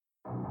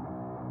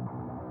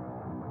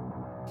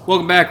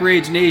Welcome back,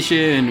 Rage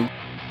Nation.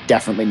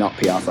 Definitely not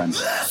PR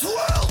friends.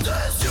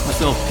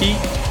 Myself, Pete.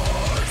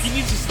 He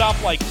needs to stop,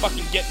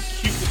 fucking getting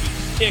cute with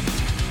his pick.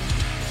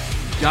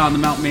 John the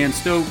Mountain Man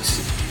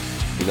Stokes.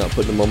 You're not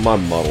putting them on my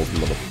models,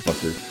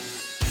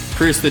 motherfucker.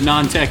 Chris the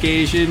Non-Tech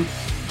Asian.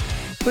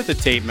 Put the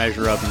tape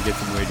measure up and get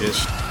some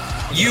widgets.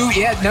 You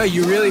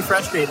really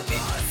frustrated me.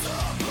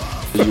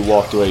 You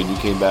walked away and you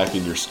came back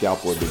and your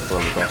scalpel had been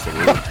thrown across the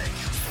room.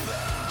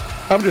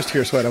 I'm just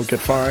here so I don't get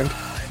fined.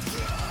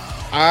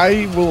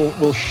 I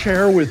will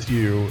share with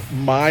you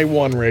my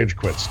one rage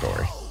quit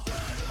story.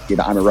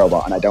 That I'm a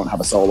robot and I don't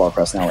have a soul or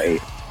personality.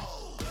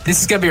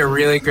 This is going to be a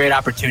really great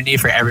opportunity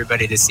for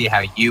everybody to see how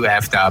you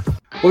effed up.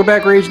 Welcome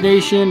back, Rage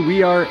Nation.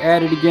 We are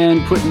at it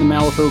again, putting the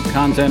Malifaux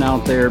content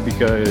out there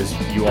because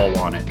you all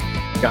want it.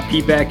 Got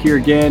Pete back here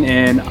again,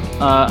 and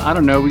I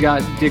don't know, we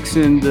got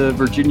Dixon, the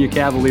Virginia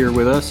Cavalier,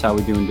 with us. How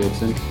we doing,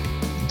 Dixon?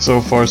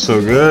 So far, so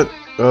good.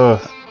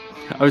 I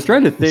was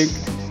trying to think,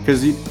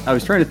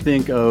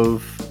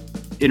 of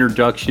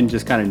introduction,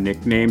 just kind of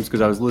nicknames,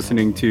 because I was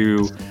listening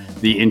to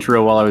the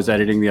intro while I was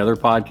editing the other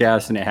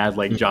podcast, and it had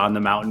like John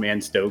the Mountain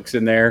Man Stokes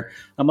in there.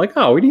 I'm like,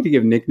 oh, we need to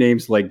give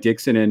nicknames like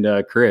Dixon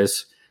and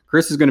Chris.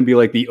 Chris is going to be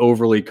like the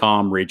overly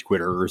calm rage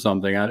quitter or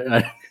something.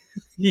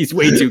 He's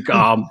way too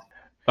calm.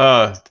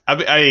 I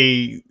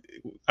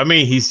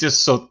mean, he's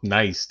just so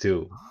nice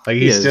too. Like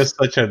he's just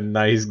such a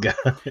nice guy.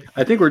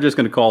 I think we're just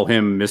going to call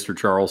him Mr.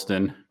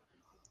 Charleston,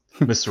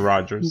 Mr.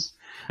 Rogers.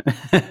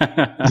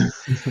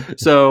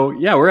 So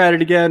yeah, we're at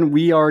it again.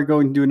 We are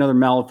going to do another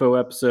Malifaux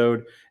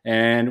episode,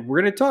 and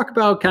we're going to talk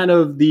about kind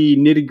of the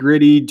nitty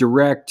gritty,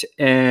 direct,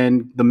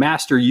 and the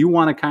master you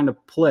want to kind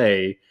of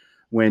play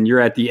when you're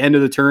at the end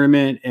of the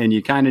tournament, and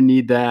you kind of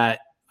need that.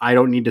 I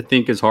don't need to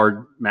think as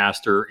hard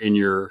master in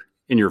your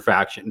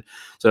faction.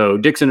 So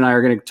Dixon and I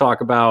are going to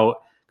talk about,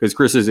 because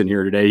Chris isn't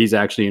here today, he's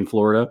actually in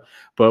Florida,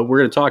 but we're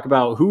going to talk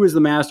about who is the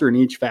master in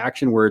each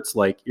faction, where it's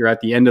like you're at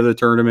the end of the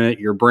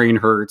tournament, your brain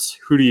hurts.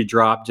 Who do you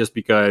drop just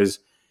because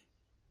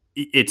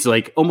it's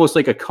like almost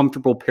like a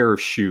comfortable pair of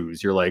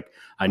shoes? You're like,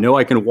 I know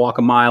I can walk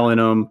a mile in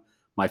them.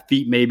 My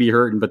feet may be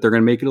hurting, but they're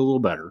going to make it a little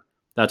better.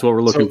 That's what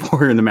we're looking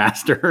for in the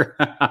master.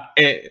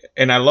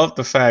 and I love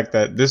the fact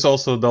that this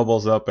also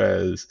doubles up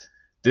as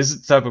this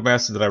is the type of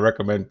master that I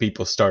recommend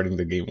people starting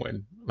the game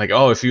with. Like,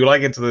 oh, if you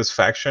like into this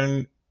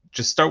faction,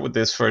 just start with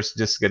this first,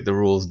 just to get the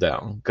rules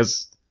down.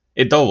 Because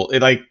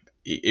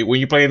when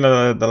you play in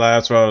the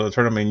last round of the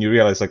tournament, you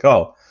realize like,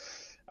 oh,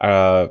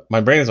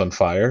 my brain is on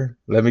fire.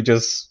 Let me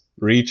just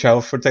reach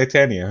out for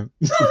Titania.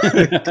 Well,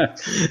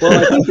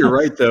 I think you're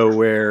right, though,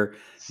 where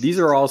these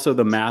are also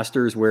the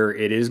masters where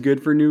it is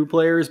good for new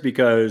players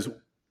because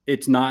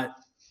it's not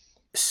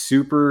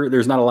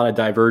there's not a lot of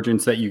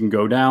divergence that you can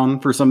go down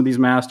for some of these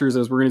masters,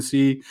 as we're going to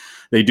see.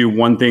 They do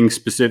one thing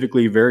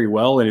specifically very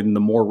well, and the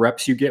more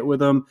reps you get with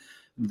them,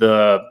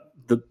 I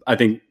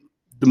think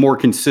the more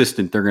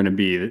consistent they're going to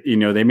be. You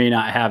know, they may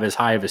not have as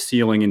high of a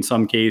ceiling in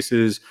some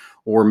cases,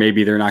 or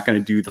maybe they're not going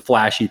to do the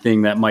flashy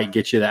thing that might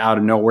get you the out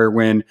of nowhere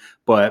win,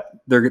 but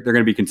they're going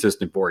to be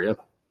consistent for you.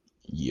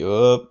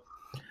 Yup.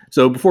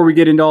 So before we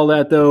get into all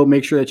that, though,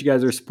 make sure that you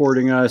guys are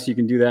supporting us. You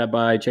can do that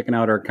by checking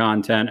out our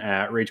content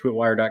at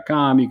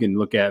ragequitwire.com. You can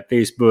look at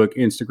Facebook,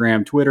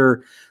 Instagram,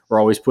 Twitter.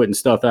 We're always putting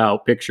stuff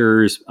out,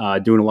 pictures,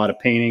 doing a lot of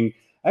painting.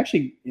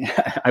 Actually,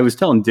 I was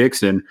telling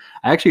Dixon,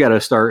 I actually got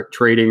to start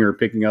trading or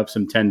picking up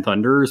some 10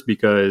 Thunders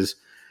because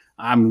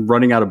I'm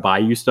running out of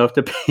Bayou stuff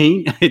to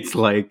paint. It's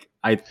like,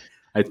 I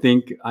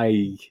think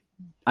I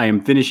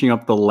am finishing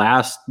up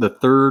the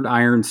third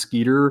Iron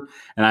Skeeter,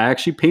 and I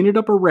actually painted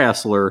up a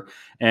Wrestler,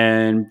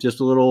 and just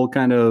a little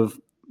kind of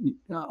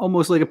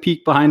almost like a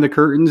peek behind the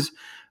curtains.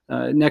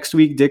 Next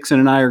week, Dixon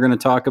and I are going to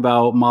talk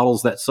about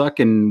models that suck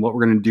and what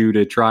we're going to do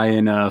to try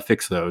and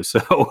fix those.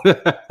 So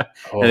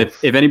and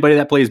if anybody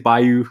that plays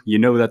Bayou, you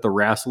know that the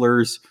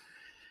Wrestlers,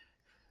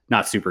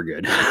 not super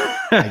good.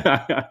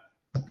 I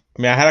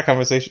mean, I had a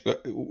conversation.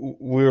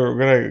 We were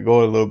going to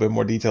go a little bit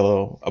more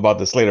detail about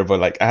this later, but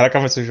like I had a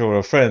conversation with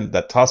a friend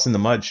that Toss in the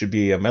Mud should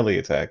be a melee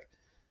attack.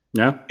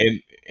 Yeah.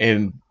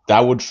 And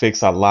that would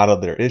fix a lot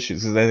of their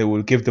issues because then it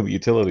would give them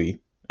utility.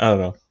 I don't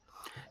know.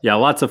 Yeah,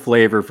 lots of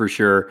flavor for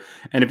sure.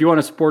 And if you want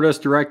to support us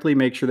directly,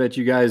 make sure that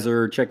you guys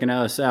are checking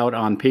us out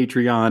on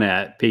Patreon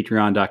at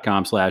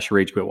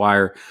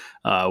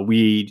patreon.com/ragequitwire.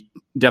 We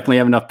definitely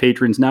have enough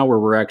patrons now where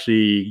we're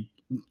actually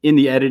in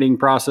the editing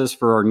process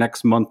for our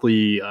next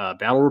monthly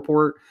battle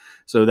report.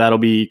 So that'll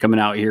be coming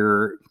out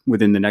here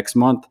within the next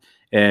month.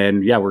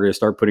 And yeah, we're going to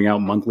start putting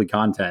out monthly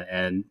content.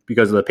 And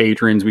because of the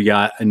patrons, we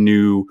got a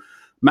new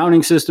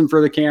mounting system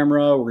for the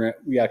camera.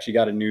 We actually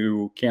got a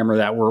new camera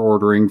that we're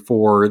ordering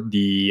for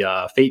the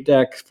Fate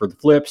deck for the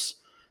flips.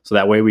 So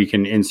that way we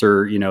can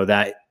insert,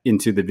 that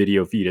into the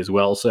video feed as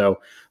well. So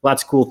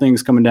lots of cool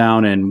things coming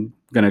down, and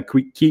going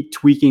to keep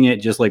tweaking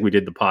it just like we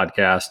did the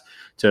podcast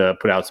to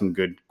put out some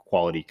good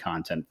quality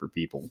content for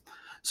people.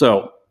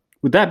 So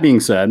with that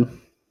being said,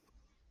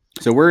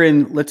 so we're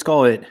in, let's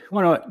call it,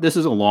 this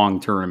is a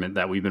long tournament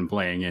that we've been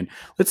playing in.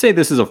 Let's say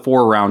this is a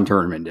 4-round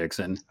tournament,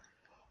 Dixon.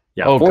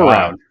 Yeah, 4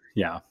 round.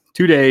 Yeah,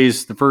 2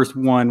 days. The first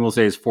one we'll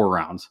say is 4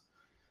 rounds.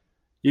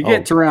 You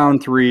get to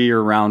round 3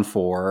 or round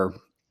 4,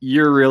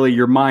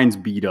 your mind's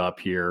beat up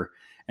here.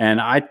 And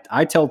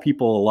I tell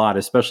people a lot,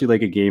 especially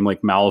like a game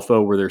like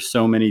Malifaux, where there's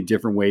so many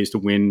different ways to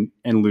win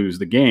and lose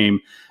the game,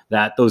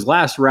 that those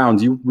last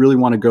rounds, you really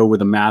want to go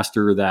with a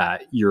master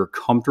that you're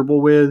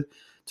comfortable with,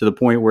 to the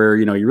point where,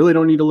 you really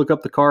don't need to look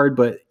up the card.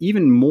 But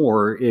even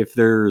more, if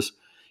there's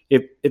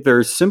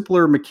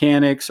simpler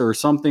mechanics or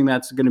something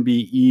that's going to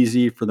be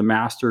easy for the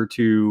master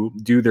to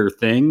do their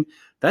thing,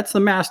 that's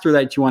the master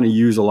that you want to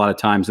use a lot of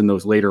times in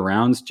those later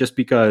rounds, just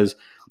because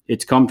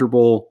it's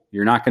comfortable,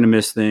 you're not going to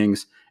miss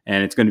things,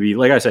 and it's going to be,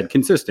 like I said,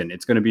 consistent.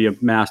 It's going to be a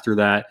master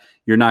that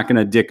you're not going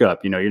to dick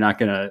up. You're not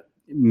going to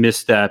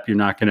misstep. You're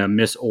not going to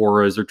miss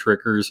auras or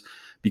triggers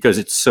because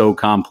it's so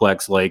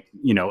complex, like,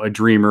 a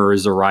Dreamer or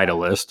Zoraida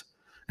list.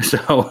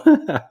 So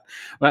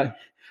but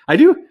I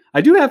do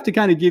have to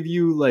kind of give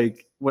you,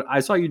 like, what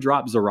I saw you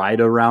drop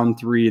Zoraida round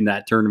 3 in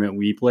that tournament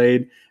we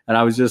played. And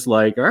I was just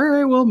like, all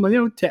right, well,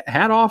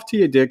 hat off to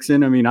you,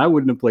 Dixon. I mean, I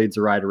wouldn't have played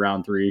Zoraida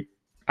round 3.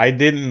 I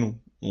didn't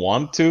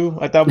want to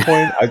at that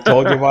point. I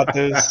told you about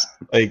this.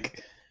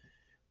 Like,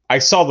 I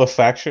saw the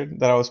faction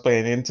that I was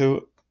playing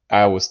into.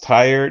 I was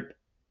tired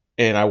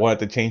and I wanted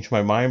to change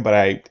my mind, but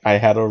I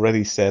had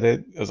already said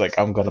it. I was like,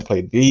 I'm going to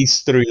play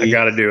these 3. I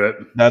got to do it.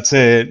 That's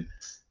it.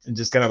 And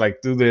just kind of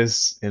like do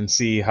this and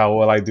see how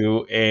well I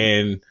do.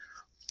 And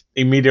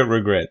immediate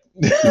regret.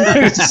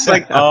 It's just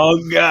like, oh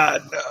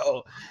God,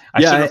 no. I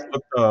should have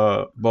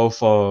put both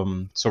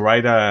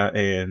Zoraida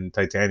and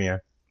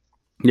Titania.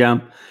 Yeah.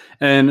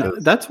 And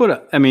that's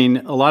what, I mean,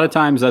 a lot of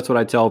times that's what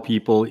I tell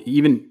people,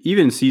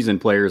 even seasoned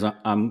players.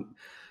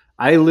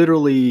 I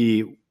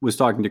literally was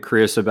talking to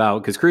Chris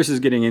about, because Chris is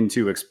getting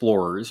into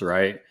Explorers,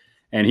 right?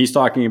 And he's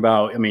talking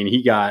about, I mean,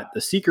 he got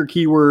the Seeker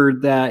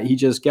keyword that he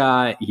just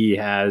got. He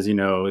has,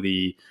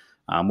 the,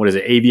 what is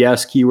it,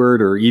 AVS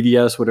keyword or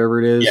EVS,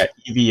 whatever it is. Yeah,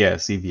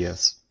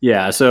 EVS.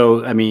 Yeah.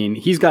 So, I mean,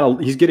 he's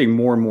getting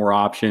more and more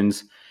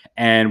options.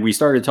 And we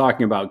started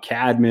talking about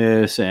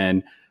Cadmus,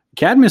 and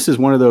Cadmus is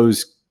one of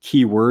those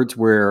keywords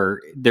where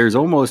there's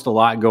almost a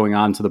lot going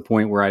on, to the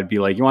point where I'd be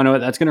like, you want to know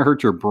what? That's going to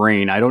hurt your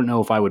brain. I don't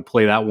know if I would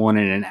play that one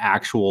in an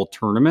actual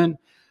tournament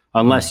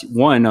unless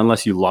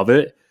you love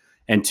it.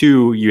 And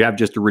 2, you have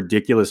just a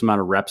ridiculous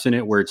amount of reps in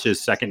it where it's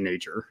just second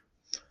nature.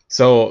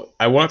 So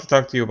I wanted to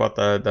talk to you about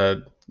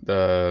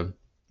the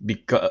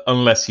because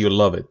unless you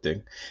love it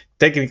thing.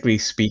 Technically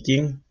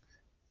speaking,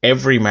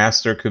 every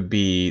master could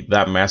be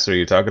that master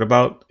you're talking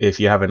about if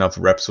you have enough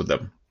reps with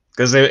them.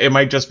 Because it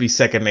might just be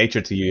second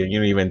nature to you and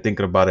you're not even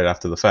thinking about it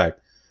after the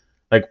fact.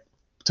 Like,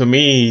 to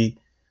me,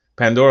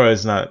 Pandora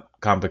is not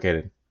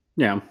complicated.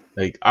 Yeah.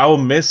 Like, I'll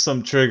miss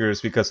some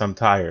triggers because I'm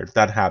tired.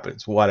 That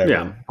happens, whatever.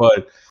 Yeah.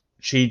 But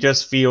she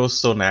just feels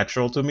so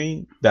natural to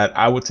me that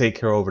I would take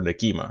her over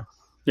Nekima.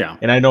 Yeah.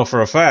 And I know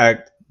for a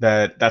fact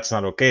that that's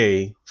not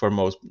okay for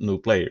most new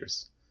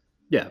players.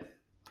 Yeah.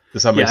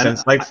 Does that make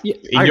sense? Like,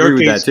 I agree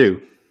with that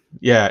too.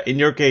 Yeah. In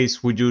your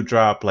case, would you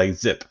drop like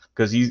Zip?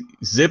 Because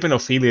Zip and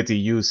Ophelia to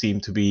you seem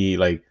to be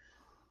like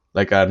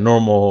a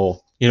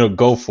normal,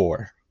 go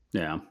for.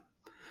 Yeah.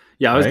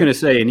 Yeah, I was going to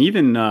say, and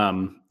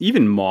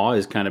even Maw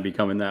is kind of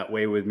becoming that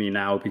way with me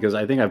now, because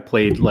I think I've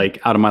played,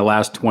 like, out of my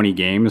last 20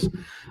 games,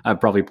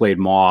 I've probably played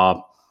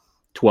Maw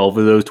 12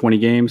 of those 20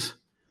 games.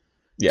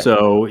 Yeah.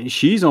 So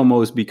she's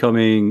almost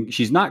becoming,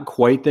 she's not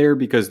quite there,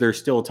 because there's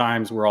still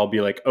times where I'll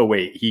be like, oh,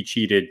 wait, he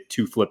cheated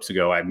 2 flips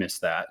ago. I missed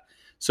that.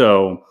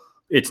 So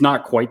it's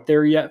not quite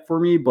there yet for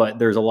me, but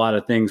there's a lot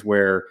of things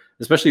where,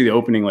 especially the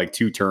opening, like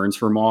 2 turns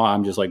for Maw,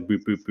 I'm just like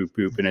boop, boop, boop,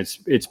 boop. And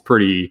it's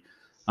pretty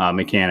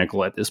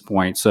mechanical at this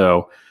point.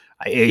 So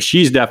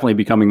she's definitely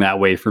becoming that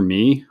way for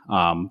me.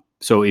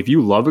 So if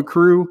you love a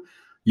crew,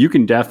 you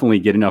can definitely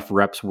get enough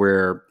reps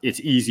where it's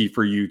easy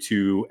for you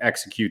to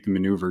execute the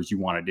maneuvers you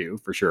want to do,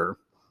 for sure.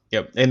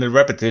 Yep, and the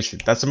repetition.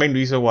 That's the main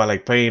reason why,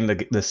 like, playing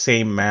the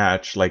same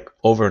match like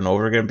over and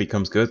over again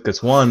becomes good,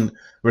 because one,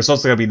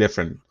 results are going to be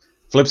different.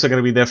 Flips are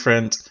going to be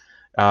different.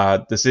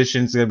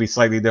 Decisions are going to be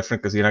slightly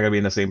different because you're not going to be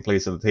in the same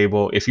place at the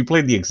table. If you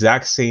play the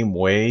exact same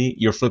way,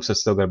 your flips are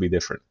still going to be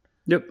different.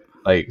 Yep.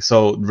 Like,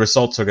 so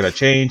results are going to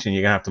change, and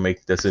you're going to have to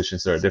make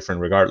decisions that are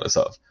different regardless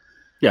of.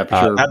 Yeah, for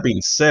sure. That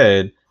being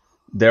said,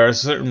 there are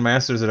certain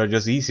masters that are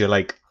just easier.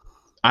 Like,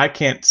 I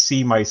can't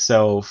see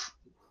myself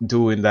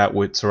doing that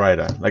with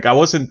Zoraida. Like, I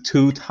wasn't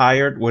too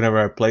tired whenever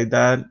I played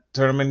that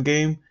tournament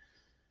game.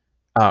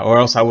 Or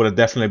else I would have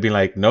definitely been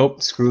like,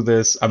 nope, screw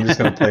this. I'm just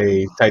going to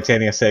play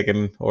Titania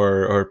second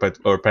or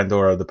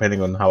Pandora,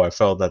 depending on how I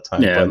felt that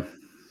time. Yeah.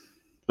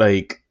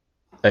 But,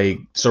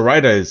 like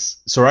Zoraida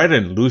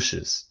and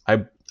Lucius.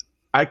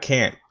 I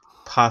can't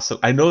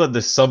possibly. I know that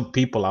there's some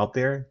people out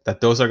there that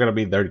those are going to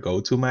be their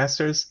go-to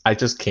masters. I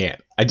just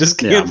can't.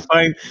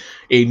 Find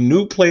a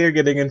new player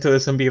getting into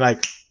this and be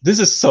like, this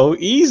is so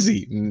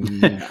easy.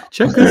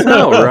 Check this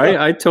out, right?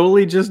 I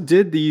totally just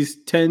did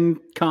these 10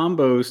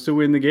 combos to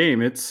win the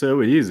game. It's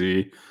so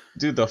easy.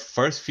 Dude, the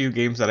first few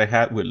games that I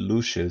had with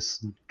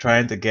Lucius,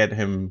 trying to get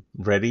him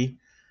ready,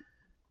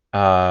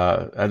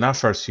 not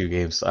first few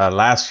games,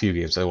 last few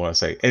games, I want to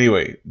say.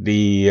 Anyway,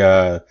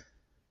 the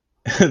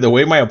the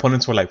way my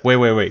opponents were like,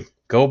 wait,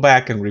 go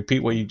back and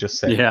repeat what you just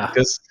said. Yeah.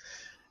 Because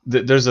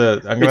there's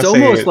a, I'm gonna It's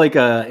say almost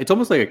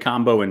like a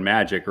combo in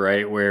Magic,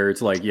 right? Where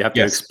it's like you have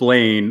to Yes.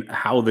 explain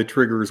how the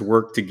triggers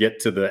work to get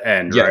to the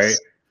end, yes. right?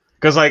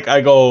 Because like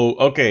I go,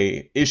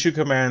 okay, issue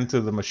command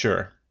to the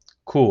mature.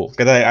 Cool.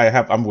 Because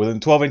I'm within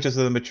 12 inches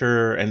of the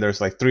mature, and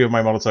there's like 3 of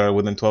my models that are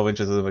within 12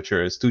 inches of the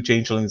mature. It's 2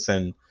 changelings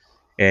and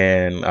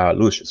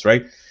Lucius,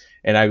 right?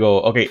 And I go,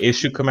 okay,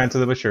 issue command to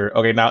the mature.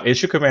 Okay, now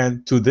issue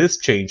command to this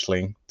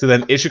changeling, to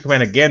then issue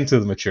command again to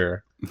the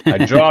mature.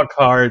 I draw a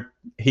card.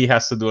 He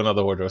has to do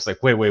another order. It's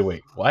like, wait,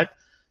 what?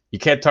 You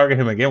can't target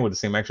him again with the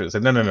same action. I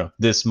said, no.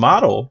 This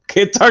model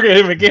can't target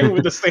him again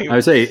with the same. I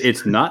would say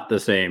it's not the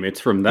same. It's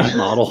from that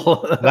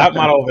model. That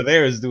model over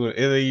there is doing it.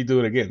 And then you do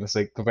it again. It's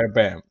like bam,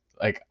 bam.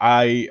 Like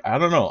I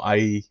don't know.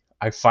 I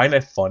find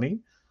it funny.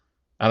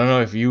 I don't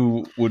know if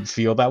you would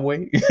feel that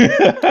way.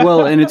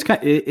 Well, and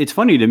it's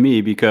funny to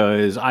me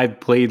because I've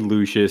played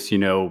Lucius,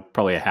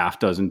 probably a half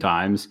dozen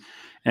times.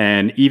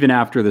 And even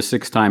after the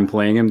 6th time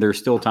playing him, there's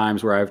still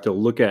times where I have to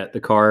look at the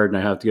card and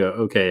I have to go,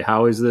 okay,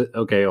 how is it?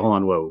 Okay, hold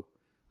on. Whoa.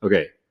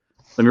 Okay.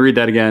 Let me read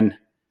that again.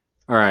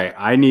 All right.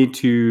 I need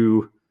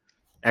to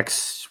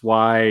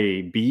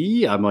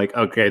XYB. I'm like,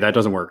 okay, that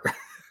doesn't work.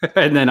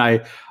 And then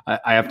I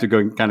have to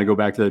go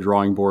back to the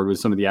drawing board with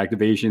some of the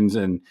activations.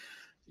 And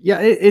yeah,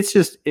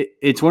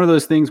 it's one of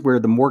those things where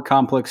the more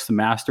complex the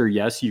master,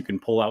 yes, you can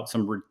pull out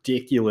some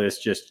ridiculous,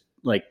 just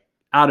like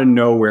out of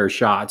nowhere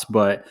shots.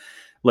 But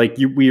like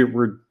we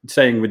were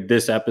saying with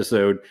this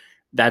episode,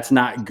 that's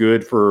not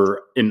good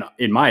for, in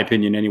my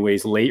opinion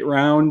anyways, late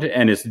round.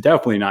 And it's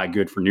definitely not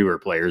good for newer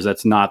players.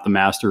 That's not the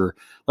master.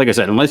 Like I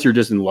said, unless you're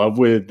just in love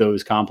with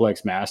those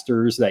complex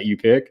masters that you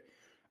pick,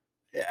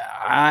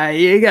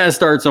 you got to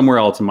start somewhere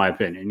else, in my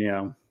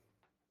opinion.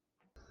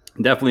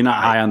 Definitely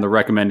not high on the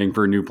recommending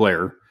for a new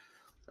player.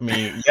 I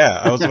mean,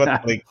 yeah, I was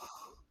about to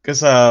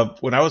because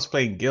when I was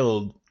playing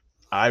Guild,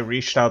 I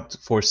reached out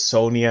for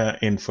Sonia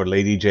and for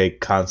Lady J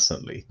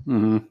constantly,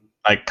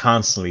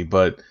 constantly.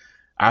 But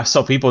I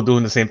saw people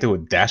doing the same thing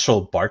with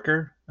Dashel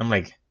Barker. I'm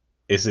like,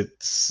 is it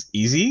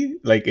easy?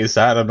 Like, is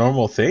that a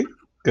normal thing?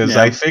 Because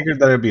I figured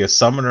that it'd be a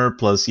summoner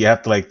plus you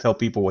have to tell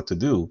people what to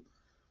do.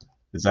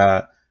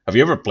 Have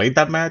you ever played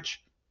that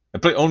match? I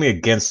play only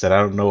against it.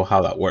 I don't know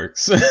how that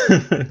works.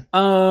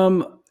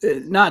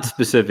 Not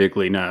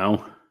specifically,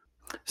 no.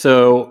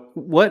 So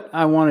what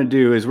I want to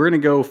do is we're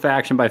going to go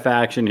faction by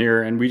faction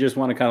here, and we just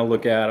want to kind of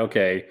look at,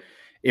 okay,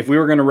 if we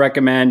were going to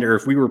recommend, or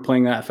if we were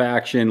playing that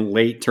faction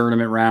late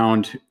tournament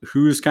round,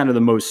 who's kind of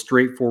the most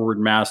straightforward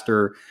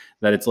master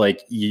that it's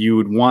like you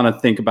would want to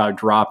think about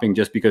dropping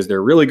just because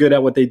they're really good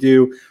at what they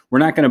do. We're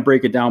not going to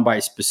break it down by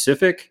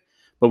specific,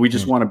 but we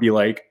just want to be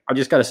like, I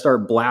just got to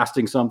start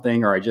blasting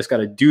something, or I just got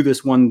to do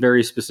this one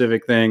very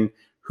specific thing.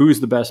 Who's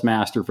the best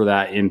master for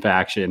that in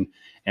faction?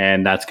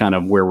 And that's kind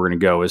of where we're going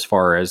to go as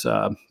far as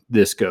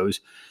this goes.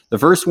 The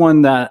first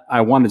one that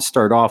I wanted to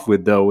start off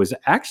with, though, is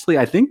actually,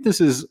 I think this,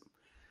 it's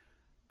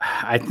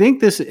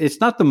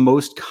not the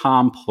most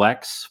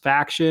complex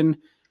faction,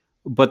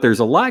 but there's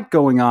a lot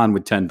going on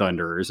with 10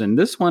 Thunderers. And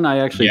this one I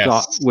actually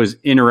thought was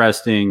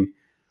interesting,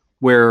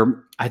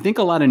 where I think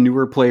a lot of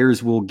newer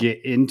players will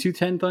get into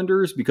 10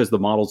 Thunderers because the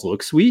models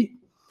look sweet.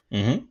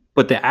 Mm-hmm.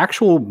 But the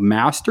actual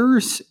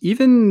masters,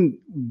 even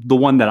the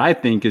one that I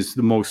think is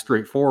the most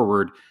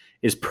straightforward,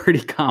 is pretty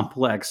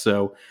complex.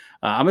 So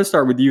I'm going to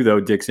start with you, though,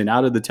 Dixon.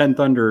 Out of the 10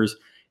 Thunders,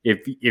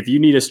 if you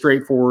need a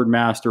straightforward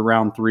master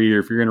round 3, or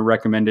if you're going to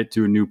recommend it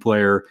to a new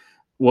player,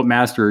 what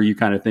master are you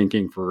kind of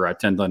thinking for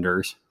 10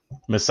 Thunders?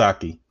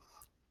 Misaki.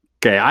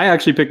 Okay, I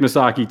actually picked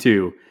Misaki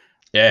too.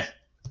 Yeah.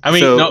 I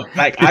mean,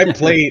 I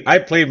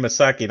played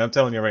Misaki, and I'm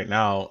telling you right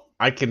now,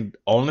 I can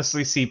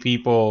honestly see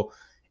people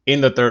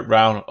in the 3rd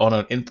round on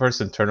an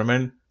in-person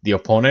tournament, the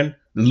opponent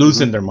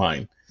losing their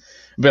mind.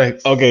 Be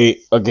like,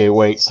 okay,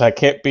 wait, so I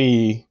can't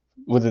be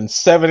within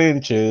 7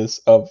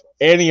 inches of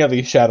any of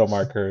these shadow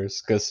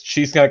markers because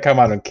she's going to come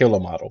out and kill a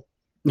model.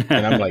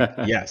 And I'm like,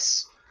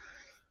 yes.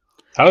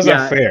 How is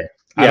that fair?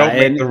 I don't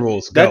make the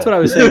rules. That's what I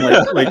was saying.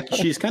 Like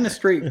she's kind of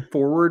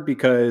straightforward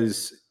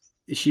because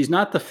she's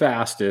not the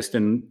fastest.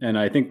 And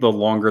I think the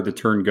longer the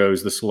turn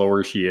goes, the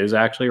slower she is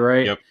actually,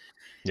 right?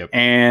 Yep.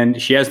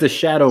 And she has the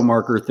shadow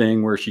marker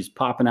thing where she's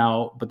popping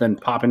out, but then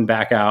popping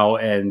back out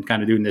and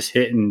kind of doing this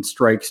hit and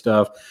strike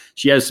stuff.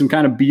 She has some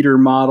kind of beater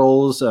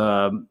models.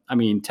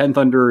 10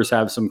 Thunderers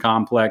have some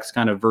complex,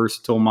 kind of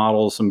versatile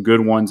models, some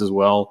good ones as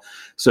well.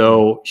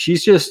 So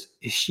she's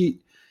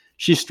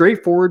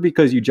straightforward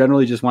because you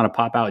generally just want to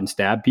pop out and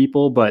stab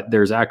people, but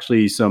there's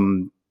actually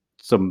some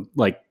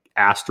like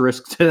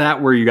asterisks to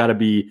that where you got to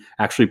be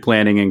actually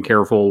planning and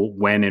careful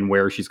when and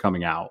where she's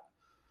coming out.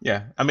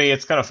 Yeah, I mean,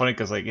 it's kind of funny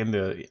because like in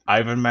the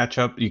Ivan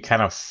matchup, you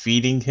kind of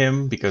feeding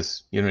him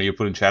because you're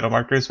putting shadow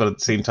markers, but at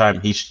the same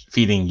time he's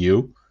feeding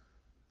you.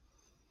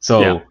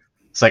 So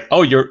it's like,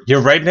 oh,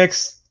 you're right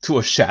next to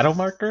a shadow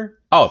marker.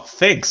 oh,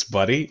 thanks,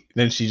 buddy.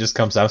 Then she just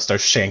comes out,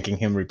 starts shanking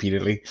him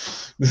repeatedly.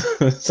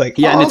 It's like,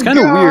 Yeah, and it's oh, kind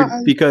of weird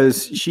God.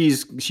 because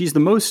she's the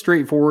most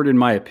straightforward in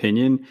my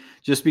opinion.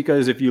 Just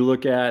because if you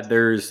look at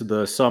there's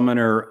the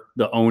summoner,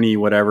 the Oni,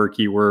 whatever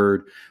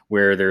keyword,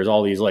 where there's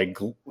all these like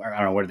I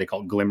don't know what are they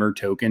called, glimmer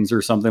tokens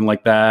or something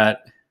like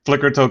that.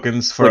 Flicker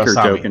tokens for Flicker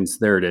Asami. tokens.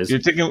 There it is. You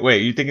thinking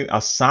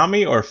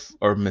Asami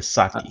or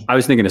Misaki? I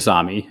was thinking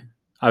Asami.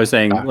 I was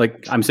saying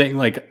I'm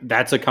saying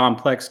that's a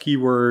complex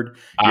keyword.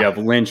 You have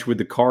Lynch with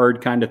the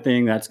card kind of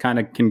thing. That's kind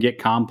of can get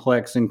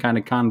complex and kind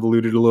of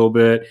convoluted a little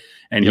bit.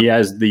 And he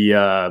has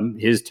the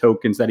his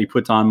tokens that he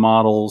puts on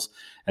models.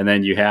 And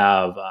then you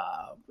have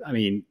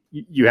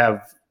you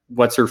have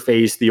what's her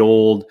face, the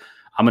old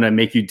I'm going to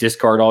make you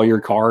discard all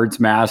your cards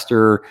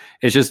master.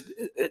 It's just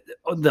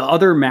the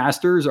other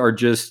masters are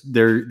just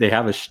they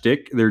have a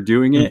shtick. They're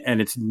doing it and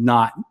it's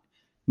not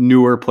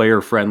newer player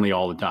friendly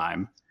all the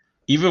time.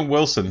 Even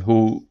Wilson,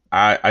 who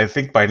I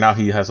think by now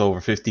he has over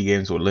 50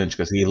 games with Lynch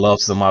because he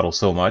loves the model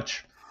so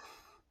much.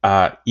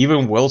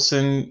 Even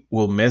Wilson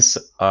will miss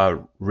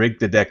rig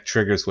the deck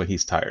triggers when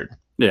he's tired.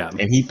 Yeah.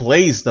 And he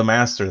plays the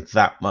master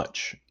that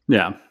much.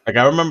 Yeah. Like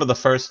I remember the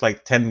first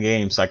 10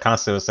 games, I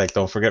constantly was like,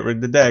 don't forget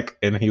rig the deck.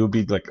 And he would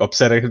be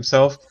upset at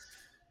himself.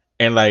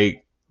 And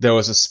there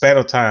was a span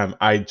of time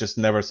I just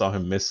never saw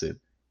him miss it.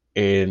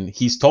 And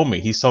he's told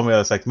me I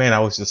was like, man, I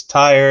was just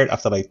tired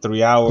after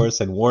 3 hours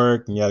and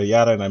work and yada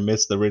yada, and I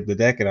missed the rig the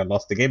deck and I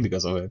lost the game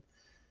because of it.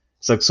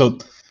 So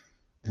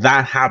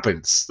that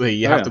happens.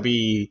 You have to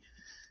be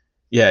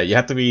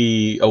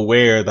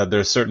aware that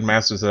there's certain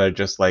masters that are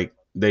just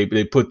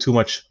they put too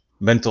much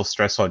mental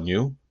stress on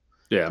you.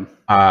 Yeah.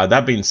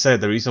 That being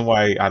said, the reason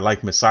why I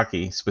like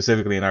Misaki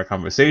specifically in our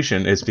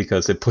conversation is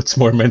because it puts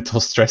more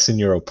mental stress in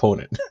your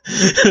opponent.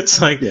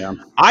 It's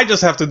I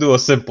just have to do a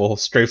simple,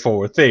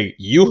 straightforward thing.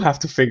 You have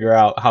to figure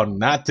out how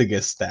not to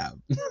get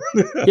stabbed.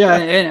 Yeah,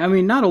 and I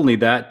mean, not only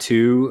that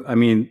too. I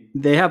mean,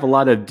 they have a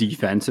lot of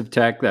defensive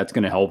tech that's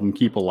going to help them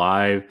keep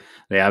alive.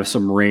 They have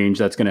some range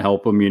that's going to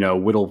help them,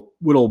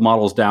 whittle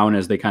models down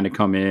as they kind of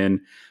come in.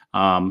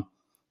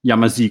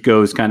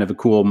 Yamazuko is kind of a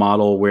cool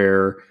model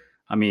where,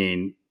 I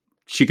mean,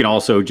 she can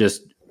also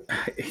just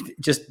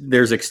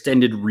there's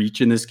extended reach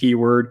in this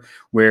keyword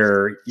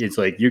where it's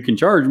you can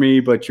charge me,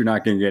 but you're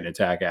not going to get an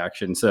attack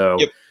action. So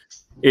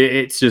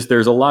it's just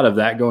there's a lot of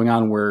that going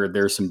on where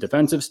there's some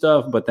defensive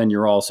stuff, but then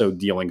you're also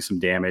dealing some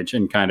damage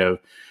and kind of.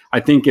 I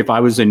think if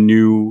I was a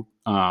new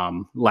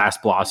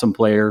Last Blossom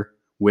player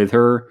with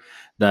her,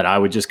 that I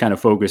would just kind of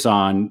focus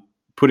on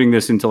putting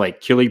this into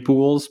killie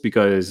pools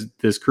because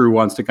this crew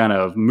wants to kind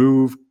of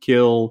move,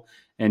 kill,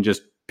 and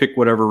just pick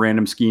whatever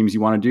random schemes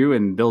you want to do,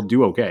 and they'll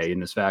do okay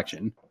in this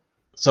faction.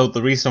 So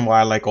the reason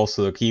why I like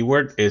also the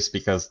keyword is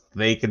because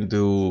they can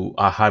do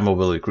a high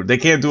mobility crew. They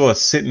can't do a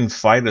sit and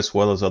fight as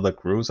well as other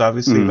crews,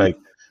 obviously. I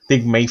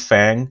think Mei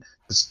Fang,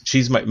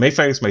 Mei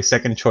Fang is my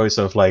second choice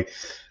of I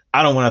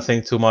don't want to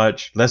think too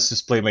much. Let's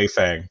just play Mei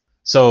Fang.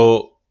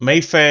 So Mei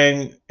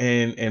Fang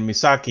and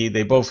Misaki,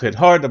 they both hit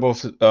hard. They're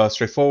both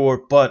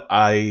straightforward, but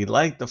I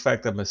like the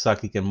fact that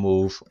Misaki can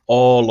move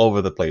all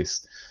over the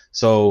place.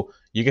 So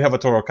you can have a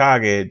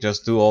Torokage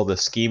just do all the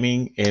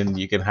scheming, and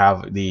you can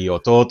have the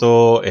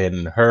Ototo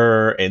and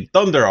her and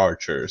Thunder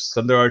Archers.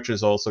 Thunder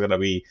Archers also going to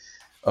be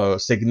a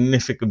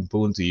significant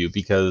boon to you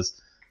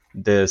because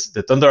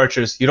the Thunder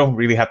Archers, you don't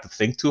really have to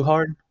think too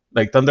hard.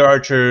 Thunder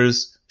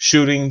Archers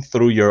shooting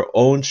through your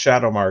own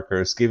shadow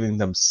markers, giving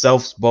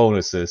themselves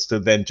bonuses to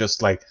then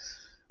just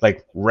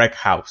wreck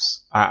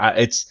house.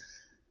 It's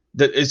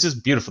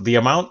just beautiful. The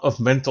amount of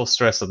mental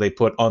stress that they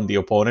put on the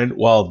opponent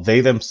while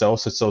they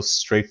themselves are so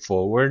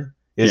straightforward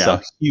is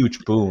a huge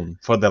boon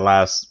for the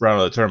last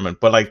round of the tournament.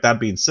 But that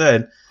being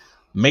said,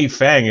 Mei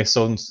Fang is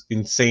so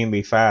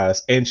insanely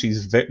fast, and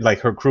she's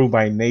her crew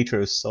by nature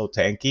is so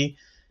tanky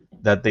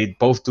that they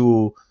both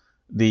do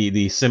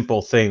the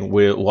simple thing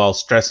while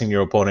stressing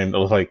your opponent.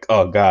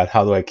 Oh God,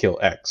 how do I kill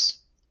X?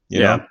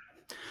 You know?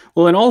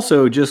 Well, and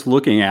also just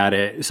looking at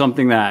it,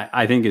 something that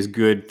I think is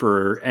good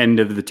for end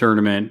of the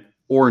tournament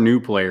or new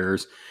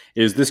players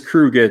is this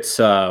crew gets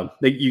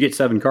you get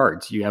 7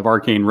 cards. You have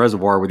Arcane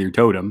Reservoir with your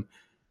totem.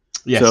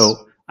 Yes.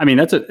 So I mean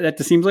that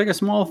seems like a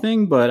small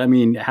thing, but I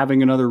mean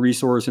having another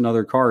resource,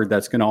 another card,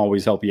 that's going to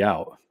always help you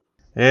out.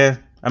 Yeah,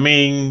 I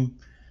mean,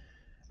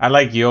 I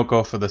like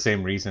Yoko for the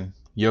same reason.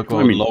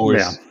 Yoko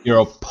lowers your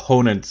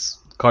opponent's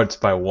cards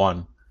by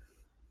 1,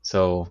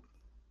 so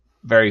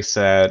very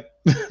sad.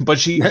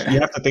 But you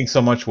have to think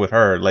so much with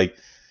her.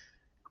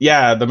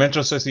 The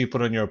mental stress you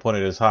put on your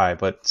opponent is high,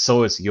 but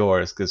so is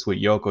yours because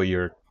with Yoko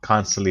you're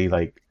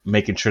constantly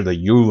making sure that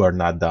you are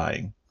not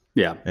dying.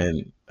 Yeah,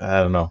 and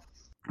I don't know.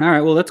 All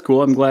right, well, that's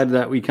cool. I'm glad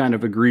that we kind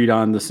of agreed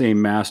on the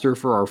same master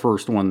for our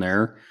first one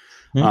there.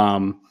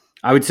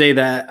 I would say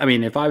that, I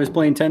mean, if I was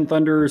playing 10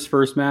 Thunders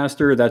first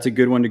master, that's a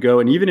good one to go.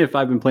 And even if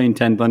I've been playing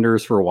 10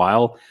 Thunders for a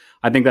while,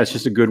 I think that's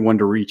just a good one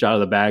to reach out of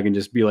the bag and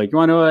just be like, you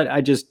want to know what?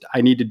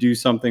 I need to do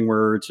something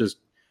where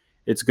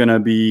it's going to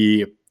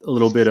be a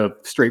little bit of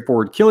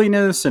straightforward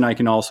killiness, and I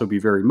can also be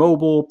very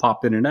mobile,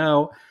 pop in and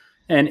out.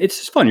 And it's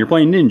just fun. You're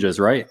playing ninjas,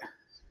 right?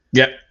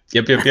 Yep.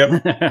 Yep.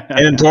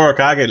 And then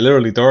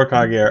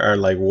Torokage are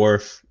like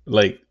worth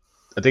like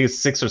I think it's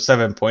 6 or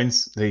 7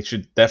 points. They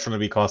should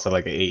definitely be costing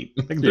like an 8.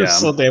 Like they're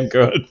so damn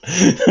good.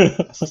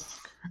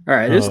 All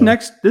right, this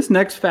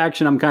next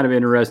faction, I'm kind of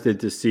interested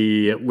to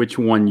see which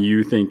one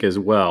you think as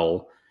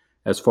well.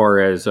 As far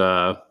as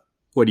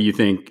what do you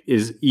think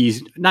is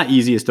not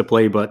easiest to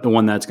play, but the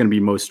one that's going to be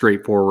most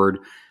straightforward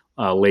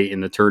late in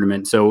the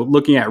tournament. So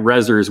looking at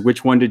Rezzers,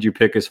 which one did you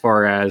pick as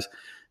far as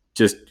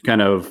just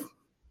kind of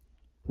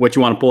what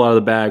you want to pull out of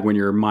the bag when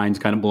your mind's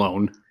kind of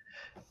blown?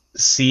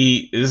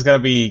 See, this is going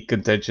to be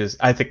contentious.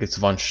 I think it's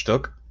Von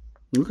Stuck.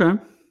 Okay.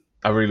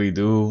 I really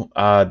do.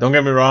 Don't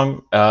get me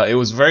wrong. It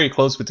was very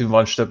close between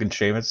Von Stuck and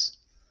Seamus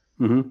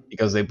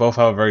because they both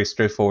have a very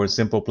straightforward,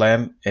 simple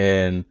plan.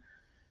 And,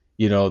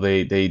 you know,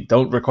 they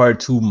don't require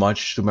too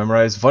much to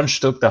memorize. Von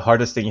Stuck, the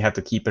hardest thing you have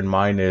to keep in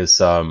mind is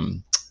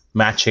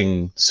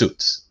matching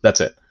suits.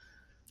 That's it.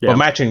 Yeah. But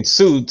matching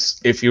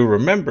suits, if you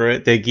remember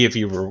it, they give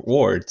you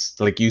rewards.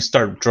 Like you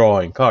start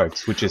drawing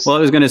cards, which is I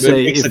was going to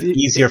say, makes it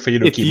easier for you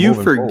to keep moving If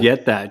you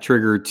forget forward. that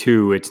trigger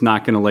too, it's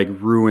not going to like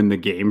ruin the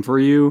game for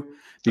you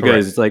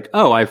because it's like,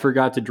 oh, I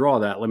forgot to draw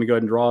that. Let me go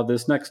ahead and draw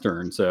this next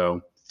turn. So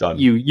Done.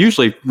 You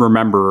usually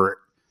remember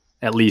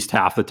at least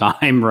half the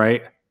time,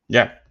 right?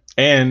 Yeah.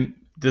 And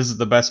this is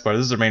the best part.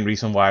 This is the main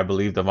reason why I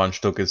believe the Von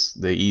Stuck is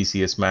the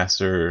easiest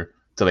master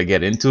to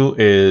get into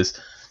is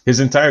his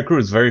entire crew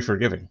is very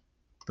forgiving.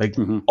 Like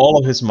all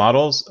of his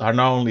models are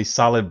not only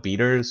solid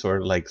beaters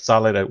or like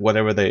solid at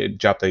whatever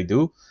job they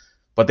do,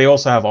 but they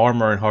also have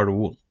armor and harder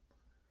wound.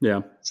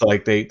 Yeah. So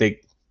like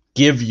they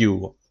give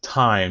you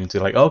time to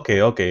like,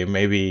 okay,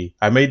 maybe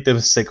I made the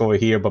mistake over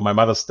here, but my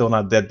model's still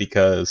not dead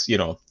because, you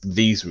know,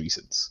 these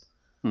reasons.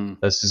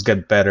 Let's just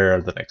get better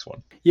at the next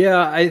one.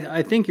 Yeah,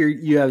 I think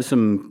you have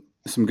some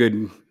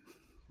good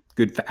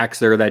facts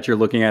there that you're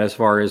looking at as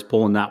far as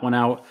pulling that one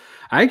out.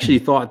 I actually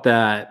thought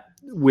that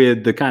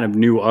with the kind of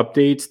new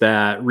updates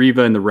that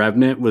Riva and the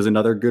Revenant was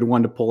another good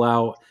one to pull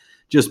out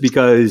just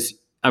because,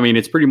 I mean,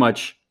 it's pretty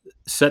much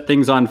set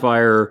things on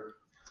fire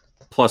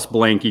plus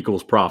blank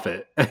equals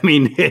profit. I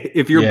mean,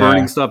 if you're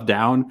burning stuff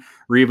down,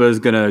 Riva is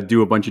going to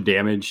do a bunch of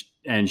damage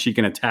and she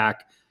can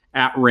attack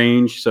at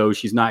range. So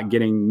she's not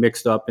getting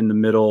mixed up in the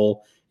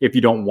middle if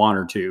you don't want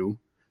her to.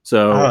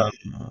 So,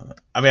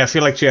 I mean, I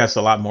feel like she has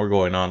a lot more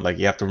going on. Like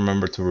you have to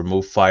remember to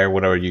remove fire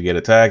whenever you get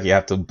attacked. You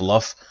have to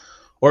bluff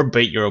or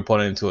bait your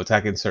opponent into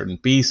attacking certain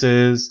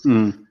pieces.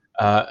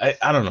 I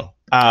don't know.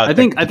 I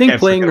think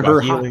playing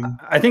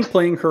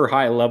her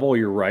high level,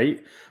 you're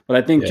right. But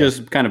I think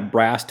just kind of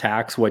brass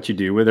tacks, what you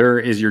do with her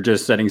is you're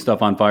just setting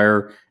stuff on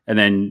fire and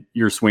then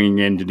you're swinging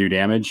in to do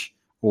damage,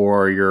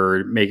 or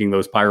you're making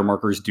those pyro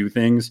markers do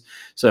things.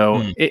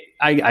 So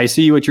I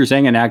see what you're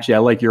saying, and actually I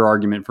like your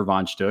argument for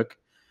Von Stuck.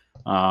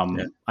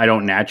 I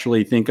don't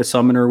naturally think a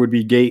summoner would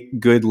be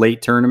good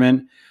late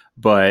tournament.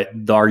 But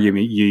the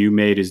argument you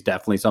made is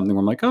definitely something where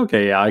I'm like,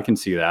 okay, yeah, I can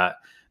see that.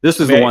 This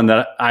is the one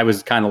that I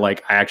was kind of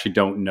like, I actually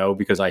don't know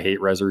because I hate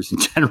Rezzers in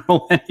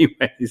general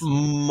anyways.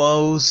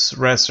 Most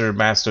Rezzer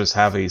masters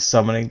have a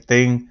summoning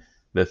thing.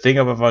 The thing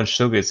about Von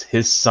Stuck is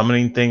his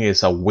summoning thing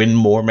is a win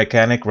more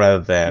mechanic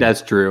rather than...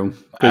 That's true,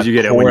 because you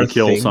get it when you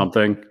kill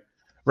something.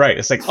 Right,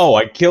 it's like, oh,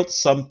 I killed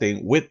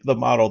something with the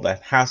model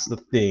that has the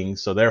thing,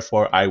 so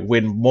therefore I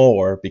win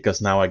more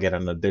because now I get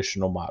an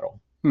additional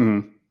model.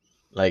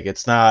 Like,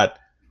 it's not...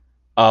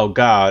 oh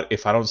god,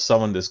 if I don't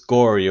summon this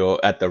Goryo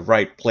at the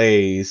right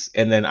place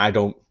and then I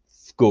don't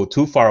go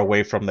too far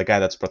away from the guy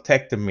that's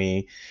protecting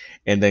me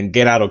and then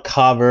get out of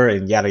cover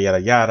and yada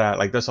yada yada,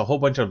 like there's a whole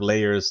bunch of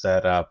layers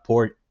that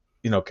poor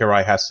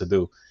Kirai has to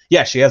do.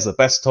 Yeah, she has the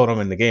best totem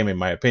in the game in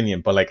my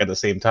opinion, but like at the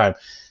same time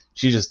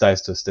she just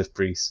dies to a stiff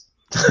breeze.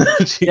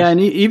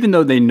 And even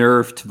though they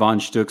nerfed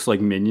Von Stuck's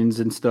like minions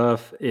and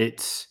stuff,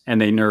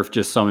 and they nerfed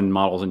just summon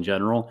models in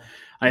general,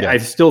 I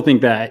still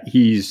think that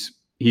he's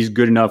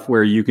good enough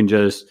where you can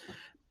just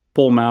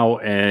pull him out,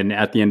 and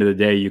at the end of the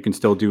day, you can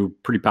still do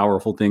pretty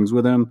powerful things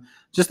with him.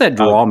 Just that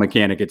draw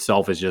mechanic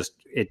itself is just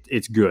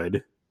it's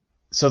good.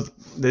 So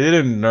they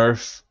didn't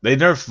nerf. They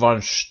nerfed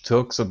Von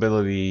Stuck's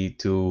ability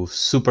to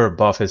super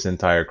buff his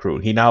entire crew.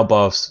 He now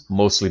buffs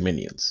mostly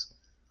minions.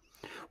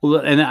 Well,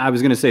 and I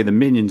was going to say the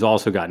minions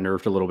also got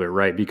nerfed a little bit,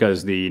 right?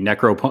 Because the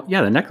Necropunk, the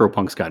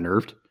Necropunks got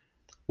nerfed.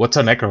 What's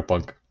a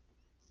Necropunk?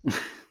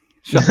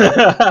 Shut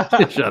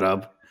up. Shut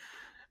up.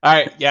 All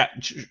right, yeah,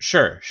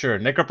 sure.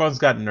 Necropunks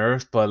got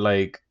nerfed, but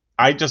like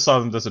I just saw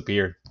them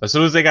disappear as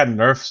soon as they got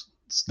nerfed.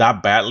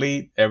 Not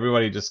badly.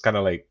 Everybody just kind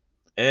of like,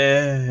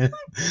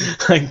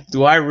 like,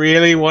 do I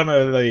really want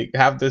to like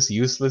have this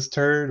useless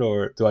turd,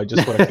 or do I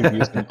just want to keep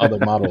using other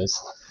models?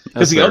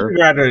 Because the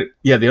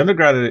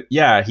undergraduate,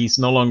 he's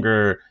no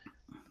longer.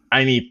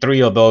 I need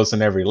 3 of those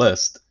in every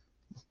list,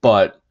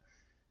 but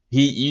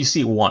you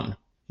see one.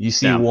 You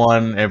see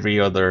one every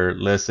other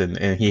list,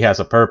 and he has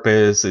a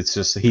purpose. It's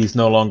just he's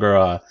no longer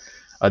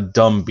a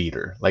dumb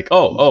beater. Like,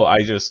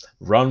 I just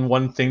run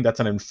one thing that's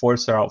an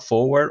enforcer out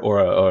forward or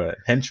a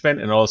henchman,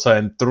 and all of a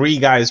sudden 3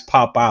 guys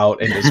pop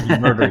out and just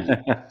murder you.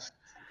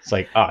 It's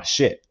like,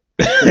 shit.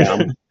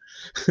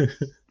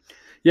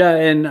 Yeah,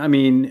 and I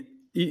mean,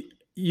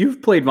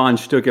 you've played Von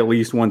Stuck at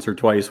least once or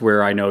twice,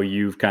 where I know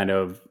you got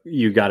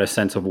a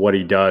sense of what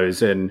he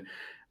does, and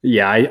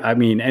yeah, I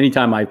mean,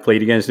 anytime I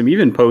played against him,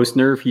 even post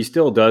nerf, he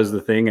still does the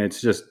thing, and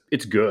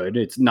it's good.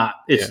 It's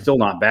still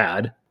not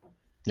bad.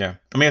 Yeah,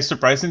 I mean, it's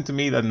surprising to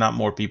me that not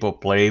more people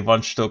play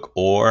Von Stuck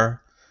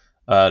or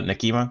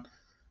Nekima.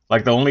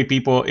 Like the only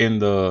people in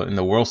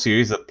the World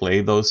Series that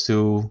play those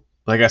two,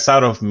 like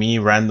aside of me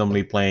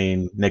randomly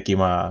playing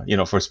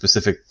Nekima, for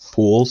specific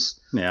pools.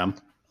 Yeah.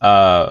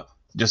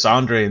 Just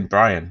Andre and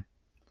Brian.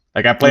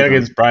 Like I played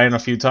against Brian a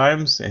few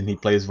times, and he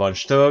plays Von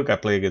Stuck. I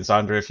play against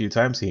Andre a few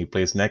times, and he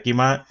plays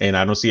Nekima, and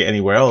I don't see it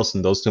anywhere else.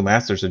 And those two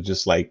masters are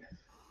just like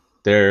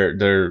they're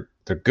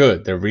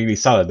good. They're really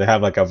solid. They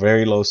have like a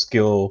very low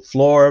skill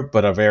floor,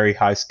 but a very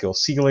high skill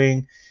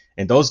ceiling.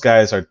 And those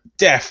guys are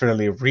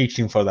definitely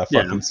reaching for that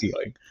fucking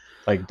ceiling.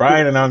 Like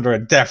Brian and Andre are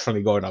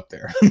definitely going up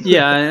there.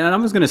 Yeah, and I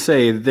was going to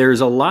say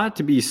there's a lot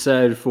to be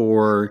said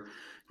for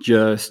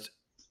just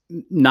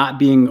not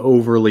being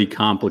overly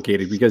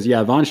complicated, because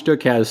Von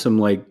Stuck has some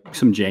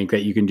jank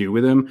that you can do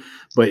with him,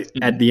 but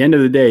at the end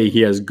of the day,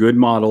 he has good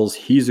models.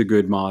 He's a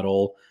good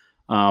model.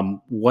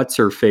 What's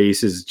her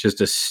face is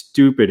just a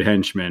stupid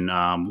henchman.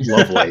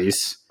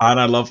 Lovelace.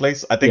 Anna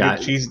Lovelace. I think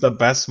she's the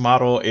best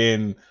model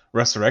in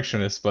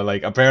Resurrectionist, but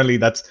like apparently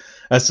that's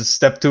a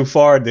step too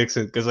far,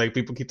 Dixon, because like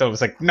people keep telling us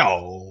like,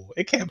 no,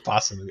 it can't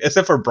possibly,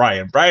 except for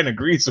Brian. Brian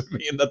agrees with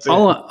me, and that's it.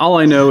 All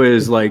I know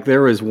is like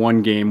there was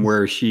one game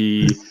where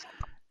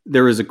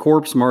there was a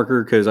corpse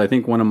marker because I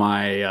think one of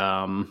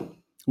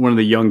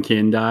the young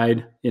kin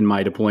died in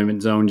my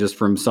deployment zone just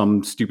from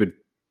some stupid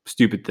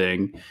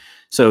thing.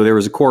 So there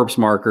was a corpse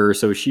marker.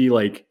 So she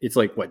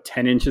it's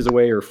 10 inches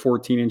away or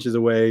 14 inches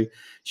away.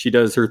 She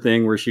does her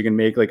thing where she can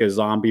make like a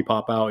zombie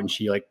pop out, and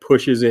she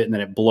pushes it and then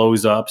it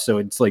blows up. So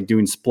it's like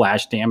doing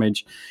splash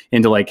damage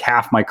into like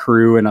half my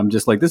crew. And I'm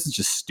just like, this is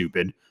just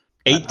stupid.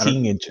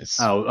 18 inches.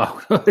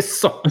 Oh,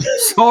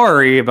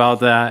 sorry about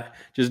that.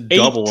 Just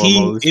double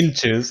 18 almost.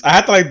 inches. I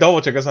had to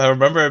double check because I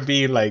remember it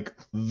being like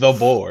the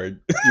board.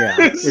 Yeah,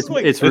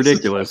 it's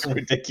ridiculous.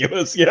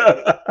 Ridiculous,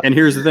 yeah. And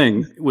here's the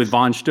thing with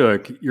Von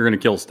Stuck, you're going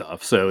to kill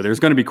stuff, so there's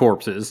going to be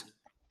corpses.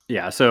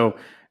 Yeah, so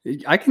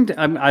I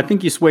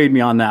think you swayed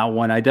me on that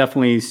one. I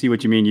definitely see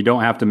what you mean. You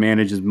don't have to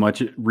manage as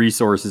much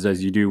resources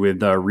as you do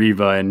with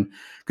Riva, and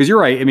because you're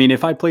right. I mean,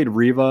 if I played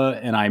Riva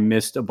and I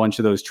missed a bunch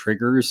of those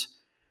triggers.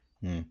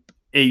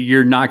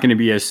 You're not going to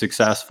be as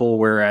successful,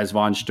 whereas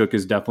Von Stuck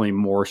is definitely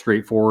more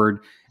straightforward.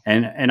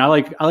 And I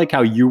like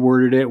how you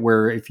worded it,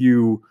 where if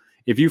you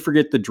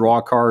forget the draw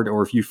card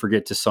or if you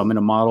forget to summon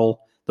a model,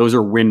 those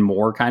are win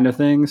more kind of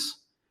things.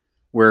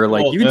 Where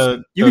you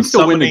can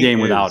still win the game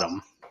without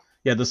them.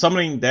 Yeah, the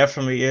summoning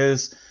definitely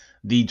is.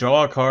 The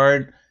draw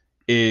card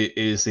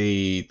is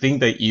a thing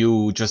that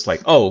you just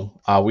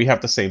we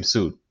have the same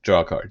suit.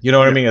 Draw card. You know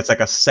what I mean? It's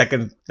like a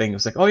second thing.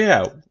 It's like, oh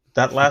yeah.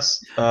 That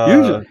last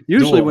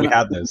usually when we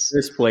had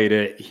this played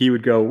it, he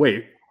would go,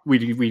 wait,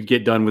 we'd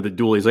get done with the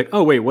duel. He's like,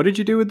 oh wait, what did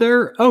you do with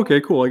there?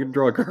 Okay, cool, I can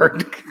draw a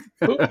card.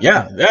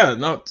 yeah,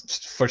 no,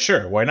 for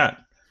sure. Why not?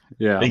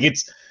 Yeah, like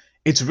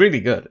it's really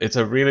good. It's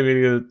a really,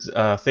 really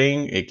good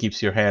thing. It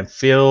keeps your hand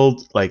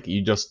filled. Like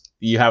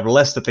you have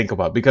less to think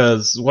about,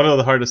 because one of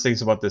the hardest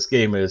things about this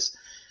game is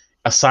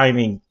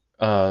assigning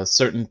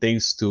certain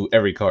things to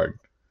every card.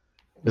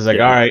 It's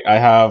like, all right, I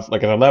have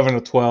like an 11, a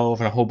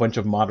 12, and a whole bunch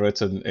of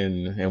moderates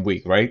in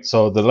weak, right?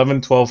 So the 11,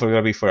 12 are going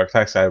to be for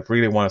attacks I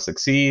really want to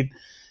succeed.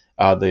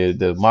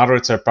 The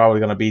moderates are probably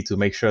going to be to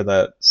make sure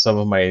that some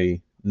of my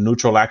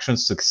neutral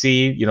actions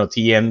succeed,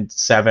 TN,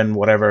 7,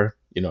 whatever,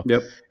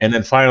 Yep. And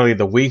then finally,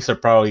 the weaks are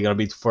probably going to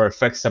be for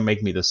effects that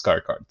make me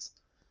discard cards.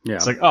 Yeah.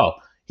 It's like, oh,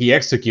 he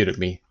executed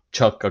me.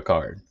 Chuck a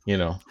card,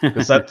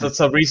 because that's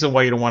a reason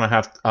why you don't want to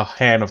have a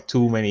hand of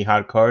too many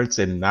hot cards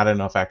and not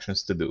enough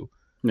actions to do.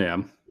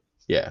 Yeah.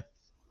 Yeah.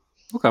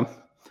 Okay.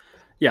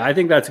 Yeah, I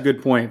think that's a good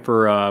point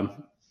for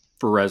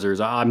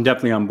Rezzers. I'm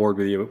definitely on board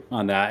with you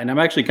on that. And I'm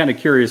actually kind of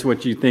curious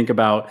what you think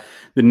about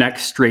the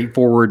next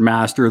straightforward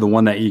master, the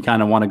one that you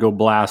kind of want to go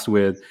blast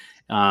with.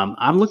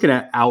 I'm looking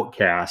at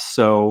Outcast.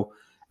 So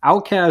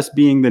Outcast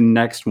being the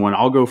next one,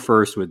 I'll go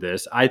first with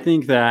this. I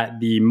think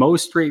that the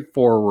most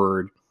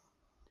straightforward,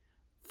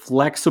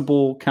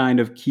 flexible kind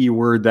of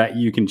keyword that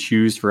you can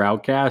choose for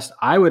Outcast,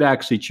 I would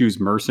actually choose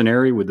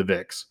Mercenary with the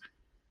Vix.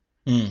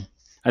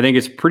 I think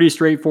it's pretty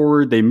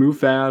straightforward. They move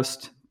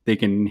fast. They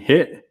can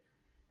hit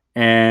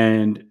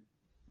and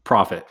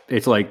profit.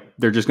 It's like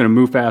they're just going to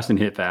move fast and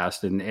hit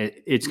fast. And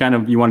it's kind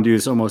of, you want to do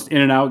this almost in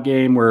and out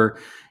game where,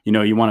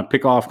 you want to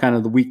pick off kind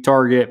of the weak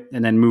target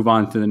and then move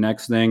on to the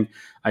next thing.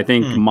 I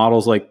think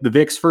models like the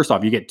Vix, first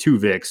off, you get 2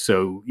 Vix.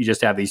 So you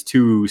just have these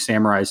 2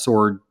 samurai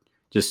sword,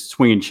 just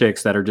swinging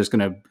chicks that are just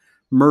going to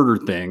murder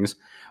things.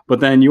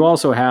 But then you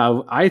also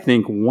have, I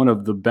think, one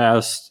of the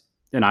best,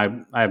 and I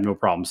have no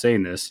problem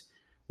saying this,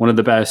 one of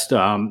the best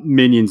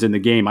minions in the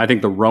game. I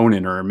think the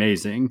Ronin are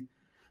amazing.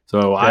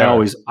 So I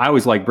always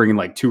like bringing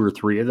like 2 or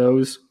 3 of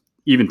those,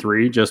 even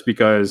 3, just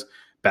because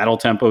battle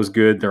tempo is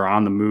good. They're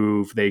on the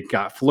move. They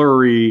got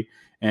flurry,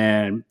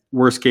 And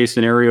worst case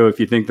scenario, if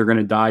you think they're going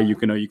to die, you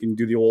can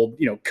do the old,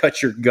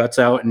 cut your guts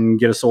out and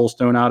get a soul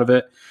stone out of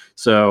it.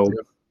 So,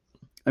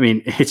 I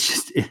mean, it's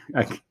just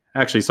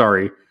actually,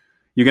 sorry.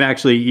 You can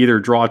actually either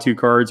draw 2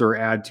 cards or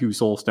add 2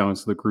 soul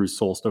stones to the crew's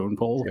soul stone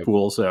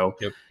pool. So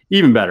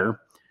even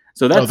better.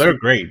 So they're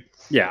great.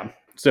 Yeah.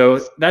 So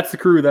that's the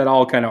crew that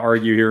I'll kind of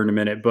argue here in a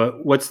minute.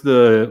 But what's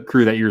the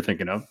crew that you're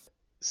thinking of?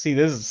 See,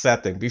 this is the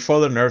sad thing. Before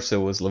the nerfs, it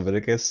was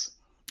Leviticus.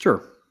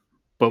 Sure.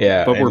 But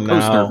we're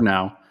post nerf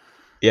now.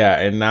 Yeah,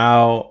 and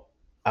now,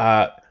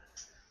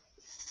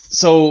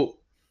 so,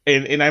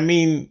 and I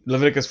mean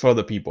Leviticus for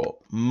other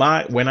people.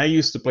 When I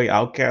used to play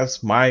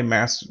Outcast, my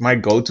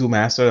go-to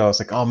master, I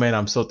was like, oh man,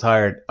 I'm so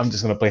tired. I'm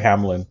just gonna play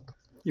Hamlin.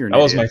 That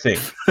was my thing.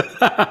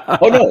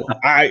 Oh no,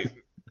 I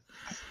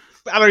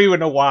don't even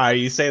know why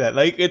you say that.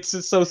 Like, it's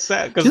so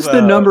sad. Just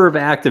the number of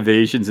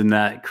activations in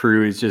that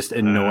crew is just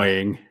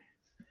annoying.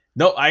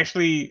 No,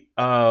 actually,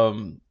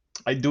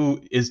 I do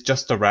is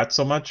just the rat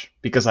so much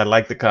because I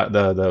like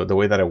the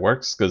way that it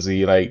works, because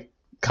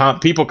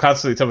people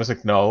constantly tell me, it's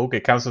like, no, okay,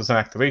 counts as an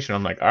activation.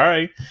 I'm like, all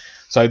right.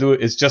 So I do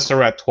it's just a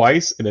rat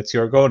twice and it's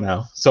your go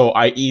now. So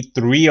I eat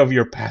 3 of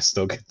your pass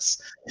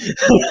tokens.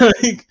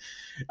 Like,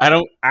 I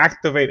don't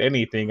activate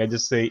anything. I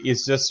just say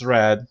it's just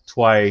rat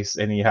twice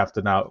and you have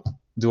to now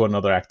do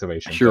another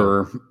activation.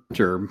 Sure.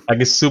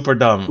 Like, it's super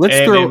dumb.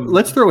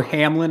 Let's throw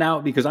Hamlin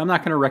out, because I'm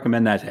not going to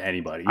recommend that to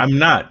anybody. I'm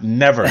not.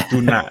 Never.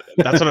 Do not.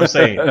 That's what I'm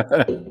saying.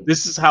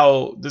 This is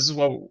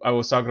what I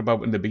was talking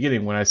about in the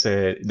beginning when I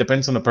said it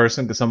depends on the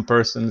person, because some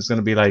person is going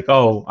to be like,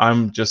 oh,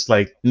 I'm just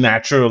like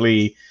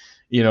naturally,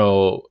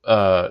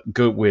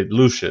 good with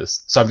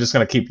Lucius. So I'm just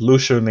going to keep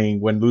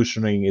Lucianing when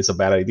Lucianing is a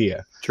bad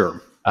idea.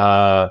 Sure.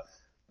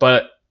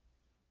 But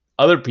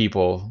other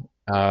people,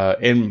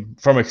 and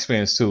from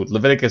experience too,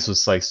 Leviticus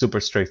was like super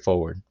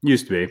straightforward.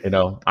 Used to be.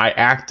 I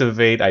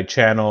activate, I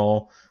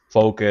channel,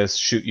 focus,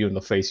 shoot you in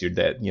the face, you're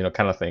dead,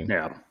 kind of thing.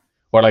 Yeah.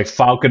 Or like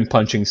Falcon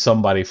punching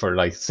somebody for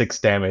like 6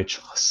 damage.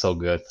 Oh, so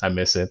good. I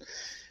miss it.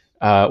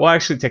 Well,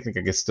 actually,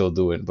 technically I can still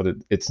do it, but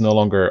it's no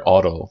longer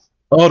auto.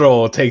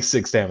 Auto takes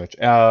 6 damage.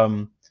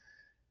 Von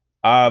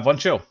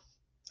Chill.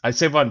 I'd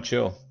say Von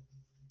Chill.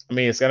 I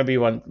mean, it's going to be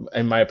one,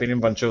 in my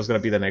opinion, Von Chill is going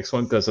to be the next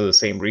one because of the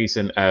same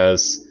reason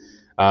as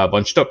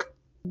Von Stuck.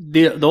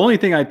 The only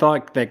thing I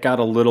thought that got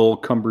a little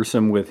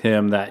cumbersome with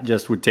him that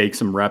just would take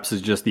some reps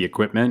is just the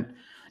equipment,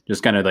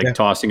 just kind of like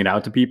tossing it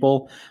out to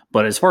people.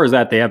 But as far as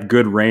that, they have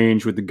good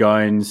range with the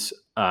guns.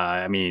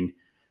 I mean,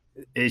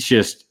 it's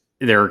just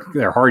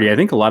they're hardy. I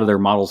think a lot of their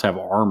models have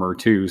armor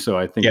too, so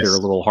I think they're a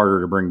little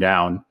harder to bring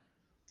down.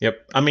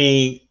 Yep. I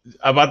mean,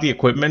 about the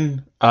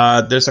equipment,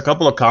 there's a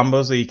couple of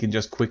combos that you can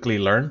just quickly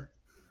learn.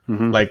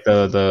 Mm-hmm. Like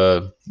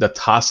the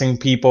tossing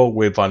people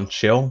with Von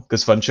Chill,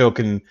 because Von Chill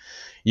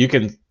you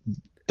can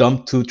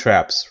dump 2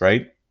 traps,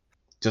 right?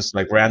 Just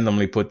like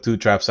randomly put 2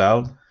 traps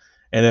out,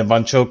 and then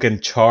Von Chill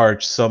can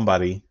charge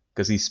somebody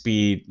because he's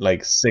speed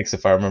like 6,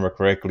 if I remember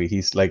correctly.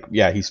 He's like,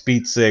 he's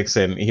speed 6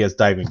 and he has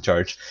diving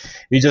charge.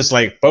 He just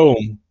like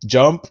boom,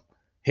 jump,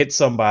 hit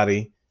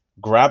somebody,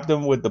 grab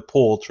them with the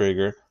pull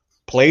trigger,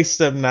 place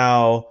them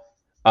now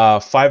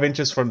 5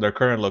 inches from their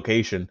current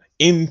location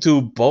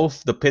into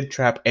both the pit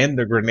trap and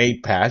the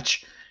grenade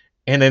patch,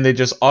 and then they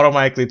just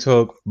automatically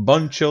took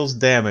Von Chill's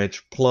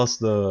damage plus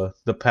the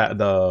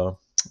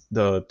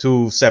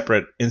 2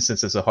 separate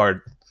instances of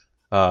hard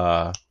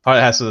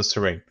hazardous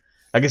terrain.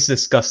 I guess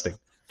disgusting.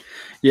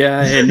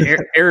 Yeah, and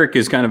Eric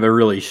is kind of a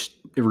really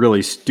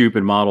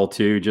stupid model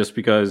too, just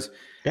because.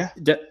 Yeah,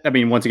 I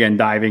mean, once again,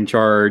 diving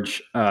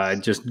charge,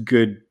 just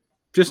good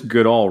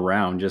all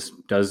around. Just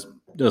does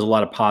a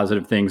lot of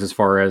positive things as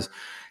far as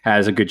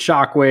has a good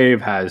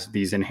shockwave, has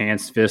these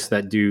enhanced fists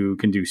that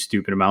can do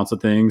stupid amounts of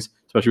things,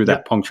 especially with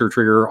that puncture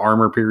trigger,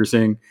 armor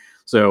piercing.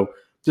 So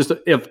just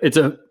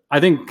I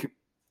think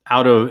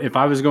if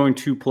I was going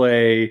to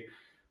play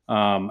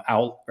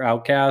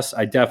Outcast,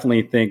 I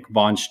definitely think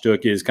Von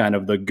Stuck is kind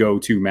of the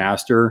go-to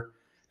master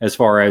as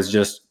far as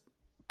just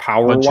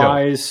power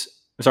wise.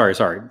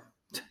 Sorry.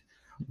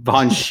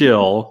 Von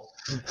Schill.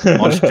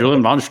 Von Schill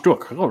and Von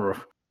Stuck.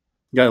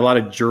 Got a lot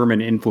of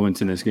German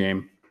influence in this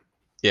game.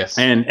 Yes.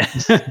 And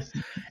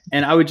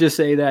I would just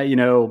say that,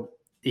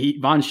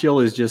 Von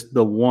Schill is just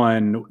the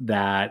one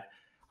that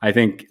I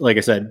think, like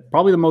I said,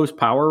 probably the most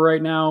power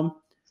right now.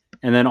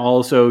 And then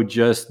also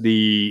just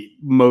the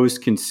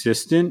most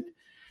consistent.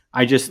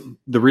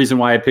 The reason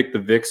why I picked the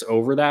Vix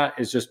over that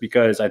is just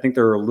because I think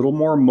they're a little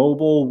more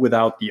mobile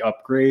without the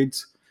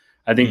upgrades.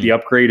 I think the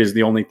upgrade is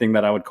the only thing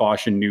that I would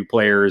caution new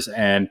players.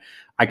 And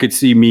I could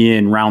see me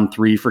in round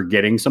 3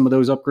 forgetting some of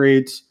those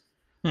upgrades.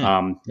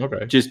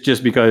 Okay.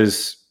 Just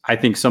because I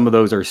think some of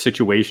those are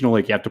situational.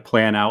 Like you have to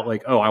plan out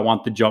like, oh, I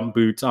want the jump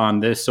boots on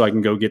this so I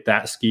can go get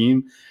that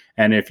scheme.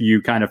 And if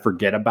you kind of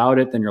forget about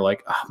it, then you're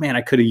like, oh man,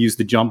 I could have used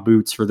the jump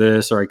boots for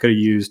this, or I could have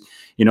used,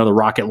 the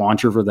rocket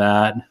launcher for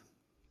that.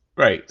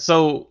 Right.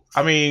 So,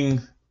 I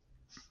mean,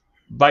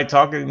 by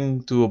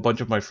talking to a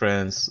bunch of my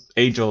friends,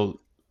 Angel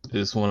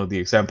is one of the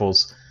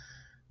examples.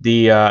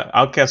 The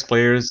Outcast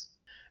players,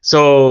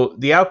 So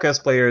the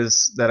Outcast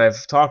players that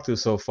I've talked to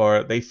so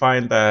far, they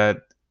find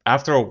that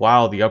after a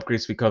while, the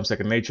upgrades become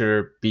second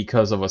nature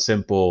because of a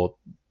simple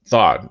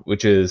thought,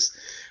 which is,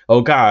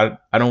 oh God,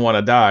 I don't want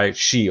to die,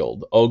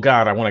 shield. Oh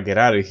God, I want to get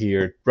out of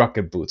here,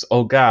 rocket boots.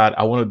 Oh God,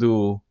 I want to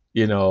do,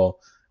 I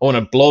want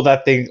to blow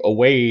that thing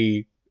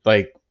away,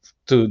 like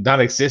to not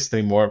exist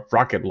anymore,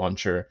 rocket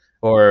launcher.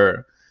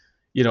 Or,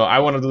 I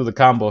want to do the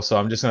combo, so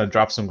I'm just going to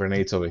drop some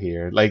grenades over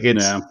here. Like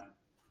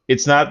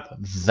it's not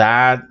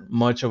that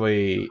much of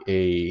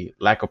a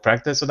lack of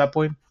practice at that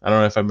point. I don't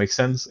know if that makes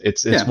sense.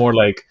 It's more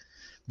like,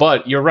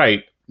 but you're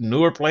right.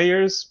 Newer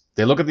players,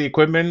 they look at the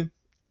equipment.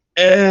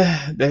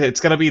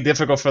 It's gonna be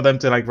difficult for them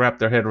to like wrap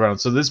their head around.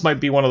 So this might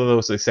be one of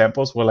those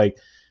examples where like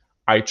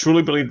I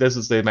truly believe this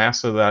is the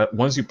master that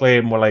once you play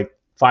it more like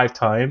 5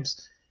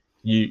 times,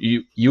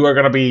 you are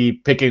gonna be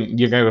picking.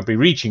 You're gonna be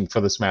reaching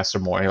for this master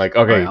more. You're like,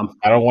 okay,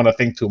 I don't want to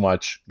think too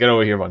much. Get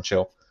over here, Von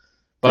Chill.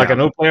 But like a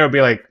new player would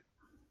be like,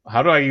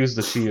 how do I use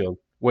the shield?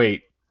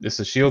 Wait, is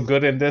the shield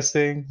good in this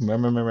thing?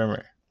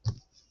 Remember.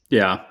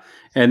 Yeah.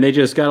 And they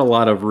just got a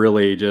lot of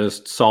really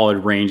just solid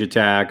range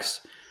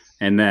attacks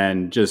and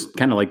then just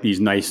kind of like these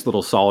nice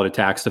little solid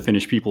attacks to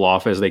finish people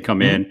off as they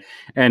come in.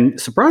 And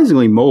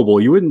surprisingly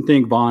mobile. You wouldn't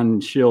think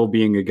Von Schill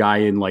being a guy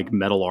in like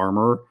metal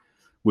armor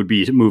would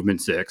be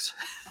movement 6.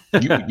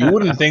 you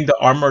wouldn't think the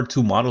Armored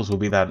 2 models would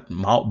be that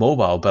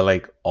mobile, but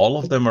like all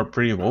of them are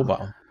pretty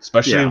mobile,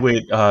 especially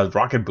with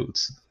rocket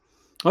boots.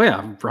 Oh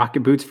yeah,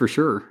 rocket boots for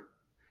sure.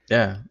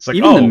 Yeah, it's like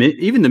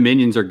even the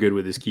minions are good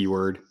with this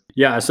keyword.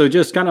 Yeah, so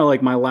just kind of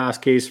like my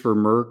last case for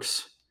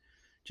Mercs,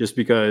 just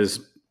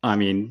because I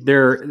mean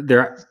they're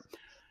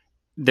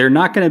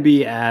not going to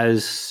be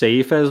as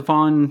safe as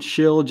Von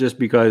Schill just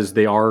because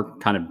they are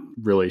kind of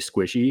really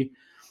squishy.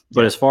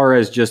 But as far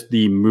as just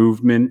the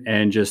movement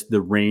and just the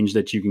range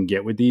that you can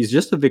get with these,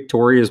 just the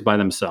Victorias by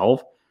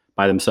themselves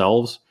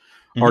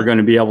are going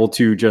to be able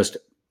to just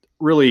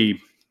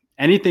really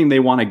anything they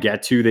want to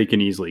get to, they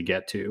can easily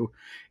get to.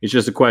 It's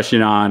just a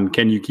question on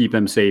can you keep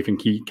them safe and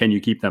can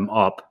you keep them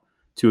up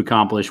to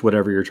accomplish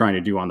whatever you're trying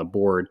to do on the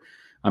board.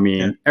 I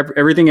mean,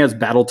 everything has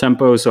battle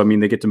tempo. So, I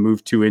mean, they get to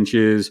move 2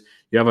 inches.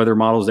 You have other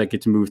models that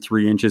get to move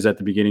 3 inches at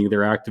the beginning of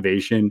their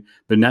activation.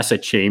 Vanessa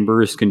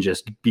Chambers can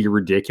just be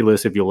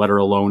ridiculous if you let her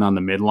alone on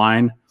the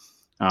midline,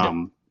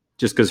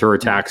 just because her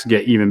attacks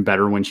get even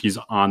better when she's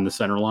on the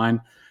center line.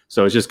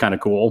 So it's just kind of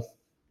cool.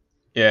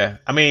 Yeah.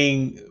 I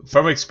mean,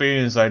 from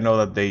experience, I know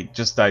that they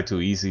just die too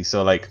easy.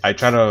 So, like, I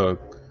try to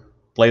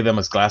play them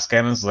as glass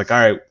cannons. Like, all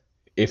right,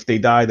 if they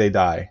die, they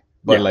die.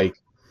 But, like,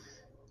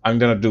 I'm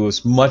going to do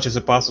as much as I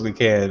possibly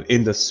can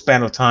in the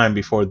span of time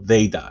before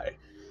they die.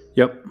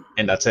 Yep.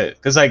 And that's it.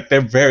 Because, like,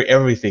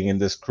 everything in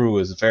this crew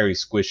is very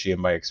squishy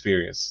in my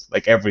experience.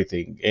 Like,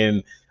 everything.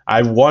 And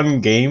I've won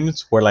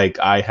games where, like,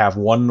 I have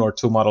 1 or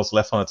 2 models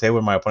left on the table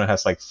and my opponent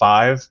has, like,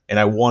 5. And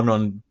I won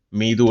on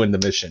me doing the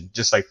mission.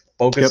 Just, like,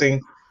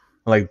 focusing,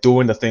 like,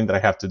 doing the thing that I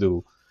have to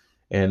do.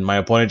 And my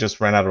opponent just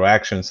ran out of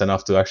actions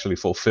enough to actually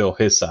fulfill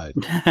his side.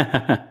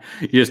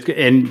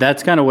 And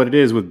that's kind of what it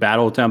is with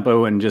battle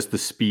tempo and just the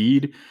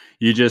speed.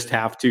 You just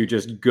have to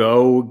just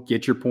go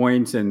get your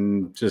points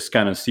and just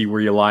kind of see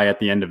where you lie at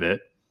the end of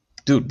it.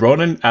 Dude,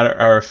 Ronin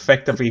are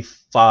effectively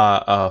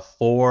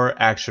 4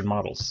 action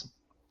models.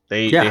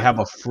 They have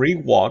a free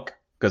walk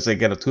because they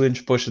get a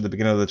 2-inch push at the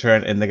beginning of the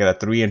turn and they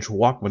get a 3-inch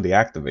walk when they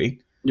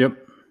activate. Yep.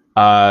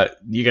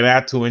 You can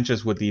add 2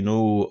 inches with the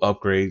new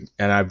upgrade,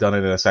 and I've done it,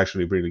 and it's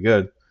actually really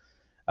good.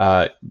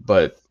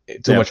 But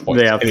too much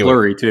points. They have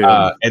flurry too,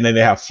 and then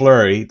they have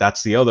flurry.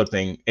 That's the other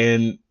thing,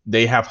 and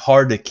they have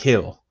hard to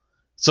kill.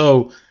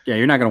 So yeah,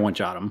 you're not gonna one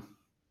shot them,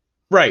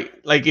 right?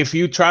 Like if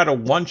you try to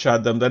one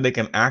shot them, then they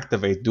can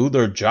activate, do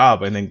their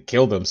job, and then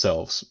kill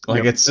themselves.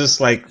 Like it's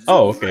just like,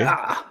 oh, okay.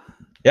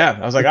 Yeah,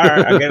 I was like, all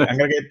right, I'm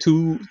gonna get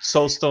 2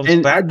 soul stones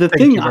back.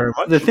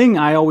 The thing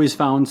I always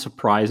found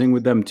surprising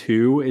with them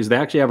too is they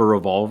actually have a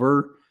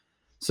revolver,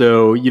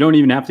 so you don't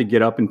even have to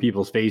get up in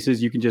people's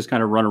faces. You can just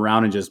kind of run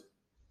around and just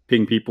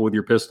ping people with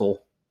your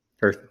pistol.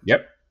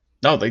 Yep.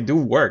 No, they do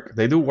work.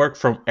 They do work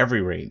from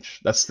every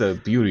range. That's the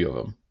beauty of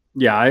them.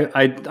 Yeah,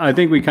 I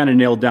think we kind of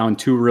nailed down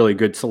 2 really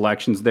good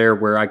selections there,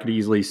 where I could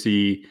easily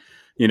see,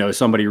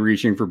 somebody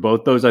reaching for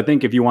both those. I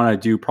think if you want to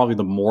do probably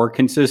the more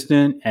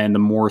consistent and the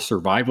more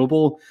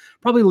survivable,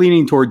 probably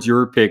leaning towards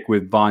your pick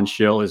with Von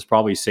Schill is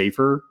probably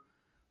safer.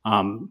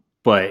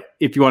 But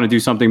if you want to do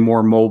something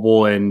more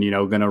mobile and,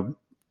 going to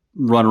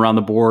run around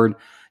the board,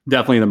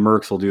 definitely the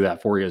Mercs will do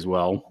that for you as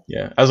well.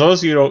 Yeah. As long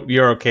as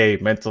you're okay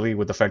mentally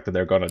with the fact that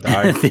they're going to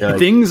die.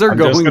 Things are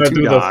going to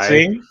do die. The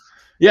thing.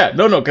 Yeah,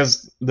 no,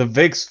 because the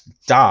Vigs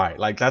die.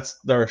 Like that's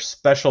their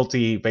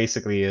specialty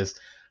basically is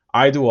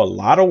I do a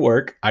lot of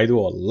work, I do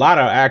a lot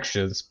of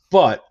actions,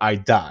 but I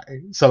die.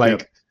 So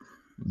like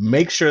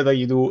make sure that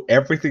you do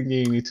everything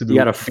you need to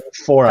do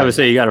before I would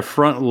say you got to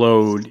front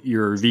load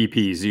your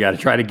VPs. You got to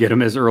try to get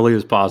them as early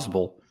as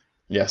possible.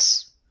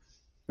 Yes.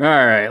 All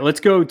right,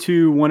 let's go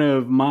to one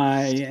of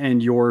my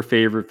and your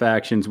favorite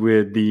factions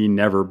with the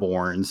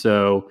Neverborn.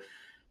 So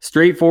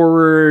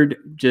straightforward,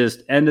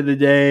 just end of the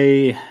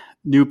day,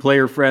 new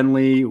player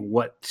friendly.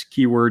 What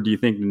keyword do you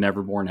think the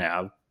Neverborn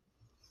have?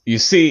 You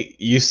see,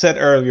 you said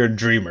earlier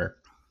Dreamer.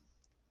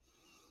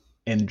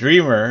 And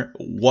Dreamer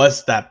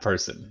was that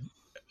person.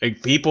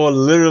 Like people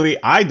literally,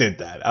 I did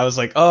that. I was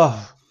like,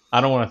 oh,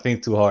 I don't want to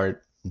think too hard.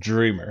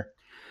 Dreamer.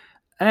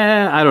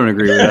 I don't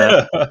agree with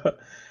that.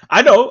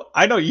 I know.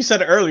 You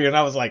said it earlier, and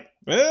I was like,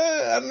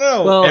 I don't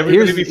know. Well,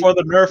 everybody before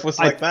the nerf was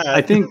like that.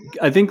 I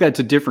think that's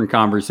a different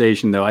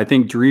conversation, though. I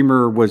think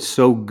Dreamer was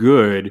so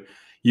good,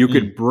 you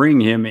could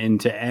bring him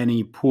into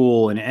any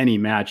pool in any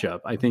matchup.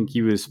 I think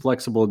he was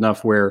flexible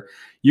enough where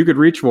you could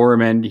reach for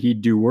him and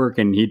he'd do work,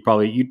 and you'd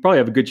probably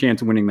have a good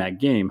chance of winning that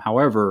game.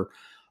 However,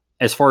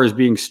 as far as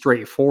being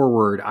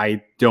straightforward,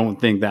 I don't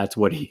think that's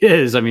what he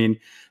is. I mean,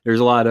 there's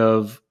a lot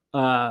of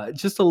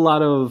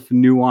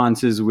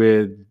nuances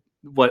with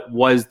what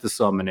was the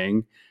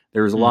summoning.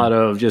 There was a lot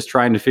of just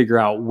trying to figure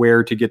out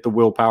where to get the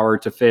willpower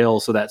to fail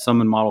so that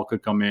summon model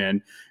could come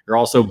in. You're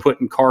also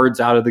putting cards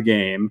out of the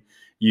game.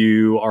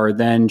 You are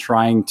then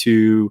trying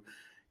to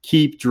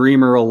keep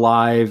Dreamer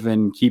alive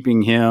and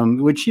keeping him,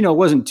 which,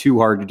 wasn't too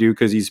hard to do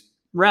because he's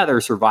rather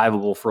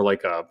survivable for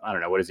like I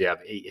don't know, what does he have?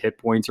 8 hit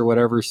points or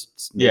whatever?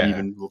 Yeah.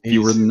 Even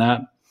fewer than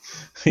that.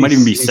 Might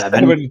even be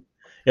 7.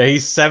 Yeah,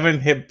 he's 7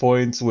 hit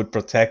points with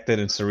Protected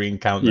and Serene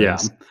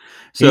Countenance. Yeah.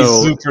 So,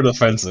 he's super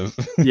defensive.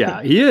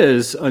 Yeah, he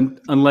is,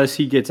 unless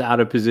he gets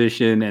out of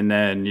position and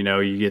then,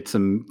 you get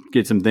some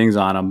things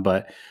on him.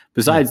 But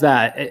besides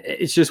that,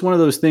 it's just one of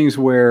those things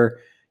where,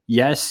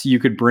 yes, you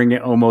could bring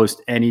it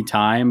almost any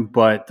time,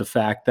 but the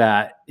fact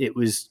that it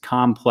was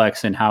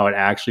complex in how it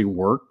actually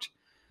worked,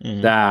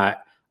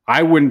 that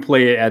I wouldn't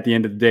play it at the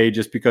end of the day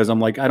just because I'm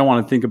like, I don't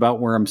want to think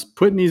about where I'm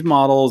putting these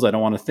models. I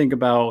don't want to think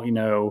about,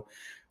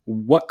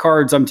 what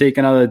cards I'm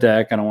taking out of the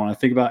deck. I don't want to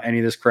think about any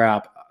of this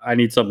crap. I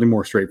need something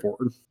more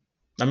straightforward.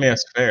 I mean,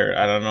 that's fair.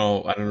 I don't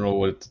know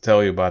what to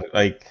tell you about it.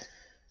 Like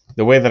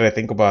the way that I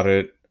think about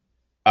it,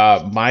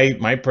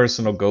 my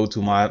personal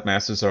go-to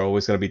masters are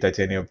always going to be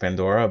Titania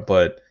Pandora,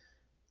 but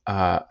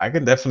I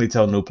can definitely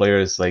tell new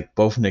players like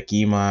both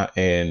Nekima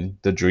and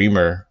the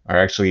Dreamer are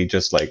actually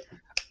just like.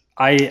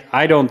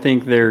 I don't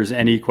think there's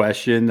any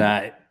question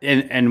that.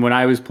 And when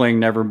I was playing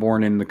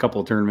Neverborn in the couple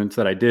of tournaments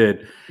that I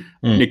did,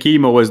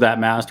 Nekima was that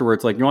master where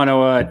it's like, you know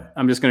what?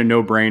 I'm just going to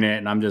no-brain it,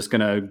 and I'm just going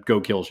to go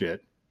kill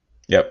shit.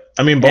 Yep.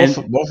 I mean, both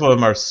of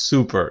them are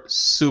super,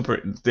 super.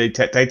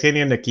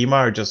 Titania and Nekima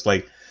are just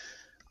like,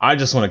 I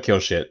just want to kill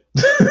shit.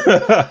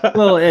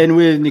 Well, and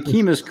with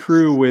Nekima's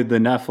crew with the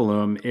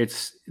Nephilim,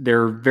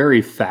 they're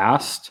very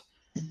fast.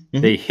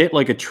 They hit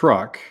like a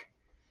truck,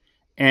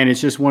 and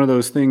it's just one of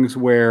those things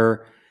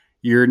where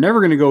you're never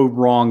going to go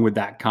wrong with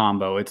that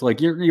combo. It's like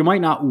you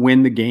might not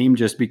win the game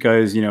just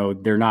because,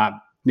 they're not.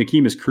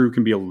 Nekima's crew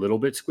can be a little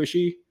bit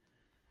squishy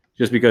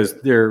just because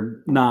they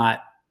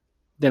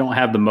don't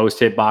have the most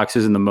hit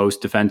boxes and the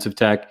most defensive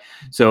tech.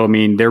 So, I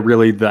mean, they're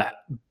really the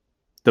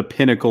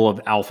pinnacle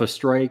of Alpha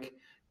Strike,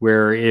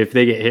 where if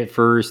they get hit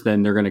first,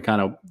 then they're going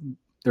to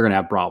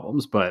have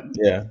problems. But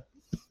yeah,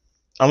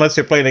 unless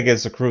you're playing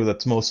against a crew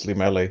that's mostly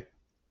melee,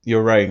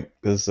 you're right.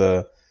 Because,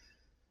 I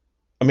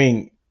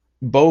mean,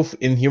 both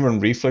Inhuman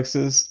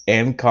Reflexes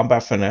and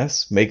Combat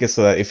Finesse make it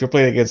so that if you're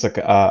playing against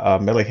a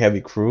melee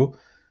heavy crew,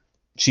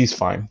 she's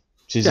fine.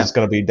 She's just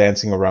going to be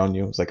dancing around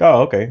you. It's like,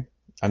 oh, okay,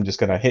 I'm just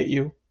going to hit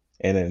you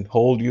and then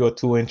hold you at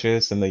 2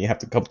 inches, and then you have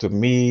to come to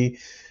me.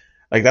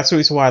 Like, that's the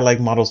reason why I like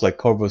models like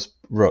Corvus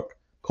Rook.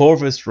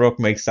 Corvus Rook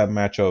makes that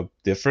matchup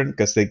different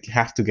because they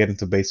have to get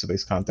into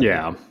base-to-base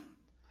contact.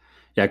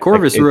 Yeah,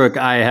 Corvus Rook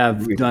I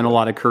have done a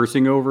lot of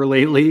cursing over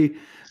lately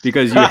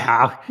because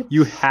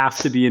you have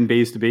to be in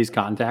base-to-base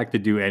contact to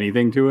do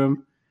anything to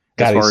him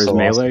as far as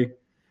melee. Awesome.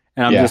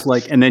 And I'm just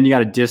like, and then you got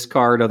to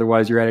discard,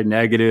 otherwise you're at a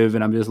negative,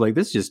 and I'm just like,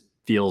 this just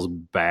feels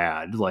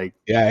bad. Like,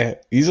 yeah,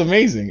 he's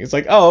amazing. It's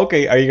like, oh,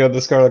 okay, are you gonna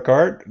discard a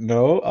card?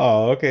 No.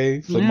 Oh,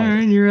 okay.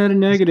 You're at a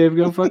negative.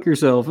 Go fuck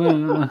yourself.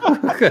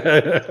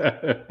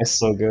 It's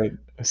so good.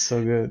 It's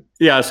so good.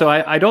 Yeah. So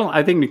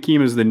I think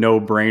Nekima is the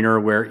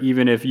no-brainer. Where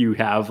even if you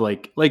have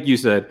like you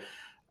said,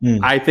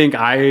 I think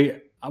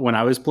when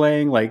I was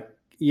playing, like,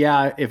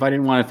 yeah, if I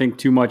didn't want to think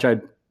too much,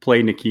 I'd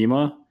play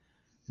Nekima.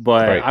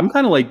 But I'm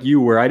kind of like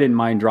you, where I didn't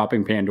mind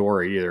dropping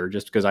Pandora either,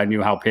 just because I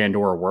knew how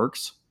Pandora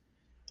works.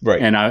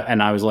 Right. And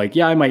I was like,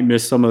 yeah, I might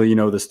miss some of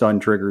the stun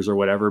triggers or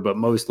whatever, but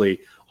mostly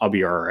I'll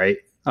be all right.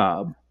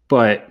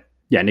 But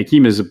yeah,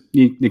 Nekima's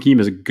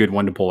a good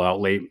one to pull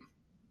out late.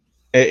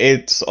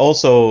 It's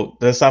also,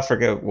 let's not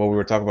forget what we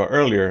were talking about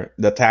earlier,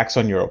 the tax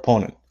on your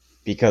opponent,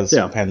 because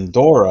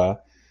Pandora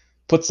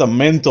puts a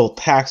mental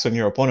tax on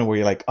your opponent where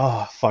you're like,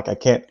 oh fuck, I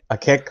can't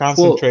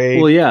concentrate.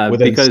 Well, yeah,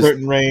 within because a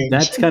certain range.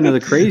 That's kind of the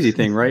crazy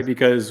thing, right?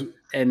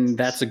 And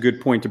that's a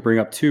good point to bring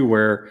up too,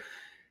 where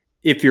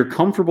if you're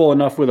comfortable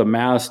enough with a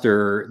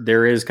master,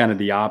 there is kind of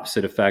the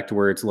opposite effect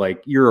where it's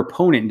like your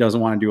opponent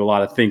doesn't want to do a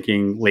lot of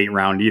thinking late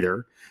round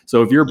either.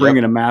 So if you're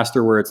bringing a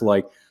master where it's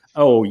like,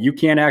 oh, you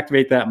can't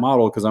activate that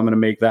model because I'm going to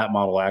make that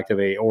model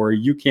activate, or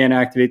you can't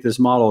activate this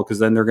model because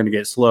then they're going to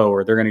get slow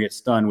or they're going to get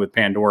stunned with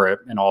Pandora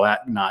and all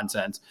that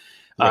nonsense.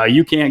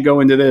 You can't go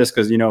into this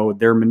because,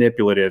 they're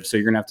manipulative. So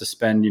you're going to have to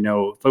spend,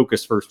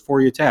 focus first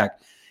before you attack.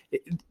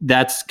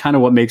 That's kind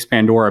of what makes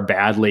Pandora a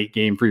bad late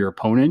game for your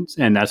opponents.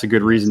 And that's a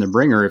good reason to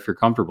bring her if you're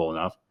comfortable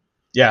enough.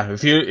 Yeah,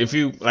 if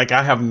you like,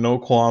 I have no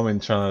qualm in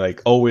trying to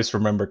like always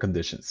remember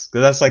conditions,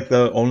 because that's like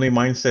the only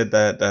mindset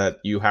that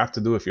you have to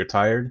do if you're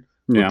tired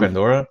with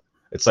Pandora.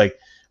 It's like,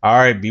 all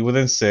right, be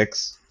within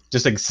 6,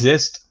 just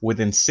exist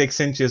within 6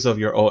 inches of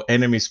your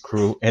enemy's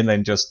crew, and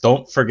then just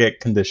don't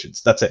forget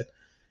conditions. That's it.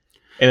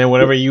 And then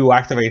whenever you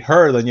activate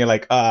her, then you're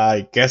like,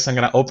 I guess I'm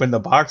gonna open the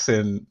box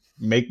and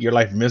make your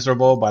life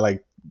miserable by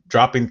like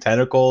dropping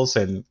tentacles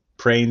and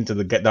praying to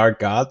the dark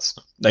gods.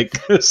 Like,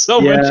 so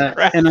much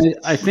crap. And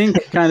I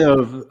think kind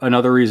of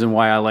another reason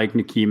why I like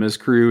Nakima's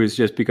crew is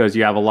just because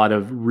you have a lot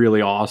of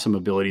really awesome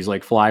abilities.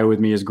 Like Fly With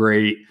Me is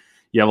great.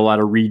 You have a lot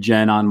of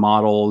regen on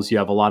models. You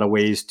have a lot of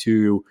ways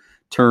to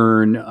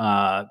turn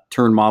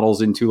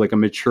models into like a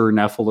mature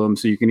Nephilim.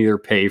 So you can either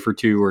pay for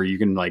 2 or you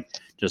can like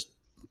just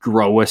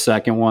grow a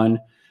second one.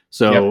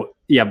 So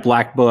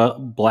Black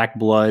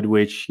Blood,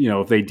 which,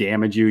 if they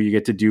damage you, you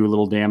get to do a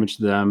little damage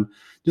to them.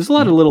 There's a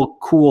lot of little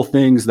cool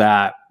things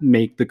that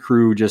make the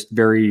crew just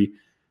very,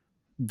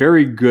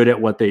 very good at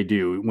what they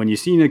do. When you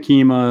see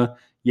Nakima,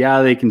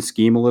 they can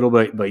scheme a little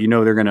bit, but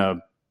they're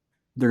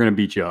gonna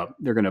beat you up.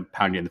 They're gonna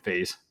pound you in the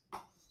face.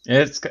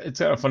 It's kind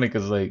of funny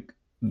because like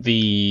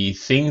the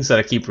things that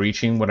I keep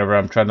reaching whenever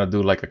I'm trying to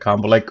do like a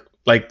combo,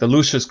 like the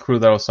Lucius crew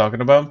that I was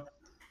talking about,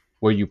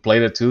 where you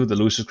played it too, the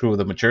Lucius crew with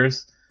the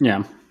matures.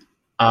 Yeah.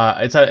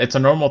 It's a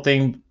normal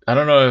thing. I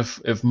don't know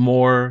if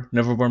more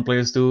Neverborn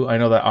players do. I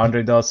know that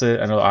Andre does it.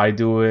 I know I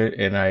do it,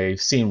 and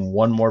I've seen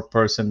one more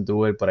person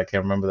do it, but I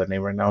can't remember the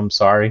name right now. I'm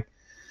sorry.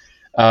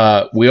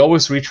 We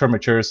always reach for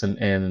matures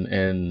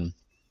Herman.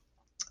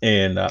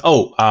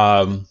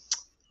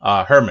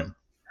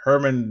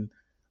 Herman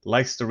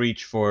likes to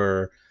reach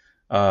for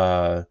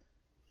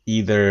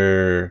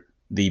either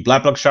the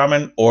Black Block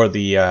Shaman or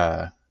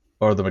the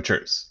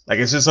matures. Like,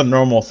 it's just a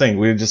normal thing.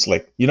 We're just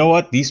like, you know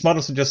what? These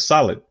models are just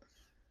solid.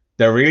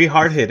 They're really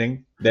hard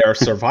hitting. They are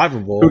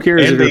survivable. Who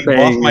cares if you're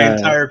paying, my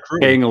entire crew.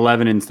 Paying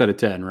 11 instead of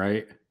 10,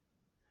 right?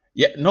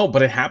 Yeah, no,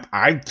 but it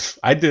happened.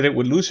 I did it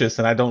with Lucius,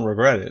 and I don't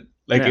regret it.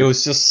 Like, it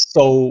was just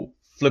so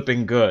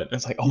flipping good.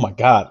 It's like, oh my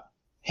god,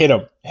 hit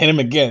him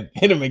again.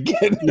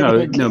 No,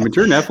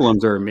 mature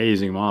Nephilims are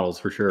amazing models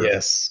for sure.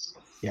 Yes.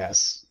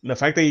 The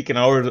fact that you can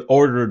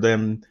order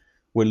them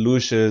with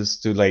Lucius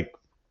to like,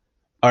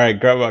 all right,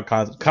 grab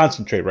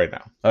concentrate right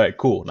now. All right,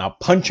 cool. Now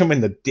punch him in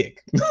the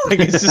dick.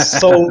 Like, it's just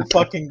so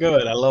fucking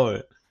good. I love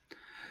it.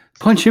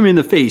 Punch him in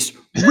the face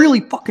really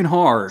fucking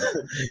hard.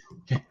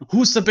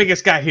 Who's the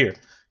biggest guy here?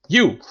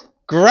 You.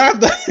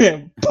 Grab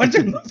him. Punch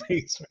him in the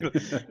face.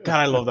 God,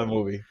 I love that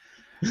movie.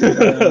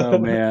 Oh,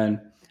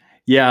 man.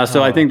 Yeah,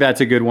 so I think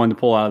that's a good one to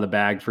pull out of the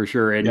bag for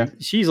sure. And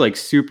she's like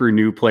super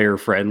new player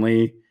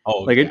friendly.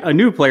 Oh, like a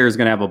new player is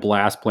going to have a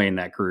blast playing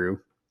that crew.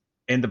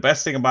 And the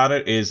best thing about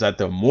it is that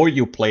the more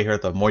you play her,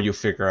 the more you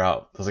figure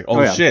out. It's like,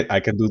 oh shit, I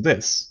can do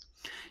this.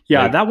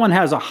 Yeah, that one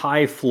has a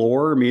high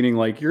floor, meaning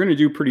like you're going to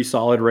do pretty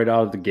solid right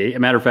out of the gate. As a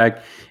matter of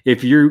fact,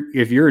 if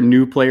you're a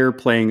new player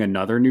playing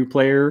another new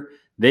player,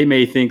 they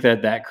may think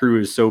that crew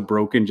is so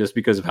broken just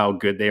because of how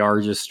good they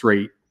are, just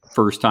straight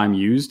first time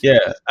used. Yeah,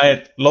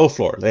 low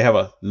floor. They have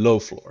a low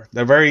floor.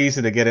 They're very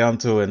easy to get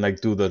onto and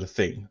like do the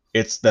thing.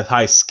 It's the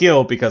high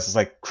skill because it's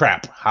like,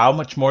 crap, how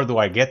much more do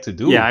I get to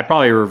do? Yeah, I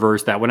probably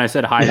reversed that. When I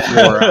said high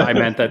floor, I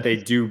meant that they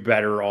do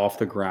better off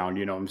the ground.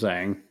 You know what I'm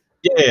saying?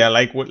 Yeah,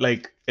 like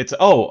it's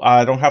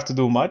I don't have to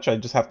do much. I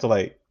just have to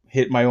like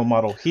hit my own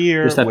model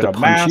here just have with to a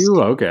punch mask.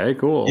 You? Okay,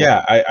 cool.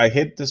 Yeah, I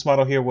hit this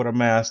model here with a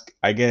mask.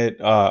 I get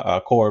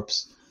a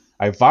corpse.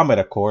 I vomit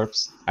a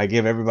corpse. I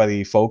give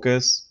everybody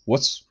focus.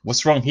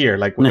 What's wrong here?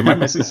 Like, am I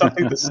missing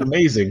something? This is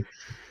amazing.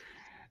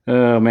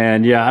 Oh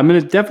man, yeah. I'm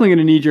definitely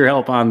gonna need your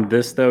help on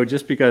this though,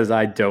 just because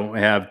I don't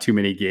have too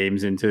many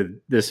games into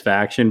this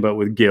faction. But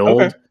with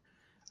Guild,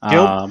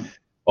 oh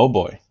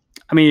boy.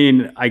 I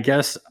mean, I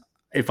guess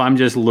if I'm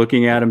just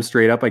looking at him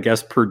straight up, I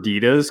guess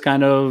Perdita's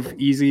kind of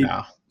easy.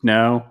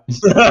 No,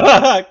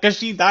 because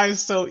she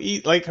dies so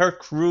easy. Like, her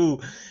crew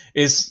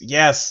is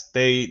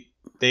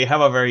they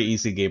have a very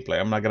easy gameplay.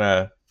 I'm not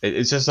gonna.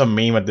 It's just a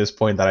meme at this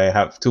point that I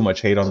have too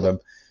much hate on them.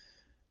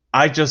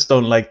 I just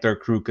don't like their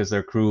crew because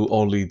their crew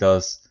only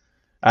does.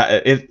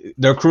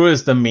 Their crew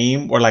is the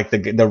meme where like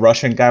the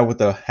Russian guy with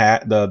the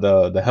hat,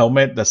 the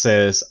helmet that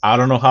says, "I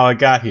don't know how I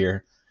got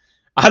here.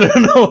 I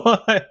don't know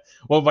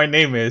what my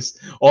name is.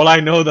 All I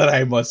know that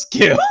I must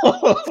kill."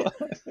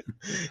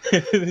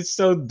 It's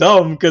so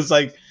dumb because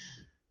like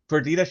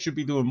Perdita should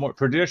be doing more.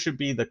 Perdita should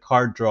be the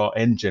card draw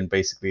engine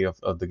basically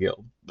of the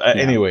guild.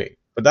 Anyway.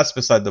 But that's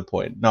beside the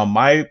point. Now,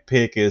 my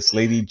pick is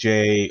Lady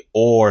J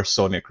or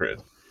Sonya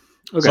Crit.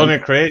 Okay. Sonya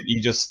Crit,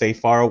 you just stay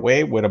far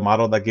away with a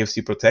model that gives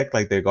you protect,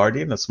 like the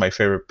Guardian. That's my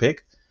favorite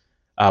pick.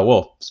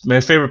 Well, my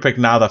favorite pick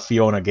now that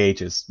Fiona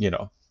Gage is,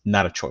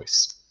 not a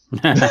choice.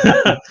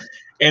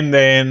 And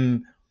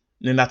then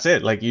And that's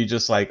it. Like you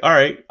just like, all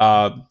right,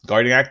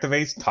 Guardian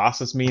activates,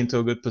 tosses me into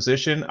a good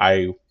position.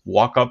 I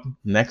walk up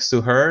next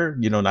to her,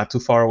 not too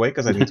far away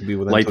because I need to be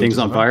within Light things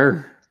on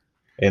fire.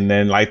 And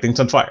then light things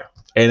on fire.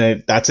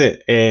 And that's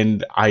it.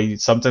 And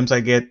sometimes I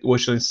get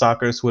Wishling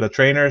Stalkers with a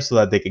trainer so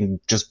that they can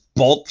just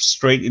bolt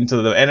straight into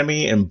the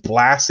enemy and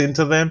blast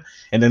into them.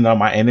 And then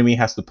my enemy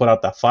has to put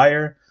out that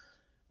fire.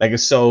 Like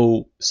it's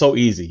so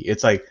easy.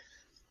 It's like,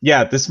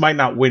 yeah, this might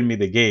not win me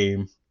the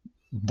game,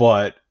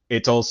 but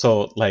it's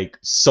also like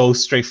so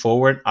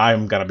straightforward.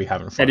 I'm gonna be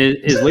having fun. And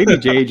is Lady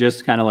J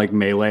just kind of like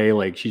melee?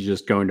 Like she's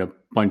just going to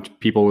punch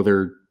people with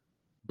her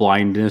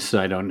blindness?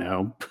 I don't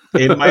know.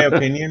 In my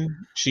opinion,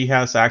 she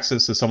has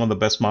access to some of the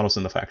best models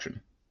in the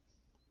faction.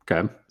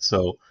 Okay.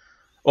 So,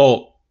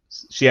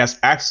 she has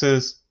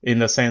access in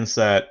the sense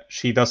that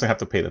she doesn't have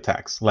to pay the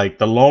tax. Like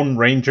the Lone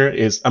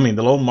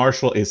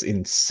Marshal is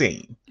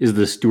insane. Is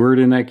the steward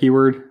in that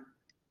keyword?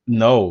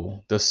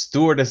 No, the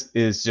steward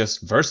is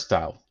just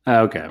versatile.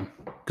 Okay.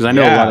 Because I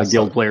know a lot of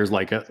guild players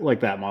like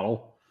that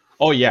model.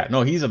 Oh yeah,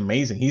 no, he's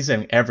amazing. He's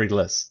in every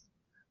list.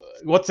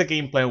 What's the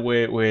game plan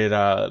with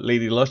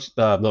Lady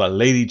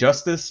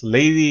Justice?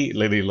 Lady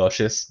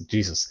Luscious,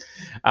 Jesus.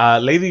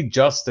 Lady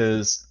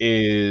Justice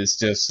is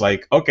just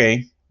like,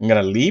 okay, I'm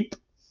gonna leap.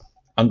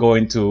 I'm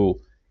going to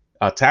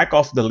attack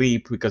off the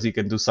leap because you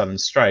can do sudden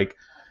strike,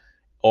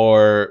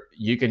 or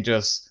you can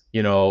just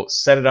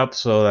set it up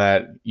so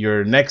that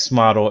your next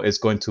model is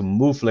going to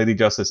move Lady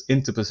Justice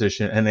into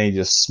position, and then you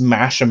just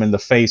smash them in the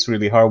face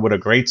really hard with a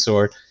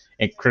greatsword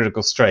and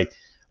critical strike.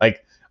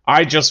 Like,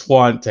 I just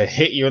want to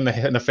hit you in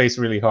the face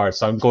really hard,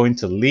 so I'm going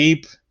to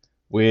leap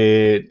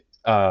with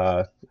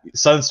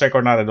sudden strike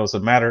or not, it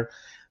doesn't matter.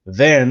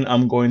 Then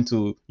I'm going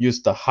to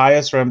use the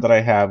highest ram that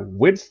I have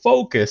with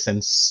focus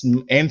and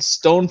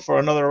stone for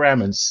another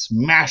ram and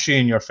smash it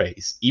in your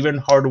face. Even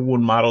harder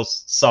wound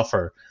models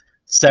suffer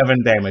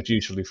 7 damage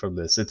usually from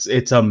this.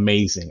 It's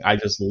amazing. I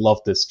just love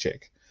this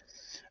chick.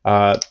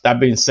 That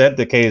being said,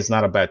 Decay is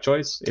not a bad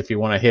choice. If you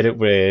want to hit it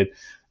with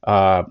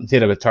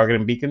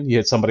targeting beacon, you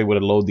hit somebody with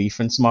a low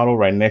defense model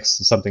right next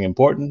to something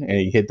important, and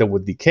you hit them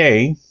with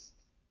Decay,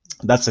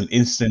 that's an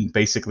instant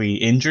basically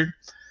injured.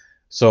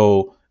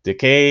 So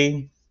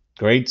Decay,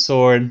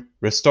 Greatsword,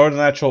 Restore the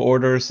Natural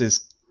Orders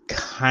is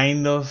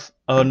kind of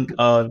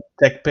a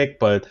tech pick,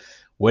 but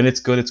when it's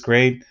good, it's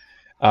great.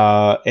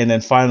 And then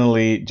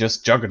finally,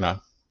 just Juggernaut.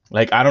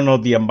 Like, I don't know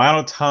the amount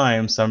of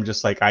times I'm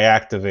just like, I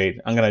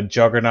activate. I'm going to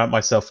Juggernaut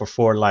myself for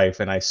 4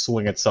 life, and I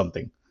swing at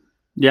something.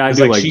 Yeah, I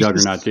do like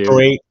Juggernaut too.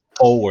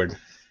 Straightforward.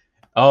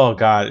 Oh,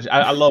 God.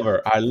 I love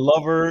her. I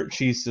love her.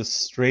 She's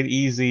just straight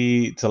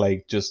easy to,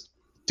 like, just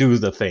do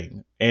the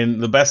thing. And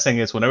the best thing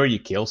is, whenever you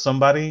kill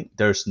somebody,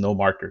 there's no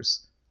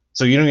markers.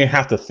 So you don't even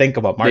have to think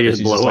about markers.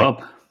 They just blow up.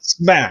 Like,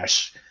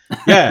 smash.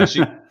 Yeah,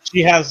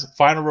 she has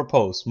final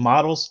repose.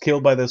 Models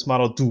killed by this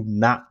model do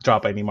not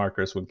drop any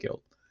markers when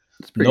killed.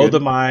 No good.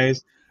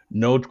 Demise,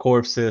 no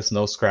corpses,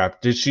 no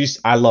scrap.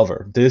 I love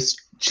her.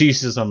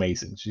 She's just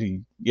amazing.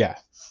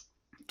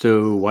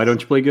 So why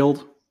don't you play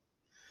Guild?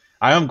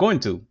 I am going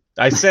to.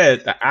 I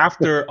said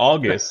after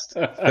August,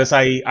 because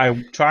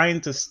I'm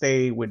trying to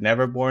stay with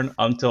Neverborn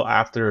until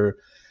after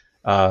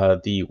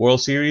the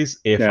World Series.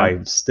 If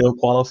I'm still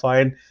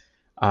qualified,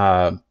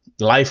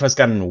 life has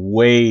gotten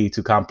way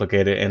too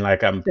complicated, and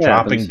like I'm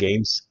dropping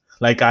games.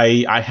 Like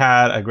I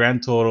had a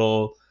grand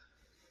total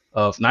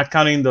of, not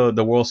counting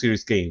the World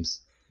Series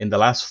games, in the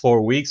last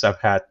 4 weeks I've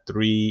had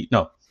 2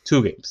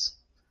 games.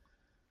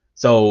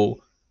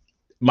 So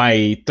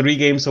my 3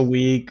 games a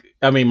week,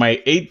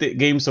 my 8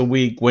 games a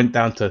week went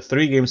down to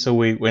 3 games a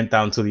week, went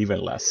down to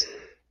even less.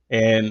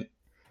 And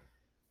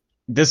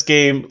this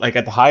game, like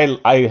at the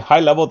high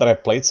level that I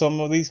played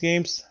some of these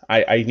games,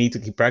 I need to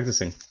keep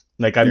practicing.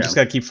 Like I'm just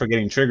gonna keep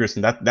forgetting triggers,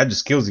 and that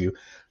just kills you.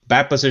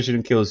 Bad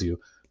positioning kills you.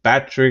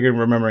 Bad trigger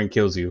remembering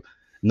kills you.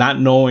 Not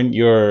knowing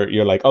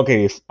you're like,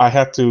 okay, if I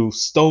have to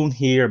stone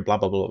here, blah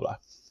blah blah blah.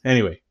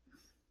 Anyway,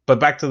 but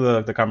back to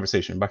the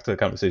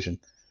conversation.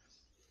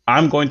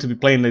 I'm going to be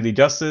playing Lady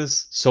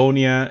Justice,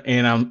 Sonya,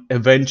 and I'm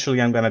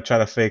gonna try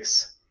to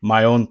fix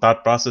my own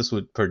thought process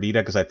with Perdita,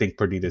 because I think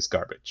Perdita is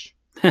garbage.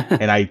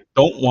 And I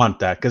don't want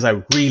that, because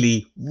I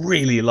really,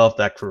 really love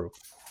that crew.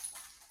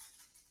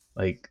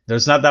 Like,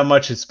 there's not that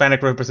much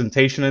Hispanic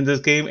representation in this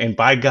game, and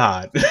by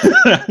God,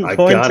 I'm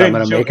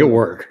gonna make it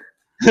work.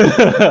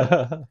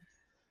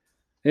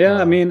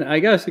 Yeah, I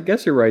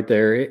guess you're right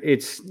there.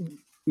 It's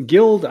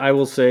Guild. I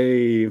will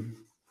say,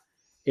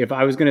 if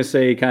I was going to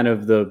say kind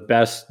of the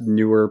best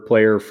newer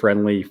player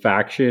friendly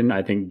faction,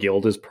 I think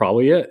Guild is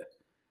probably it.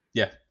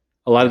 Yeah,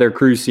 a lot of their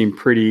crews seem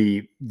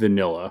pretty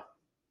vanilla.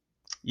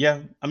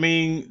 Yeah,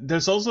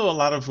 there's also a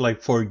lot of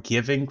like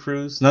forgiving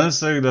crews. Not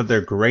necessarily that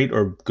they're great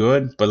or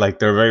good, but like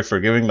they're very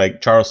forgiving.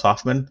 Like Charles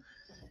Hoffman.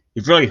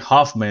 If you're like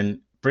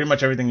Hoffman, pretty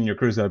much everything in your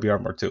crew is gonna be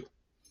armor 2.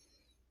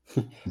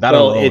 That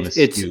alone is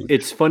huge.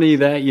 It's funny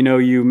that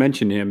you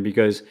mentioned him,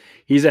 because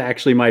he's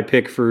actually my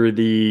pick for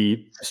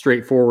the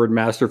straightforward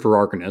Master for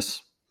Arcanus,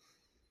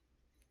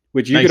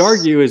 which you could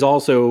argue is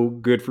also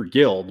good for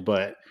Guild,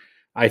 but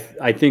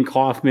I think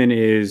Hoffman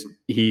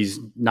he's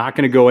not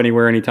going to go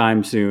anywhere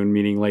anytime soon.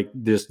 Meaning like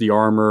the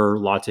armor,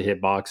 lots of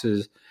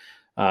hitboxes,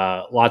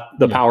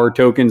 the power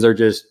tokens are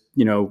just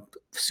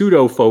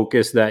pseudo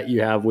focus that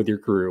you have with your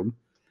crew,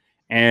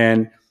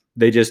 and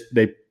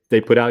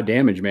they put out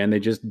damage, man. They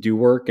just do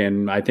work,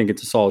 and I think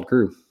it's a solid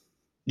crew.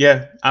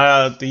 Yeah,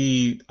 I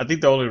think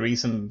the only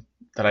reason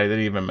that I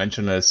didn't even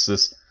mention is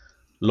this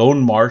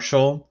Lone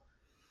Marshal,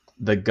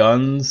 the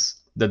guns,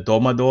 the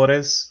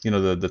Domadores,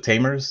 the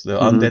tamers, the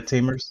undead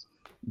tamers.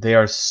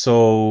 They're just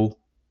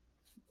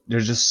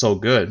so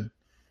good.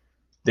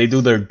 They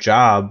do their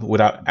job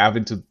without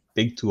having to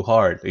think too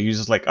hard. You're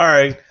just like, all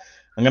right,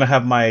 I'm gonna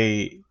have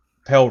my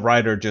Pale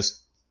Rider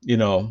just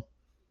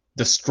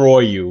destroy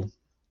you.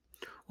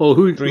 Well,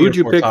 who'd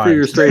you pick for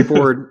your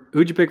straightforward?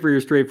 Who'd you pick for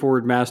your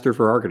straightforward master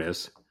for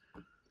Arcanist?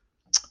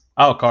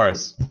 Oh,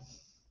 Karis.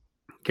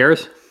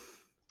 Karis?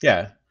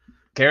 Yeah,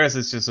 Karis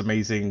is just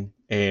amazing,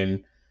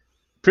 and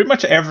pretty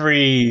much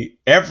every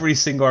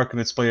single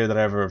Arcanist player that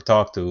I ever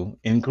talked to,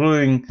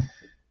 including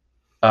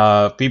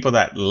people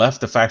that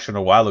left the faction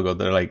a while ago,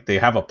 they're like they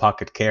have a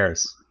pocket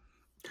Karis.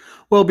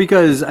 Well,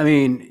 because I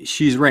mean,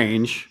 she's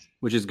range,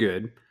 which is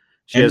good.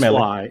 She has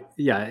fly.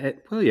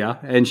 Yeah,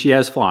 and she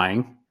has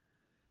flying.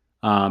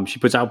 She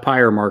puts out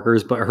pyre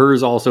markers, but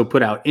hers also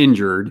put out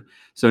injured.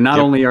 So not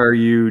only are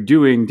you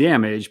doing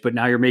damage, but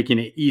now you're making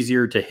it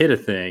easier to hit a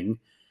thing.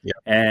 Yep.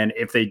 And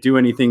if they do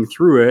anything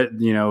through it,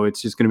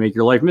 it's just going to make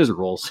your life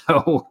miserable.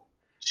 So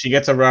she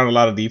gets around a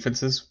lot of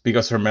defenses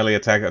because her melee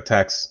attack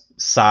attacks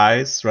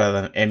size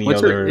rather than any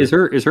other. Is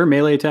her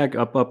melee attack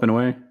up and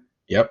away?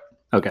 Yep.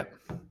 Okay.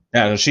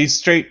 Yeah, she's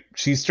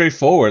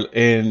straightforward,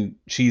 and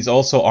she's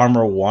also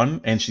armor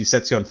 1, and she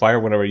sets you on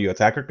fire whenever you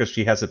attack her because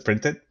she has it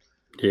printed.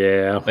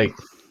 Yeah.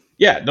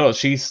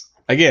 She's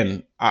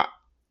again.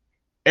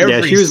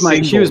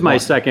 She was my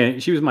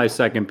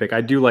second pick. I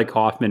do like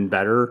Hoffman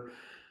better.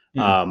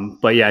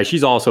 But yeah,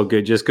 she's also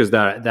good just because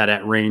that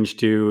at range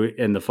 2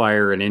 and the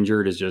fire and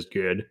injured is just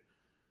good.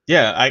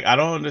 Yeah, I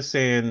don't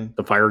understand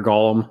the fire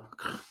golem.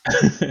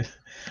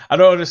 I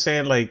don't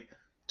understand like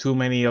too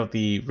many of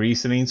the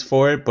reasonings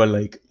for it, but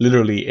like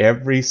literally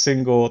every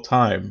single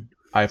time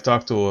I've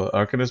talked to an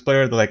Arcanist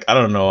player, they're like, I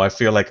don't know, I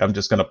feel like I'm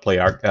just gonna play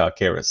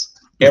Karis.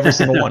 Every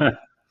single one.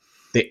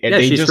 They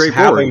just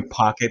have a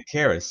pocket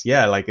Karis.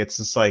 Yeah, like it's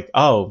just like,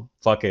 oh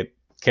fuck it,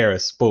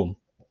 Karis, boom.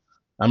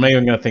 I'm not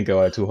even gonna think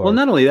about it too hard. Well,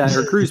 not only that,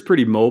 her crew's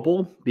pretty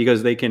mobile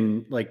because they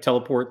can like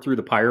teleport through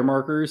the pyre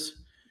markers.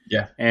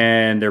 Yeah,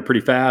 and they're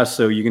pretty fast,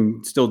 so you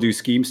can still do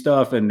scheme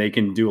stuff, and they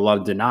can do a lot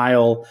of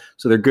denial.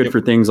 So they're good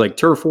for things like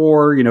turf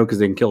war, because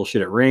they can kill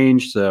shit at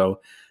range.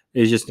 So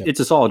it's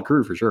a solid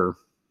crew for sure.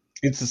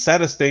 It's the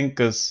saddest thing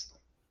because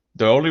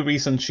the only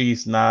reason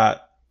she's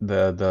not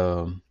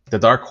the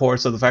dark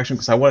horse of the faction,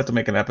 because I wanted to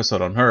make an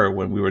episode on her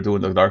when we were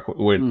doing the dark.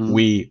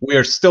 We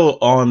are still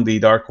on the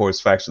dark horse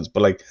factions,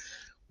 but like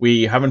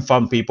we haven't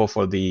found people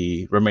for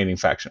the remaining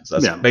factions.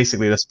 That's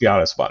basically, let's be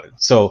honest about it.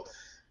 So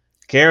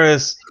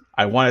Karis,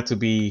 I wanted to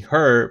be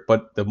her,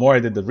 but the more I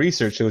did the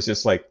research, it was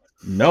just like,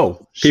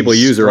 no. People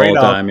use her all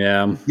the time,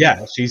 yeah.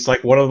 Yeah, she's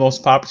like one of the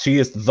most she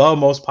is the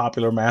most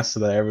popular master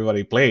that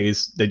everybody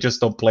plays. They just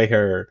don't play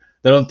her.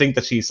 They don't think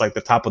that she's like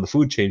the top of the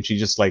food chain. She's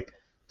just like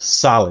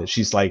solid.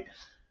 She's like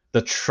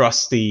the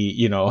trusty,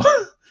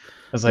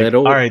 It's like,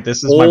 all right,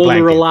 this is my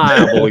blanket.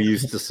 Reliable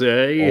used to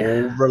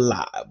say. Old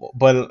reliable.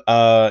 But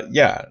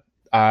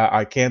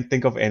I can't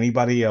think of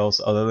anybody else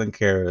other than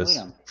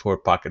Karis for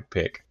pocket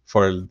pick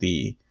for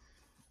the.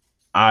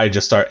 I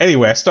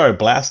started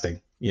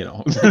blasting,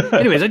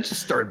 Anyways, I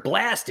just started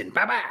blasting.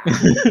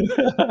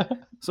 Bye-bye.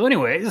 So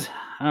anyways,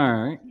 all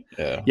right.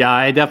 Yeah,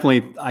 I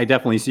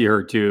definitely see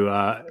her too.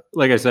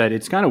 Like I said,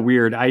 it's kind of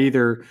weird.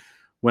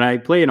 When I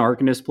play an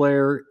Arcanist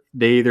player,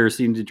 they either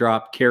seem to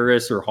drop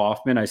Karis or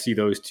Hoffman. I see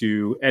those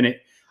two. And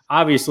it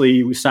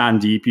obviously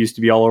Sandeep used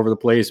to be all over the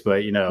place,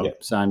 but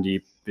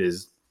Sandeep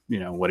is,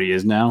 what he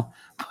is now.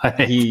 But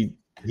he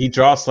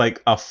draws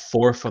like a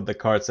fourth of the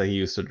cards that he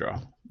used to draw.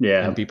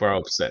 Yeah. And people are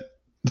upset.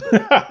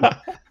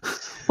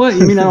 What?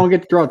 You mean I don't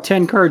get to draw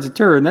 10 cards a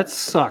turn? That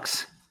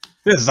sucks.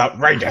 This is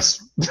outrageous.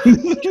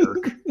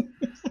 Jerk.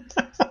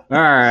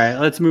 All right,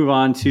 let's move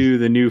on to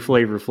the new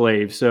Flavor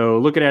Flav. So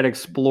looking at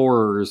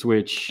Explorers,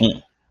 which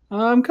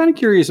I'm kind of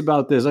curious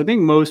about this. I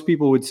think most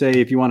people would say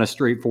if you want a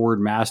straightforward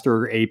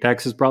master,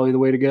 Apex is probably the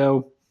way to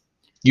go.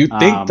 You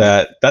think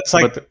that's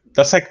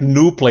like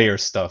new player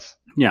stuff.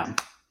 Yeah.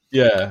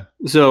 Yeah.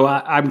 So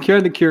I'm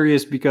kind of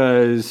curious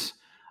because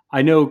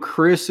I know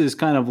Chris is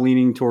kind of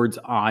leaning towards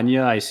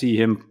Anya. I see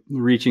him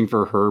reaching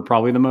for her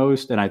probably the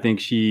most. And I think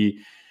she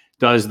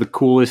does the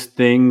coolest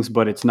things,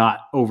 but it's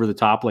not over the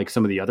top like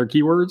some of the other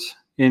keywords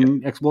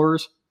in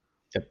Explorers.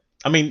 Yep.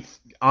 I mean,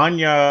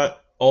 Anya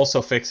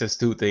also fixes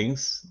two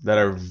things that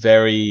are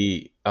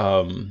very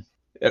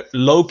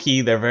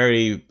low-key. They're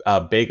very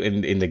big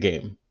in the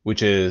game,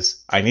 which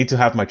is I need to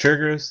have my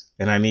triggers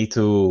and I need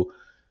to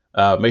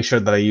make sure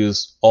that I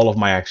use all of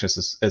my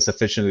actions as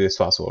efficiently as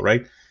possible,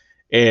 right?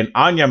 And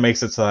Anya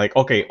makes it so like,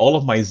 okay, all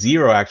of my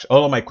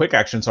quick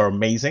actions are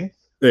amazing,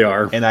 They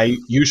are. and I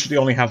usually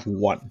only have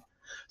one,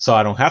 so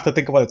I don't have to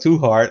think about it too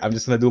hard. I'm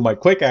just gonna do my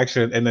quick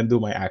action and then do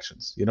my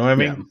actions. You know what I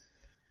mean?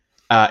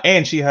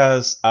 And she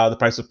has the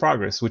Price of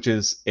Progress, which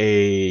is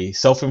a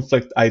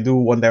self-inflict. I do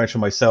 1 damage to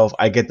myself.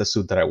 I get the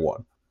suit that I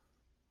want.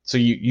 So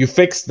you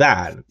fix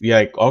that. You're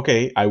like,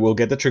 okay, I will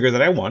get the trigger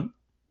that I want,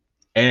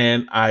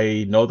 and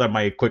I know that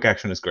my quick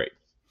action is great.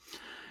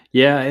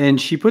 Yeah, and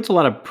she puts a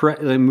lot of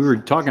and we were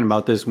talking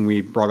about this when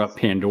we brought up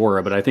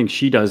Pandora, but I think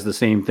she does the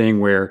same thing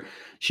where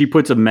she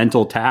puts a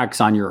mental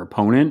tax on your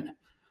opponent.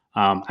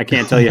 I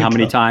can't tell you how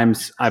many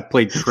times I've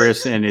played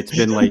Chris and it's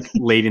been like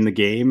late in the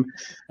game,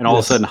 and all of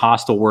a sudden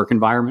hostile work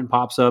environment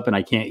pops up and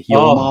I can't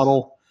heal a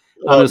model.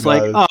 I'm just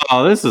like,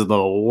 oh, this is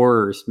the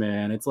worst,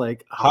 man. It's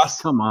like,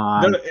 come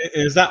on. No,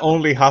 it's not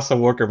only hostile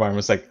work environment.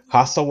 It's like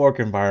hostile work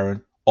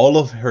environment. All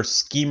of her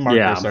scheme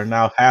markers are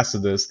now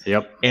hazardous.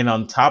 Yep. And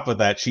on top of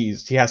that, she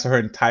has her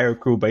entire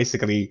crew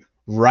basically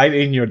right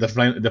in your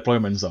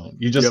deployment zone.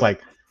 You just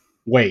like,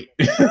 wait,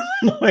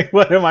 like,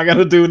 what am I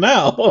gonna do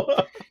now?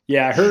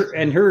 Yeah,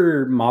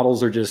 her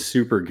models are just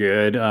super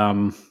good.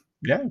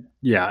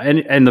 Yeah,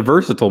 and the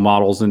versatile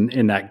models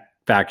in that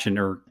faction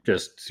are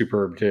just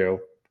superb too.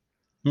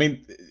 I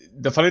mean,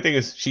 the funny thing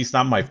is, she's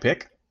not my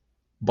pick,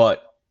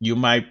 but you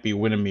might be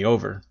winning me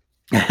over.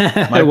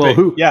 Well,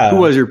 who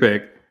was your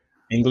pick?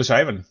 English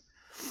Ivan.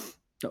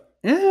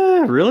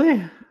 Yeah,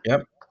 really?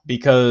 Yep.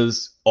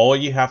 Because all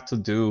you have to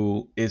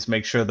do is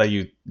make sure that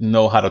you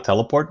know how to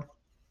teleport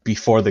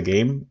before the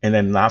game, and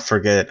then not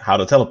forget how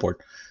to teleport.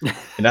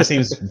 And that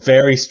seems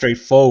very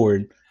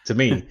straightforward to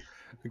me.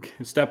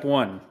 Step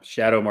 1,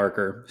 shadow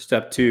marker.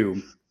 Step 2,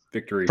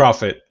 victory.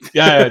 Profit.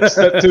 Yeah.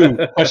 Step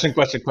 2,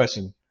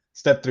 question.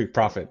 Step 3,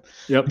 profit.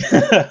 Yep.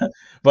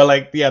 But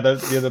like,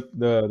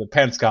 the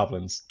pants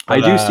goblins.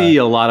 But, I do see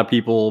a lot of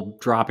people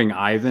dropping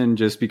Ivan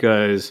just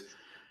because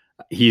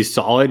he's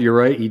solid. You're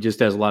right. He just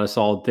has a lot of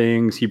solid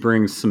things. He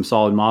brings some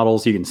solid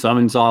models. He can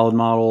summon solid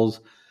models.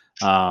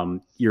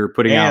 You're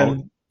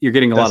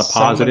getting a lot of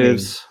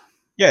positives.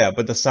 Yeah,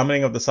 but the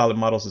summoning of the solid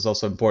models is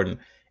also important.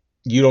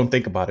 You don't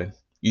think about it.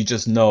 You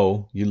just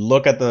know. You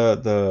look at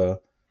the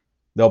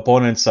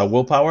opponent's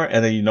willpower,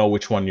 and then you know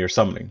which one you're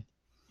summoning.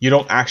 You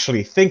don't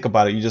actually think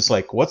about it. You just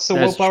like, what's the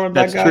willpower of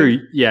that guy? That's true.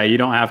 Yeah, you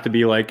don't have to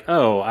be like,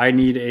 oh, I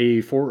need a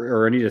 4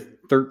 or I need a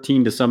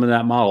 13 to summon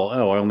that model.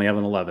 Oh, I only have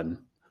an 11.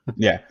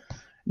 Yeah.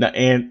 Now,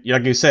 and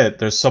like you said,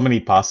 there's so many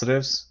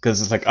positives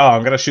because it's like, oh,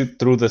 I'm gonna shoot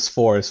through this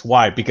forest.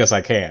 Why? Because I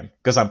can.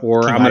 Because I'm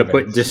gonna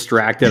put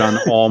distracted on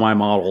all my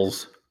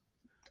models.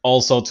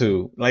 Also,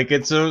 too, like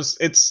it's.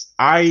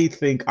 I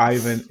think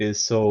Ivan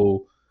is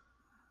so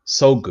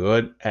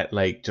good at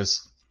like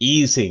just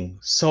easing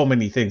so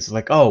many things.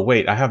 Like, oh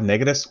wait, I have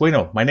negatives. Wait,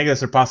 no, my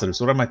negatives are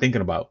positives. What am I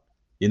thinking about?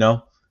 You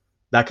know,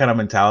 that kind of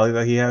mentality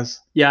that he has.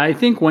 Yeah, I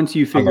think once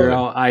you figure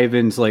out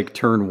Ivan's like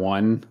turn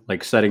 1,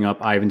 like setting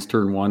up Ivan's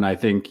turn 1, I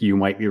think you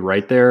might be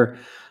right there.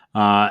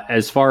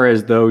 As far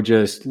as though,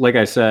 just like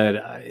I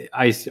said,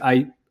 I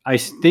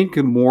think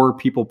the more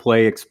people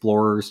play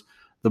explorers,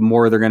 the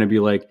more they're going to be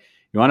like,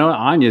 you want to know what?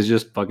 Anya's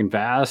just fucking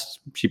fast.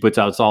 She puts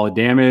out solid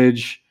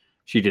damage.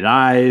 She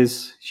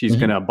denies. She's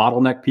going to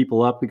bottleneck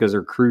people up because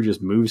her crew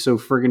just moves so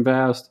friggin'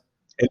 fast.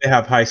 And they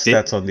have high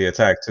stats on the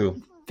attack,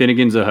 too.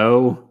 Finnegan's a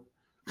hoe.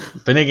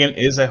 Finnegan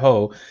is a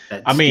hoe.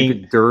 I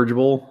mean,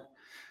 dirigible.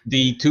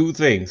 The two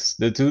things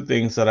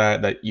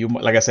that you,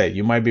 like I said,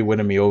 you might be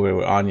winning me over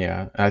with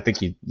Anya. I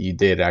think you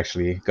did,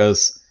 actually,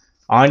 because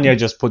Anya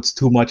just puts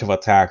too much of a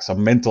tax, a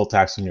mental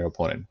tax on your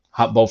opponent.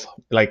 Both,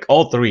 like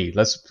all three.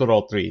 Let's put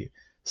all three.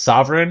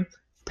 Sovereign,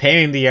 pain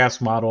in the ass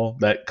model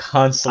that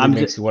constantly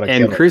makes you want to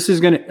kill it. Chris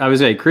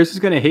is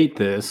gonna hate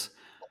this,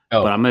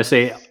 but I'm gonna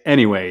say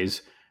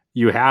anyways.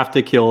 You have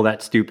to kill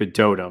that stupid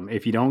totem.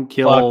 If you don't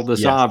kill the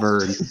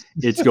Sovereign,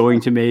 it's going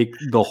to make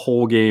the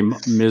whole game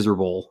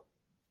miserable.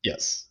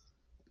 Yes,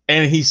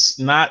 and he's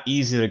not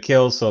easy to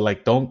kill. So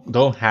like,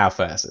 don't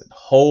half-ass it.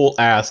 Whole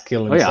ass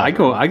killing. Oh yeah, I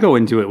go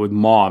into it with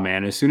Maw,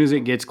 man. As soon as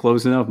it gets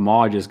close enough,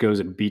 Maw just goes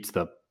and beats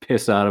the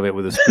piss out of it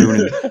with a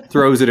spoon and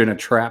throws it in a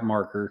trap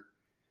marker.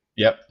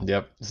 Yep.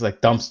 It's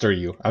like dumpster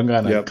you. I'm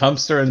gonna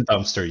dumpster and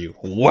dumpster you.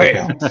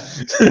 Wham!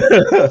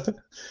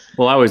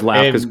 Well, I always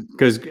laugh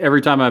because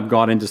every time I've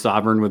gone into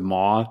Sovereign with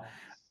Maw,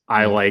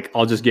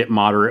 I'll just get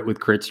moderate with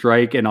crit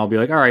strike and I'll be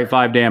like, all right,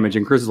 5 damage,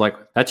 and Chris is like,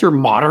 that's your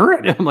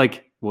moderate? And I'm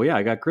like, well, yeah,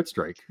 I got crit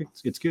strike.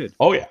 It's good.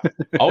 Oh yeah.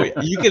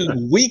 You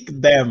can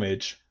weak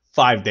damage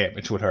 5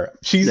 damage with her.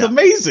 She's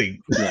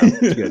amazing. Yeah,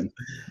 it's good.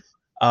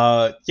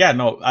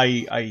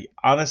 I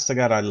honest to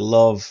God, I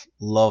love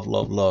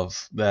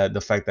that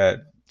the fact that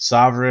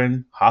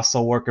Sovereign,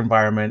 hostile work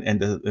environment, and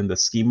the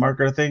scheme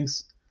marker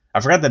things. I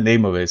forgot the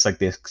name of it. It's like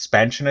the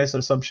expansionist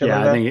or some shit.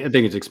 Yeah, like I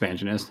think it's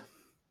expansionist.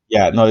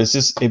 Yeah, no,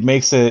 it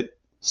makes it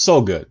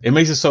so good. It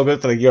makes it so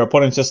good that like your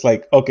opponent's just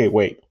like, okay,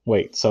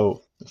 wait.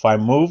 So if I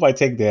move, I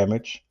take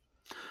damage.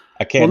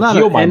 I can't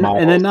heal my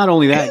model. And then not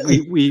only that,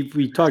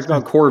 we talked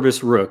about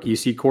Corvus Rook. You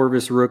see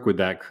Corvus Rook with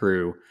that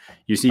crew.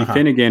 You see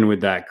Finnegan with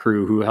that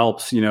crew who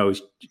helps,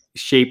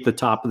 shape the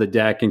top of the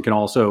deck and can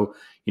also,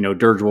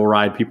 dirigible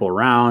ride people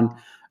around.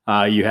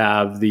 You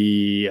have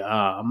the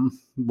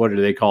what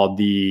are they called?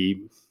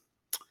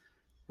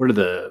 What are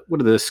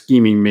the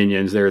scheming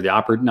minions? They're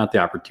not the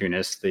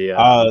opportunists.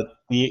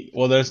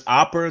 There's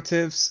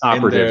operatives. And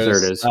Operatives,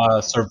 there's, there it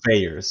is.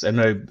 Surveyors,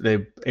 and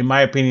they, in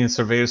my opinion,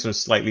 surveyors are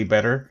slightly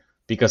better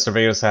because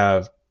surveyors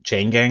have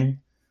chain gang.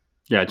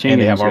 Yeah, chain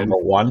and they gang's have good.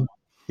 armor 1.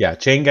 Yeah,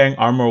 chain gang,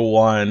 armor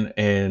 1,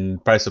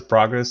 and price of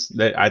progress.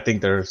 I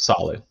think they're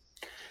solid.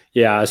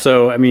 Yeah,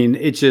 so I mean,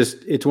 it's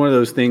one of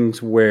those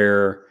things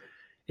where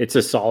it's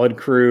a solid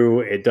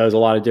crew. It does a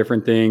lot of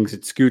different things.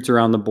 It scoots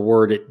around the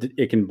board.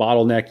 It can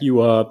bottleneck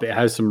you up. It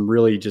has some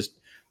really just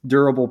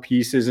durable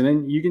pieces, and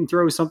then you can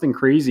throw something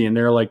crazy in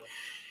there. Like,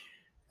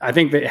 I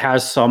think that it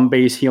has some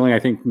base healing. I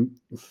think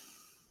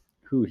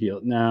who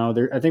healed? No,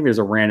 I think there's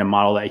a random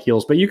model that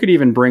heals, but you could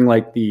even bring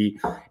like the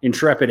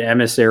Intrepid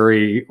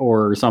Emissary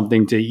or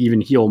something to even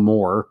heal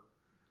more.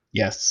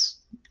 Yes.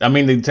 I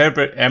mean, the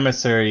Intrepid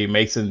Emissary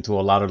makes it into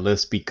a lot of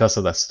lists because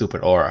of that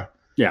stupid aura.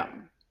 Yeah.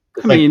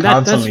 It's I mean, like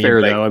that's constantly,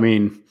 fair like, though. I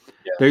mean,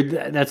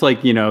 Yeah. that's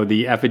like,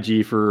 the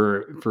effigy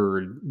for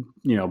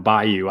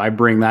Bayou. I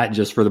bring that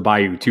just for the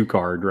Bayou 2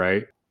 card,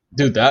 right?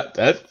 Dude,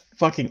 that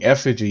fucking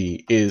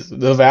effigy is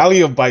the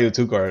value of Bayou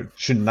 2 card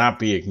should not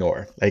be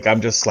ignored. Like,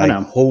 I'm just I like,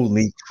 know.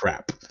 holy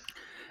crap.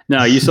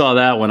 No, you saw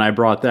that when I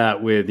brought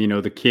that with,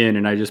 the kin,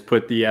 and I just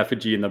put the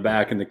effigy in the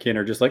back, and the kin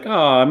are just like, oh,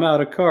 I'm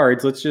out of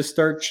cards. Let's just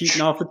start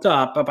cheating off the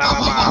top. Ba, ba,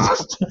 ba,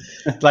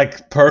 ba.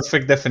 Like,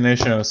 perfect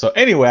definition. So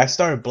anyway, I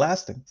started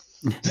blasting.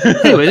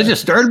 Anyway, it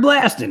just started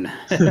blasting.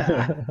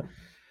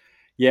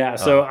 Yeah,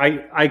 so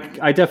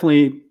I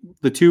definitely,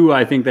 the two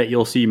I think that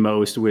you'll see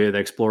most with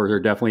Explorers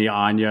are definitely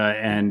Anya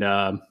and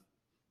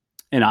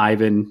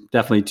Ivan.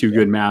 Definitely two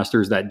good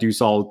masters that do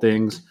solid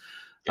things.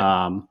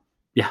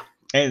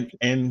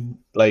 And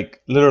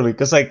like, literally,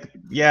 because like,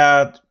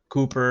 yeah,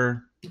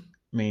 Cooper, I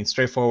mean,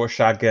 straightforward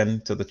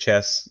shotgun to the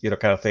chest,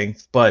 kind of thing.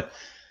 But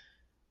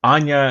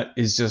Anya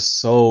is just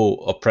so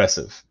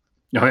oppressive.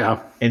 Oh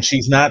yeah, and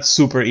she's not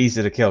super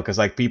easy to kill because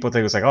like people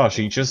think it's like, oh,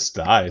 she just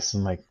dies.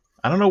 I'm like,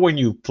 I don't know when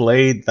you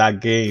played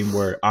that game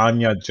where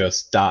Anya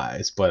just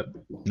dies, but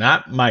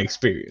not my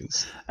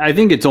experience. I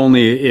think it's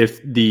only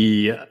if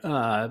the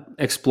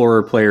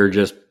Explorer player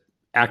just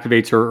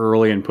activates her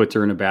early and puts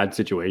her in a bad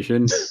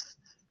situation.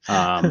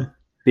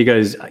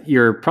 Because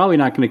you're probably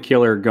not going to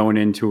kill her going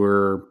into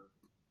her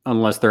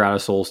unless they're out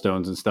of soul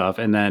stones and stuff.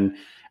 And then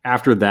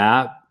after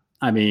that,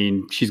 I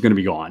mean, she's going to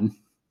be gone.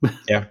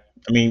 Yeah.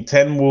 I mean,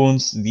 10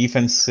 wounds,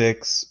 defense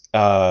 6,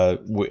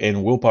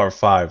 and willpower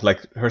 5. Like,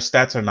 her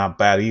stats are not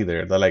bad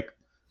either. They're like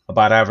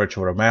about average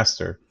for a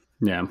master.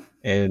 Yeah.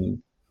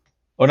 And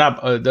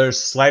they're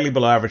slightly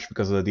below average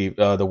because of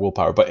the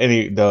willpower.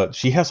 But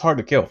she has hard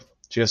to kill.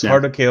 She has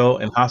hard to kill,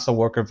 and hostile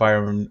work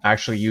environment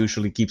actually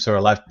usually keeps her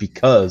alive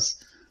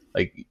because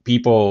like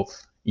people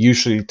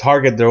usually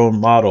target their own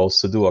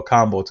models to do a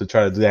combo to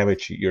try to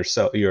damage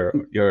yourself, your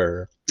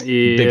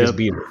biggest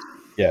beater.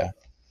 Yeah.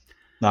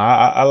 No,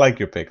 I like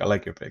your pick. All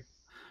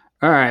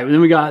right.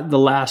 Then we got the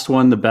last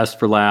one, the best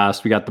for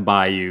last. We got the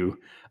Bayou.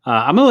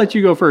 I'm going to let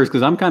you go first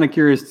because I'm kind of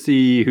curious to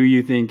see who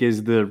you think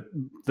is the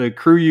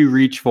crew you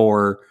reach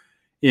for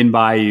in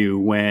Bayou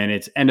when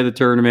it's end of the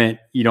tournament.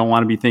 You don't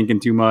want to be thinking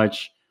too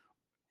much.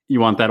 You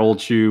want that old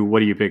shoe.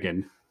 What are you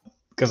picking?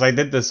 Because I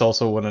did this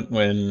also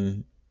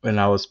when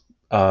I was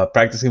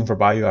practicing for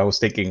Bayou. I was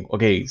thinking,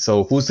 okay,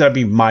 so who's going to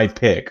be my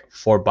pick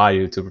for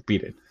Bayou to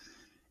repeat it?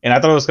 And I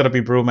thought it was going to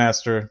be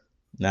Brewmaster.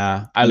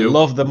 Nah, I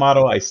love the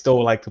model. I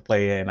still like to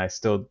play it, and I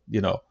still,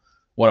 want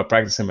to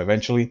practice him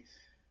eventually.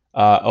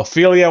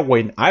 Ophelia,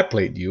 when I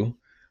played you,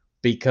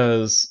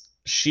 because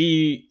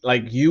she,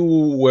 like, you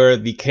were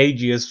the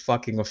cagiest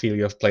fucking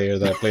Ophelia player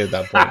that I played at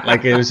that point.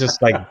 Like, it was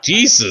just like,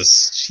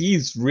 Jesus,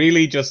 she's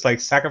really just like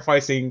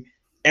sacrificing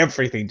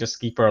everything just to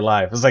keep her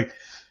alive. It's like,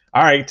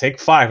 all right, take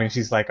 5. And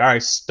she's like, all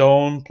right,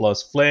 stone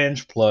plus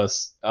flinch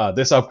plus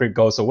this upgrade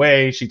goes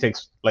away. She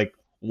takes like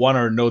 1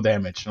 or no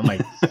damage. And I'm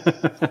like,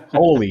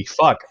 holy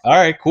fuck. All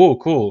right,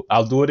 cool.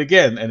 I'll do it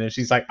again. And then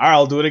she's like, all right,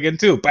 I'll do it again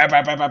too. Bam.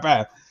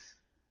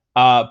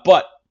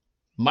 But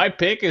my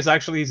pick is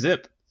actually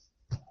Zip.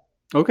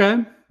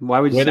 Okay. Why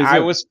would you say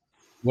Zip?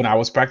 When I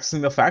was practicing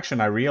the faction,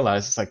 I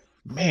realized it's like,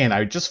 man,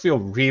 I just feel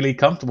really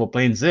comfortable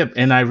playing Zip.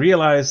 And I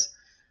realized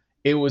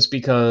it was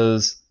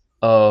because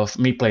of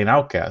me playing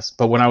Outcast.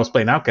 But when I was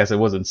playing Outcast, it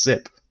wasn't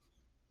Zip.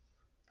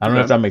 I don't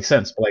know if that makes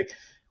sense. But like,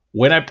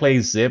 when I play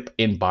Zip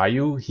in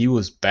Bayou, he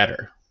was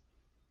better.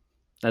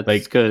 That's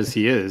because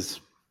he is.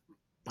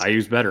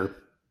 Bayou's better.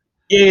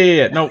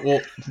 Yeah. No,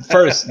 well,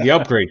 first, the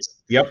upgrades.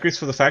 The upgrades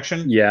for the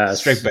faction,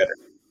 straight better.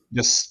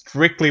 Just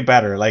strictly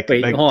better. Like,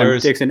 wait, hold on,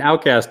 Dixon.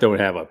 Outcasts don't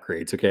have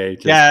upgrades, okay?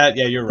 Just yeah,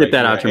 you're right. Get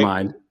that out your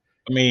mind.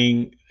 I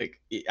mean, like,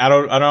 I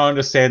don't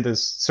understand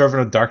this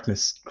Servant of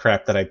Darkness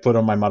crap that I put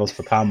on my models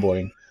for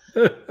comboing.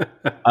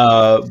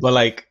 But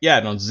like,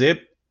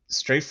 Zip,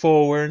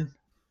 straightforward.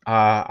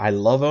 I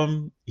love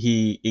him.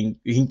 He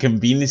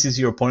inconveniences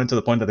your opponent to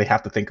the point that they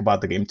have to think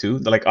about the game too.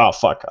 They're like, oh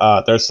fuck,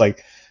 there's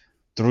like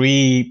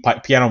 3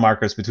 piano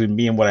markers between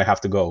me and what I have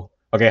to go.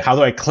 Okay, how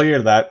do I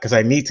clear that? Because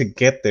I need to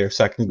get there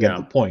so I can get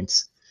the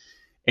points.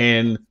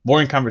 and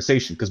boring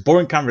conversation, because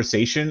boring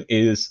conversation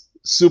is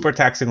super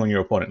taxing on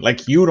your opponent.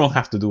 Like, you don't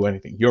have to do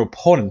anything. Your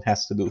opponent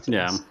has to do things.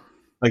 Yeah.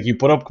 Like, you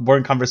put up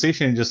boring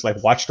conversation and just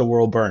like watch the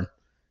world burn,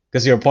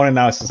 because your opponent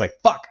now is just like,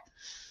 fuck.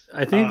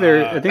 I think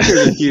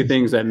there's a few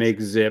things that make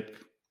Zip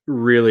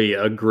really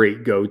a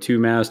great go-to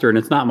master, and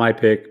it's not my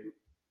pick.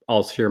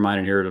 I'll share mine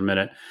in here in a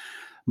minute.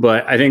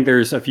 But I think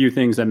there's a few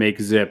things that make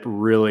Zip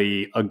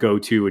really a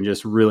go-to and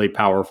just really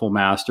powerful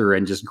master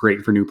and just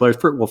great for new players.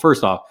 Well,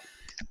 first off,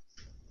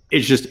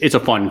 it's a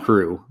fun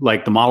crew.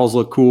 Like, the models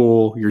look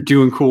cool. You're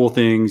doing cool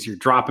things. You're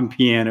dropping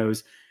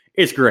pianos.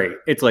 It's great.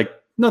 It's like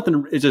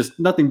nothing. It's just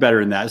nothing better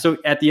than that. So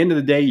at the end of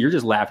the day, you're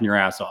just laughing your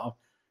ass off.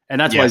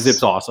 And that's why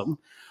Zip's awesome.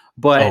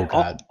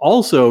 But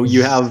also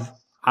you have,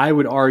 I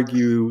would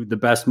argue, the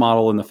best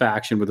model in the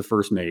faction with the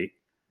first mate.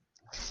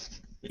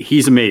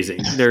 He's amazing.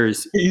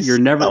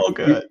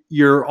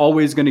 You're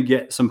always going to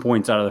get some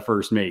points out of the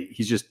first mate.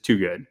 He's just too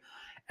good.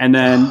 And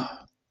then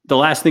the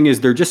last thing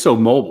is they're just so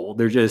mobile.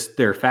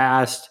 They're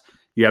fast.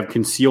 You have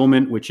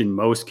concealment, which in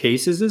most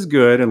cases is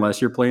good, unless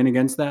you're playing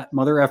against that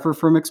mother effer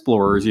from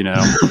Explorers, you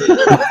know.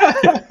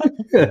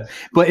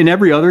 But in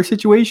every other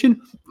situation,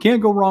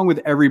 can't go wrong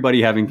with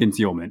everybody having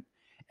concealment.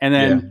 And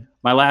then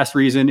my last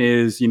reason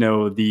is, you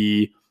know,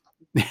 the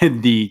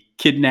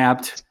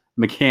kidnapped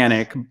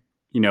mechanic,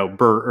 you know,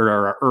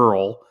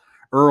 Earl.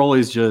 Earl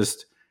is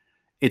just,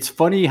 it's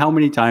funny how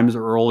many times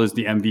Earl is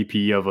the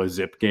MVP of a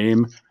Zip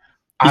game.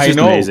 He's just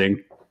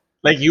amazing.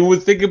 Like, you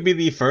would think it'd be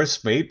the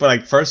first mate, but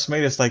like first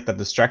mate is like the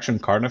distraction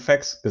card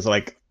effects, because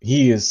like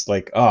he is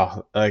like,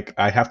 oh, like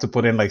I have to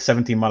put in like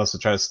 17 models to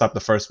try to stop the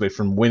first mate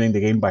from winning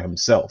the game by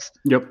himself.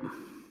 Yep.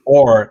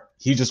 Or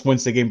he just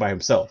wins the game by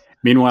himself.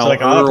 Meanwhile, so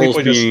like,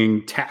 Earl's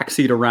being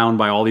taxied around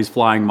by all these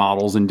flying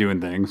models and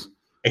doing things.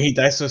 And he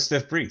dies to a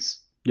stiff breeze.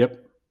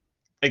 Yep.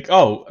 Like,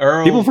 oh,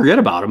 Earl. People forget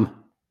about him.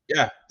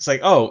 Yeah. It's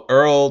like, oh,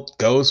 Earl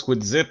goes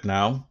with Zip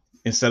now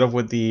instead of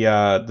with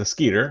the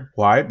Skeeter.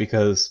 Why?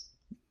 Because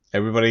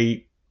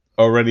everybody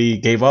already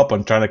gave up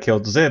on trying to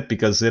kill Zip,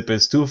 because Zip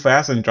is too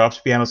fast and drops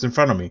pianos in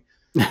front of me.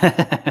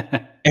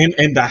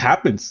 and that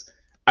happens.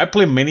 I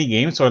play many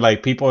games where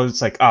like people,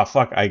 it's like, oh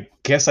fuck, I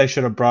guess I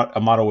should have brought a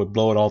model with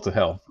Blow It All to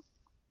Hell,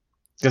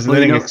 because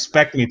they didn't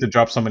expect me to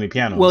drop so many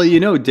pianos. Well, you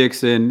know,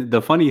 Dixon,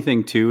 the funny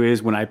thing too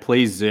is when I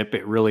play Zip,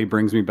 it really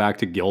brings me back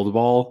to Guild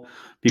Ball,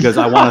 because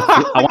I want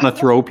to I want to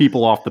throw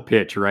people off the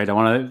pitch, right? I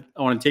want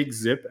to take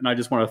Zip and I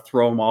just want to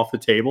throw them off the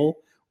table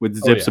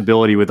with Zip's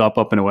ability with up,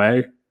 and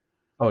away.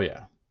 Oh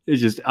yeah.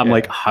 It's just, I'm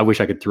like, I wish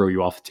I could throw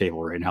you off the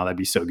table right now. That'd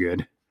be so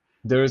good.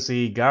 There's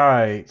a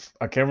guy,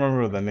 I can't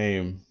remember the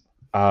name,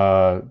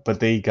 but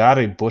they got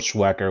a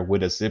bushwhacker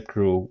with a Zip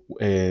crew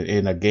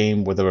in a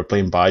game where they were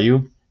playing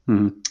Bayou,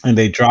 and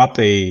they dropped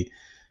a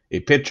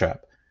pit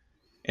trap,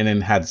 and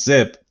then had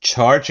Zip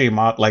charge a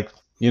model,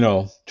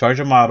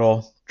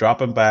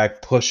 drop him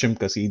back, push him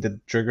because he did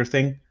the trigger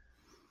thing,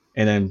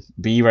 and then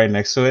be right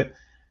next to it,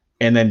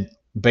 and then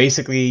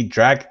basically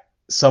drag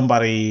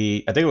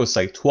somebody, I think it was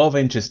like 12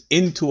 inches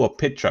into a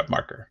pit trap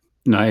marker.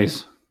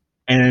 Nice.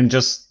 And then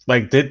just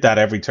like did that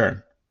every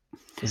turn.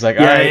 It's like,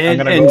 all right, I'm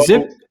gonna go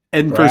Zip.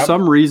 And grab. For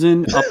some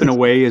reason, up and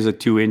away is a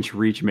 2-inch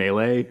reach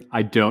melee.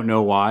 I don't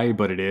know why,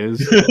 but it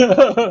is.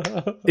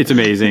 It's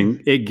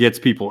amazing. It gets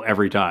people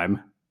every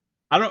time.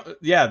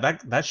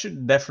 That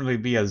should definitely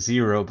be a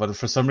 0, but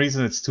for some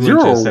reason it's 2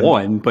 0 inches. 0 or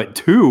 1, but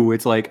 2,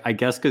 it's like, I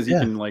guess because you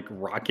can like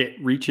rocket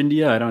reach into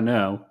you. I don't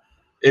know.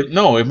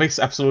 It makes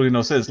absolutely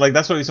no sense. Like,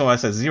 that's the reason why I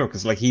said 0,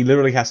 because like he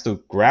literally has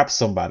to grab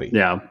somebody.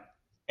 Yeah.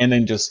 And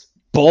then just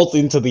bolt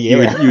into the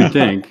air. You would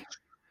think.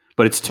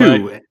 But it's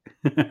 2.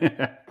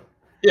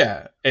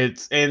 Yeah,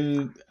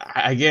 and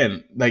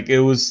again, like it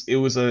was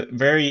a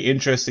very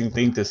interesting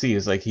thing to see.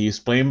 It's like he's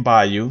playing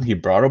Bayou, he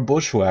brought a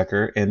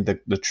bushwhacker, and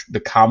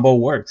the combo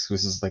works.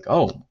 Which is like,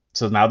 oh,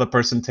 so now the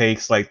person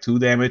takes like 2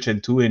 damage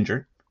and 2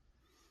 injured,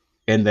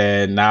 and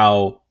then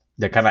now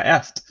they're kind of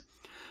effed.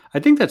 I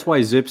think that's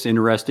why Zip's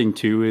interesting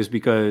too, is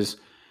because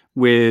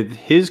with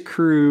his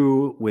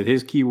crew, with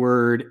his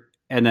keyword,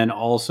 and then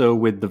also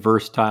with the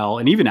versatile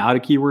and even out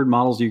of keyword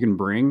models you can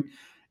bring.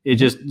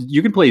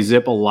 You can play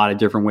Zip a lot of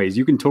different ways.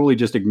 You can totally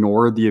just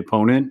ignore the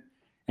opponent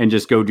and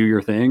just go do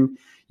your thing.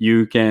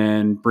 You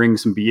can bring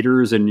some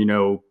beaters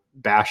and,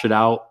 bash it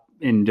out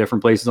in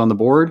different places on the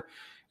board.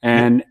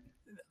 And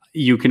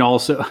you can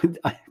also,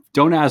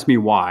 don't ask me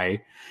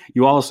why,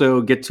 you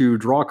also get to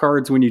draw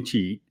cards when you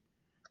cheat.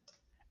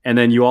 And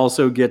then you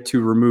also get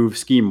to remove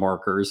scheme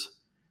markers,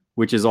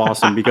 which is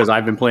awesome because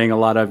I've been playing a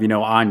lot of,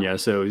 Anya.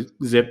 So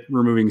Zip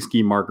removing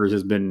scheme markers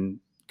has been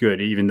good,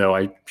 even though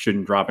I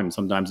shouldn't drop him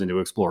sometimes into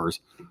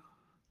Explorers.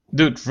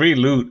 Dude, free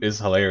loot is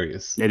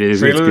hilarious. It is.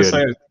 Free loot good. Is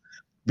hilarious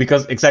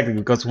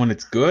because when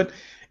it's good,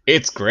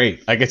 it's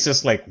great. Like, it's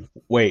just like,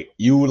 wait,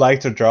 you like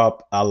to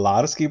drop a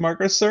lot of ski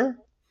markers, sir?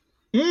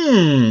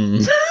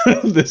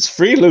 This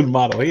free loot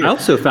model here. I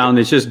also found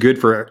it's just good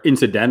for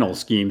incidental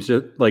schemes.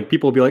 Just, like,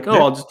 people will be like,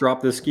 I'll just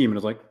drop this scheme. And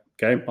it's like,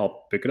 okay,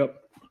 I'll pick it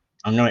up.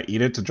 I'm going to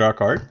eat it to draw a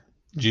card.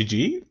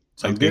 GG.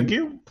 Like, thank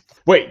you.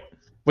 Wait,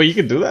 you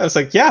can do that? It's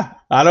like, yeah,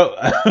 I don't.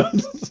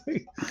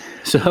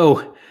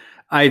 So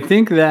I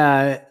think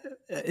that,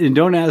 and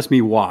don't ask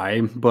me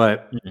why,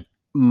 but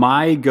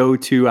my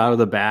go-to out of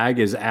the bag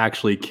is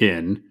actually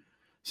Kin.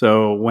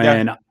 So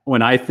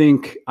when I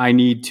think I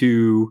need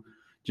to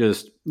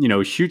just,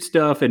 shoot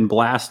stuff and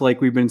blast like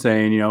we've been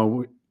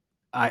saying,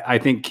 I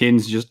think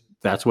Kin's just,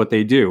 that's what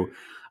they do.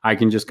 I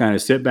can just kind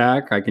of sit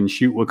back. I can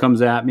shoot what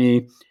comes at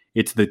me.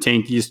 It's the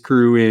tankiest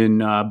crew in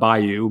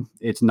Bayou.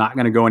 It's not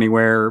going to go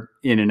anywhere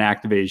in an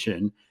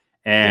activation.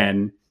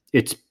 And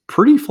it's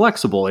pretty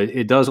flexible.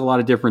 It does a lot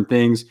of different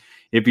things.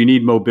 If you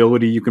need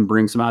mobility, you can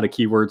bring some out of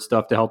keyword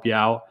stuff to help you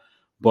out.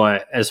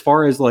 But as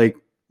far as like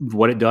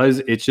what it does,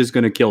 it's just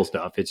going to kill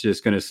stuff. It's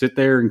just going to sit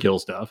there and kill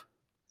stuff.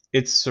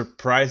 It's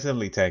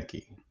surprisingly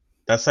tanky.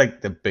 That's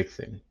like the big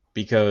thing.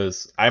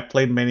 Because I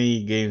played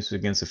many games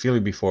against Ophelia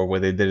before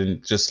where they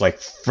didn't just like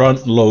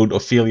front load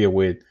Ophelia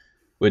with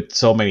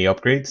so many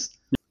upgrades.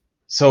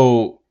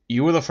 So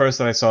you were the first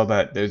that I saw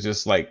that they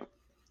just like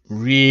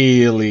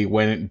really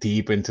went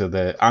deep into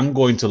the I'm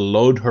going to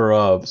load her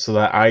up so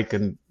that I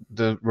can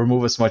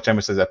remove as much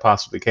damage as I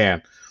possibly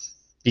can.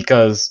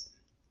 Because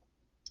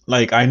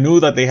like I knew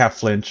that they have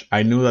flinch.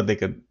 I knew that they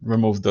could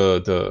remove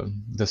the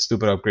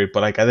stupid upgrade,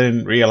 but like I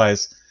didn't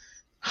realize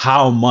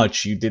how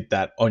much you did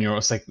that on your own.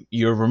 It's like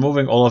you're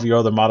removing all of your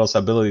other models'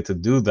 ability to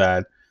do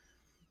that.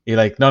 You're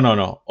like,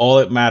 no. All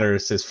it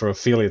matters is for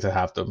Ophelia to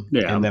have them.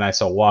 Yeah. And then I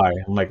saw why.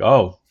 I'm like,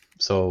 oh,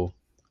 so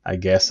I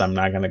guess I'm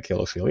not gonna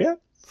kill Ophelia.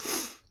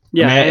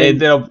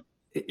 Yeah,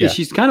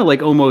 she's kind of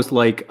like almost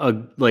like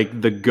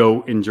the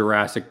goat in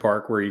Jurassic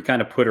Park, where you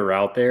kind of put her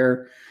out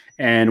there,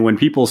 and when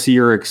people see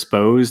her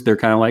exposed, they're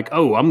kind of like,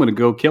 oh, I'm gonna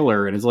go kill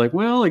her. And it's like,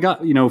 well, I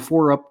got 4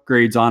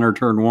 upgrades on her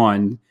turn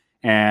 1.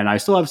 And I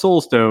still have soul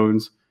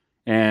stones,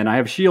 and I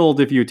have shield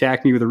if you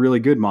attack me with a really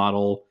good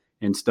model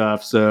and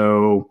stuff.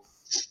 So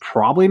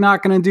probably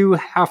not going to do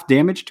half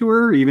damage to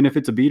her, even if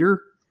it's a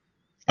beater.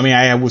 I mean,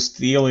 I was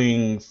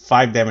dealing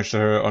 5 damage to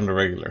her on the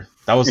regular.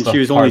 That was, and she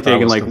was only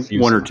taking like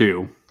confusing. 1 or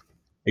 2.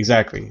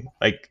 Exactly.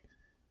 Like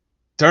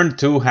turn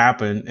 2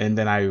 happened, and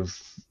then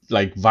I've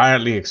like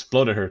violently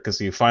exploded her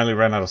because you finally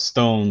ran out of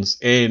stones,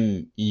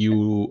 and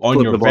you on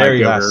your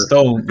very last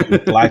stone, you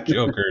Black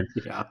Joker.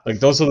 Yeah. Like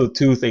those are the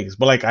 2 things.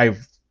 But like I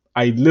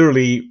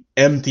literally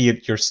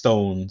emptied your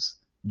stones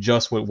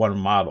just with 1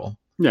 model.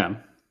 Yeah.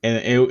 And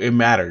it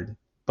mattered.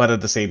 But at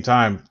the same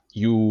time,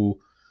 you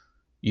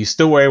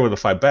still were able to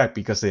fight back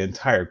because the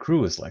entire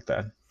crew is like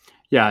that.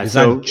 Yeah. It's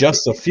not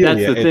just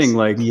Ophelia. That's the thing.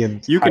 Like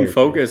you can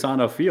focus crew.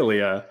 on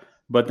Ophelia,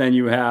 but then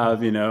you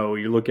have,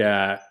 you look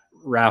at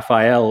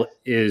Raphael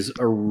is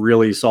a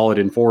really solid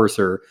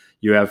enforcer.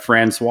 You have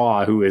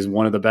Francois, who is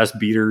one of the best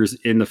beaters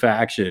in the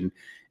faction.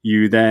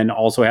 You then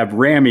also have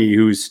Rami,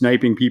 who's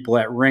sniping people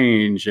at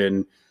range.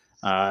 And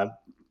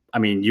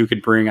you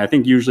could bring, I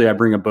think usually I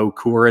bring a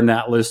Bokur in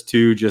that list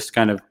too, just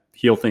kind of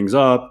heal things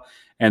up.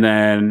 And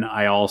then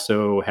I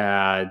also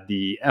had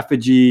the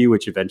Effigy,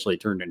 which eventually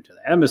turned into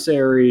the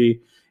Emissary.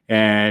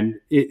 And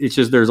it's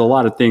just, there's a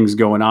lot of things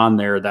going on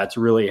there that's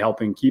really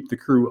helping keep the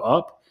crew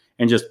up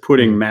and just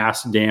putting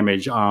mass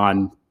damage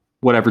on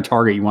whatever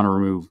target you want to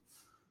remove.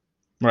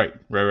 Right.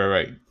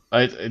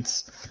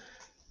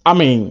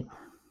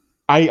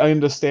 I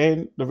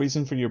understand the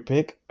reason for your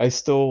pick. I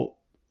still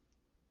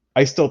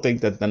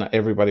think that then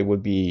everybody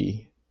would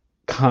be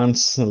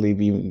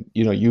constantly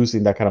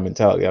using that kind of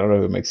mentality. I don't know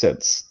if it makes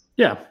sense.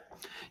 Yeah.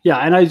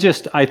 And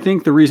I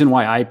think the reason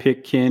why I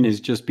pick Kin is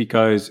just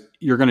because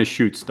you're going to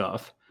shoot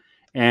stuff,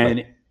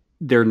 and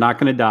they're not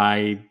going to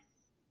die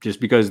just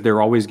because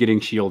they're always getting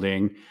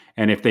shielding.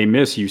 And if they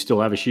miss, you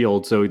still have a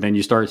shield. So then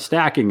you start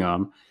stacking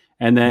them.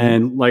 And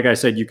then, like I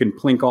said, you can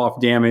plink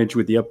off damage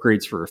with the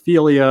upgrades for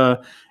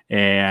Ophelia.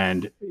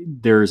 And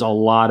there's a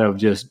lot of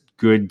just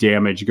good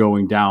damage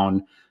going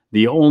down.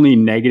 The only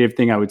negative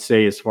thing I would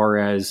say as far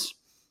as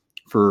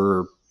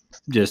for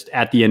just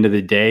at the end of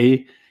the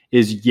day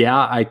is,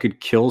 I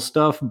could kill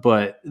stuff,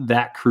 but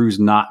that crew's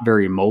not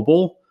very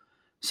mobile.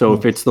 So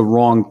if it's the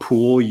wrong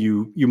pool,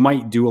 you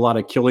might do a lot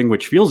of killing,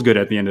 which feels good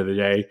at the end of the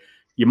day.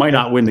 You might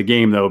not win the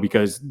game, though,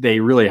 because they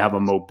really have a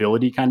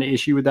mobility kind of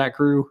issue with that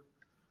crew.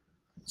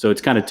 So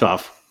it's kind of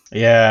tough.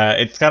 Yeah,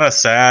 it's kind of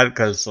sad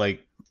because,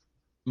 like,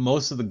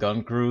 most of the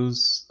gun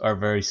crews are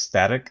very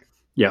static.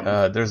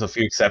 Yeah. There's a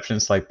few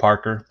exceptions, like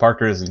Parker.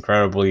 Parker is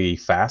incredibly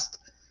fast.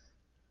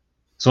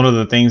 It's one of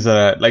the things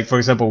that, like, for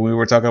example, we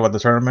were talking about the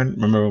tournament.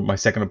 Remember, my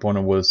second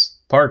opponent was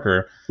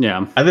Parker.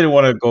 Yeah. I didn't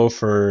want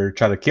to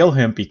try to kill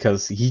him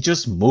because he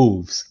just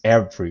moves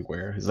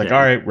everywhere. He's like,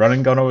 all right, run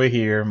and gun over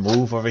here,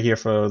 move over here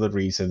for other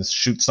reasons,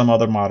 shoot some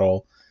other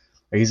model.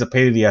 Like, he's a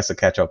pain in the ass to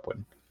catch up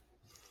with.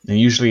 And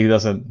usually he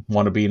doesn't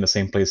want to be in the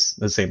same place at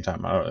the same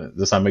time.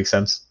 Does that make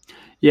sense?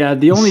 Yeah,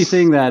 the only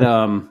thing that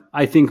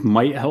I think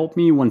might help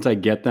me once I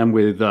get them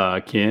with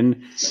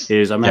Kin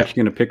is I'm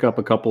actually going to pick up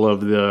a couple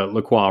of the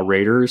Lacroix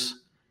Raiders.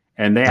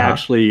 And they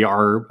actually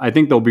are, I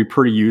think they'll be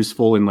pretty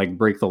useful in like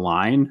break the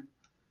line,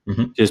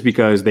 just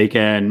because they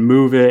can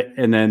move it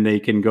and then they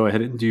can go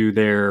ahead and do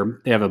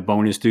they have a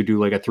bonus to do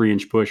like a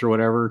 3-inch push or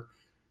whatever,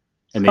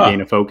 and they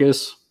gain a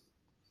focus.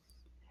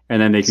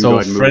 And then they can go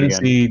ahead and move it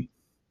again.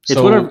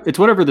 It's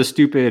whatever the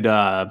stupid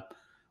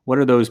what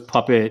are those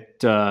puppet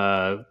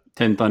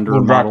Ten Thunder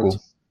Bunraku.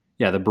 models?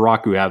 Yeah, the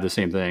Baraku have the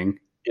same thing.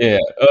 Yeah,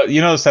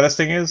 the saddest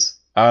thing is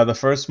the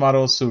first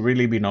models to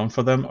really be known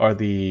for them are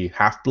the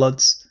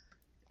Half-Bloods.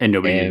 And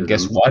nobody And uses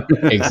guess them.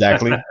 what?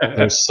 Exactly.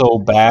 They're so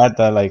bad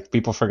that like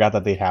people forgot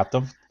that they have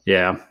them.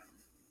 Yeah.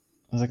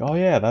 I was like, oh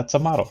yeah, that's a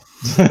model.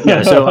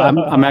 Yeah, so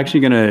I'm actually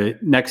gonna,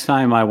 next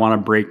time I want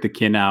to break the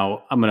kin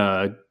out, I'm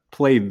gonna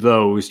play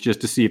those just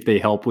to see if they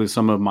help with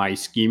some of my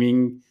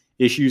scheming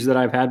issues that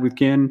I've had with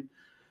kin.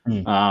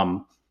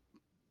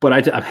 But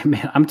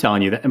I'm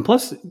telling you that, and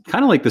plus,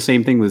 kind of like the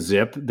same thing with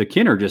Zip. The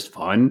kin are just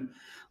fun.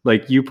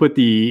 Like you put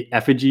the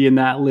effigy in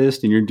that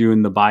list, and you're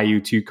doing the Bayou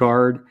 2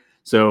 card.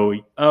 So,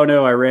 oh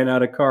no, I ran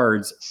out of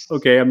cards.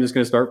 Okay, I'm just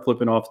gonna start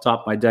flipping off the top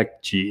of my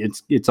deck sheet.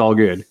 It's all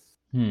good.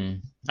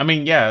 I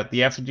mean, yeah,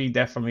 the effigy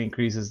definitely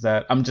increases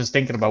that. I'm just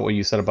thinking about what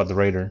you said about the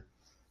Raider.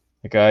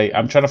 Like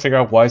I'm trying to figure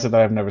out why is it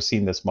that I've never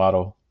seen this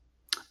model.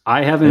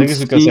 I haven't. I think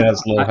it's because it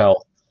has low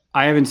health.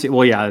 I haven't seen.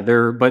 Well, yeah,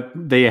 but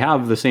they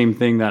have the same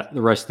thing that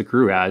the rest of the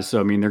crew has. So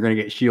I mean, they're going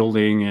to get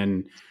shielding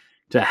and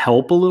to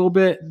help a little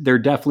bit. They're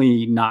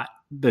definitely not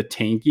the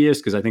tankiest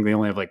because I think they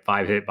only have like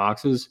 5 hit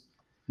boxes.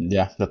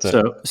 Yeah, that's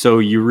it. So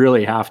you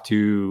really have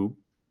to,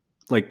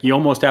 like, you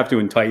almost have to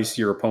entice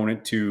your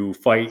opponent to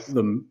fight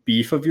the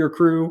beef of your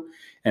crew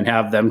and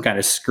have them kind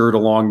of skirt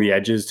along the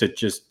edges to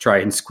just try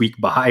and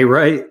squeak by,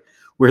 right,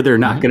 where they're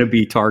not going to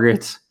be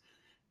targets.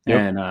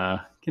 Yep. And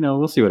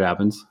we'll see what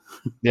happens.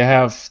 They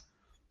have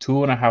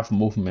 2.5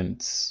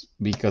 movements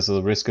because of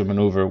the risk of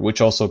maneuver,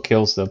 which also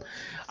kills them.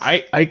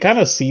 I kind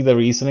of see the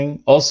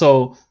reasoning.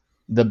 Also,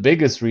 the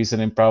biggest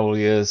reasoning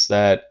probably is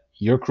that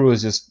your crew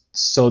is just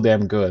so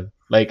damn good.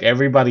 Like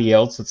everybody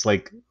else, it's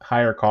like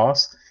higher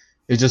cost.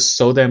 Is just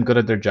so damn good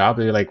at their job.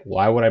 They're like,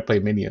 why would I play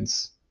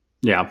minions?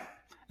 Yeah.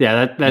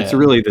 That's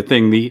really the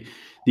thing. The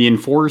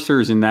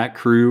enforcers in that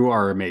crew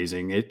are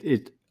amazing.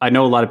 I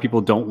know a lot of people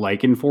don't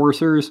like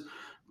enforcers,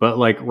 but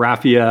like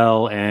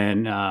Raphael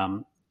and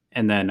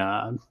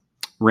then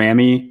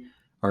Rami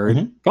are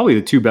probably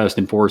the 2 best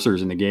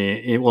enforcers in the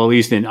game. Well, at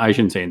least I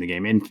shouldn't say in the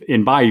game.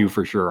 In Bayou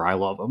for sure, I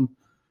love them.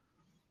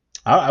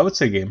 I would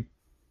say game.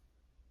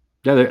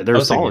 Yeah, they're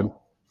solid.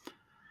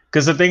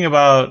 Because the thing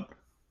about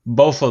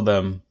both of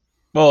them,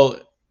 well,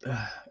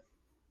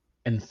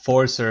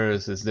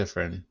 enforcers is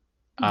different.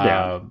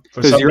 For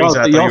some reason,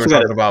 I thought you were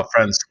talking about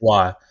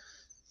Francois.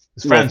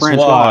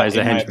 Francois is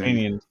a henchman. My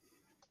opinion,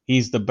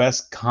 he's the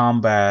best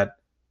combat.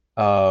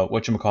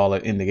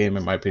 Whatchamacallit in the game,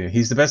 in my opinion.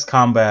 He's the best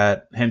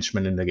combat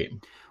henchman in the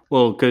game.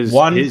 Well, because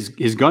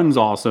his gun's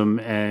awesome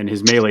and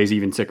his melee's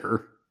even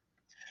sicker.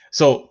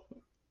 So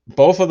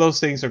both of those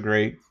things are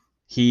great.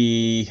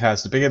 He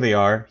has, the bigger they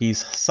are,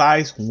 he's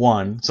size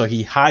 1, so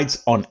he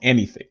hides on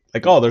anything.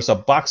 Like, oh, there's a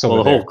box over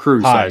there. Well, the whole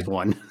crew's size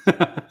 1.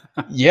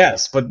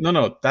 Yes, but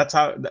no, that's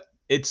how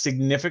it's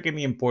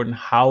significantly important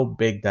how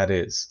big that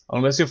is.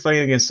 Unless you're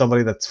fighting against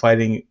somebody that's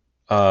fighting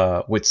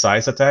with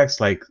size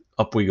attacks, like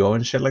Up We Go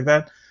and shit like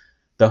that.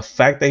 The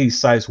fact that he's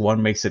size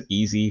 1 makes it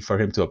easy for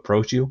him to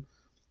approach you.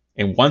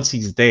 And once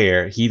he's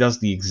there, he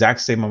does the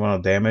exact same amount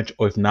of damage,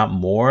 or if not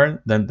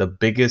more, than the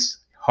biggest,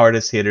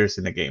 hardest hitters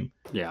in the game.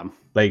 Yeah.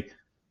 Like,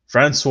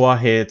 Francois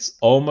hits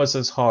almost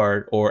as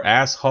hard, or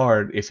as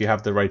hard if you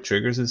have the right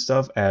triggers and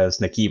stuff, as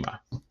Nekima.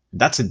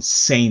 That's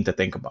insane to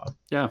think about.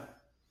 Yeah.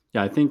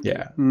 I think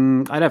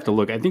I'd have to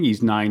look. I think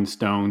he's 9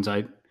 stones.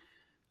 I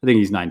think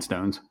he's 9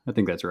 stones. I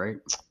think that's right.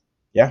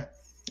 Yeah.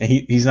 And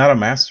he's not a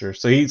master,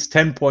 so he's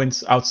 10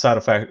 points outside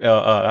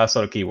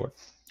of keyword.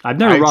 I've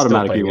never brought him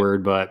out of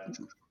keyword, but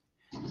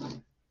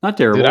not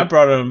terrible. Dude, I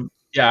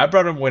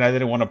brought him when I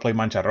didn't want to play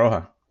Mancha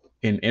Roja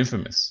in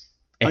Infamous,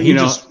 and he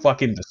just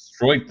fucking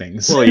destroyed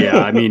things. Well, yeah,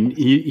 I mean,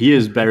 he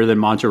is better than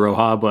Mancha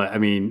Roja, but I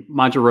mean,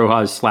 Mancha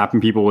Roja is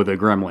slapping people with a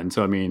gremlin,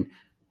 so I mean,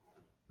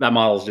 that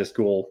model's just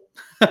cool.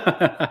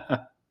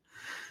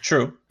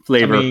 True.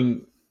 Flavor. I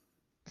mean,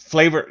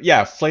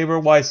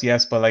 flavor-wise,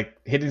 yes, but like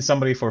hitting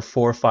somebody for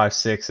 4, 5,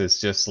 6 is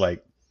just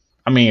like,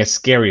 I mean, it's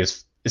scary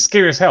as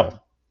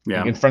hell.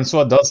 Yeah, and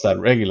Francois does that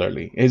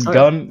regularly. His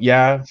gun,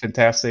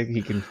 fantastic.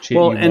 He can cheat.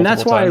 Well, and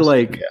that's why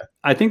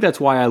I think that's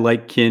why I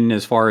like Kin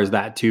as far as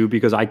that too,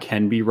 because I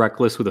can be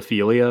reckless with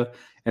Ophelia,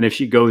 and if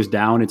she goes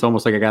down, it's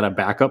almost like I got a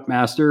backup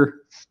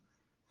master,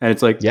 and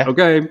it's like,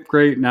 okay,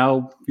 great,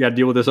 now you got to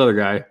deal with this other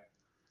guy.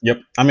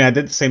 Yep. I mean, I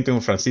did the same thing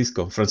with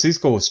Francisco.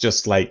 Francisco was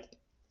just like,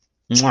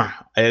 mwah.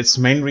 It's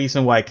the main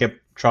reason why I kept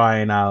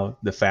trying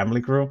out the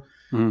family crew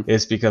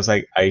is because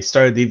I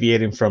started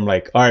deviating from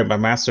like, all right, my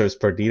master is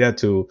Perdita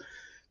to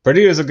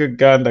Perdita is a good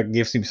gun that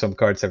gives me some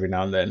cards every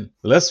now and then.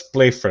 Let's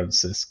play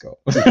Francisco.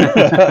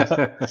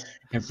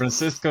 And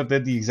Francisco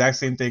did the exact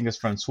same thing as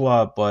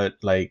Francois, but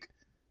like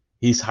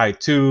he's high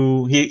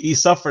 2. He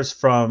suffers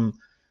from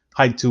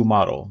high 2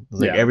 model.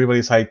 Like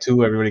everybody's high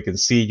 2, everybody can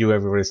see you,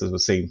 everybody's in the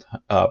same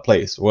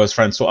place. Whereas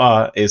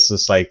Francois is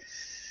just like,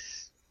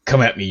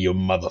 come at me, you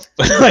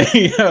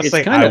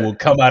motherfucker. I will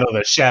come out of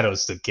the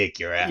shadows to kick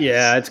your ass.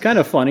 Yeah, it's kind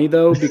of funny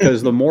though,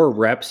 because the more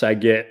reps I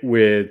get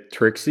with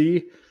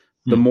Trixie,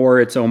 the more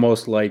it's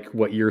almost like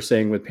what you're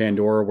saying with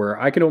Pandora, where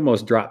I could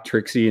almost drop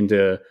Trixie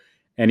into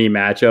any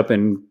matchup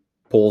and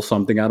pull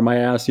something out of my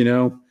ass.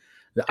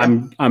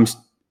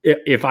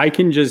 If I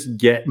can just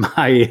get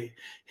my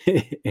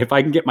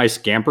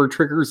scamper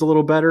triggers a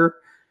little better,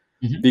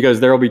 because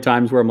there'll be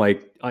times where I'm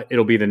like,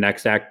 it'll be the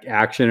next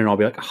action, and I'll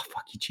be like, oh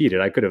fuck, you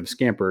cheated. I could have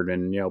scampered,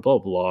 and blah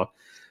blah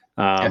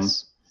blah.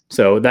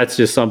 So that's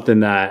just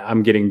something that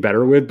I'm getting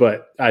better with.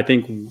 But I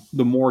think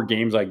the more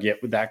games I get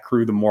with that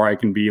crew, the more I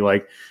can be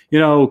like,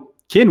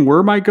 Kin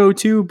were my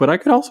go-to, but I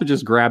could also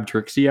just grab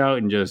Trixie out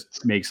and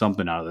just make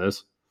something out of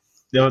this.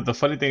 The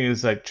funny thing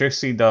is that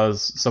Trixie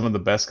does some of the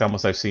best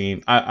combos I've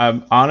seen.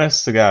 I'm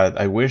honest to God,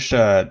 I wish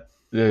the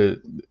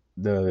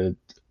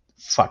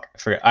fuck, I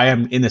forget. I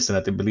Am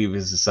Innocent, I believe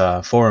is his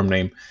forum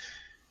name.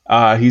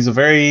 He's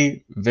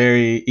a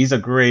he's a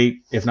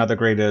great, if not the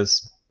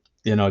greatest,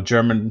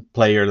 German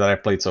player that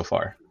I've played so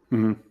far.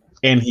 Mm-hmm.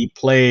 And he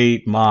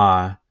played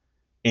Ma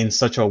in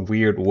such a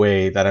weird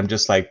way that I'm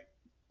just like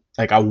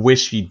I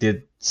wish he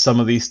did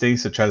some of these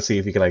things to try to see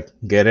if he could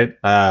get it,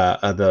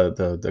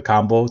 the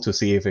combo, to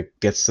see if it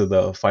gets to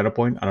the final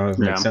point. I don't know if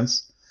it makes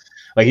sense.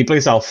 Like, he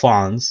plays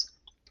Alphonse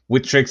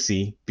with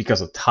Trixie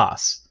because of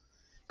toss,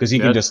 because you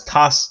can just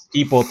toss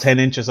people 10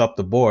 inches up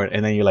the board,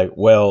 and then you're like,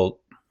 well,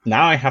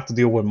 now I have to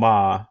deal with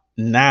Ma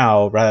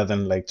now rather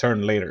than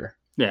turn later.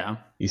 Yeah,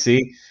 you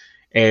see.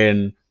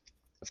 And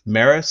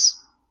Maris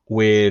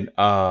with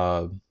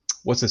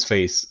what's his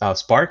face,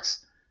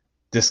 Sparks,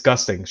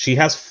 disgusting. She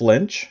has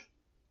flinch,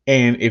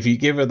 and if you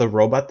give her the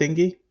robot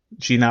thingy,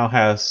 she now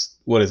has,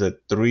 what is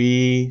it,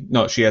 3?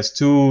 No, she has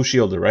 2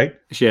 shielded, right?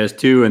 She has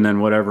 2, and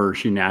then whatever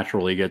she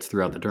naturally gets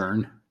throughout the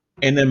turn.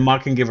 And then Ma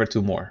can give her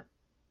 2 more.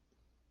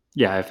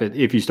 Yeah,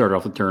 if you start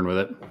off the turn with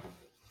it.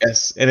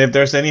 Yes, and if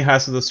there's any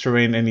hazardous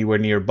terrain anywhere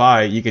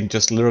nearby, you can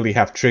just literally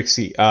have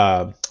Trixie,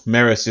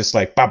 Maris just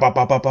pop, pop,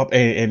 pop, pop, pop,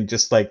 and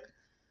just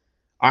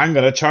I'm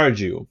gonna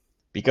charge you.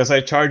 Because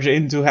I charge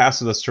into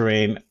hazardous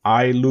terrain,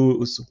 I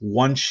lose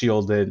 1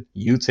 shielded,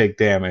 you take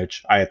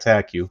damage, I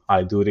attack you,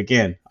 I do it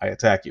again, I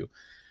attack you.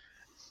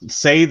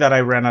 Say that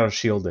I ran out of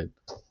shielded,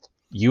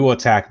 you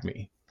attack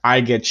me.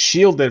 I get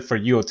shielded for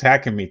you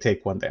attacking me,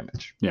 take 1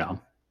 damage. Yeah.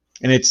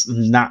 And there's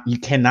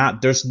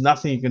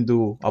nothing you can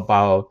do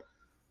about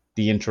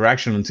the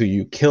interaction until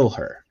you kill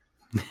her.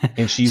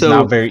 And she's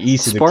not very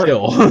easy to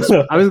kill.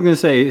 I was going to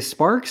say,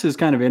 Sparks is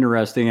kind of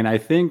interesting, and I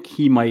think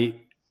he might,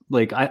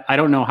 I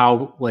don't know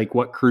how,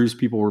 what crews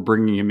people were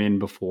bringing him in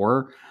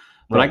before,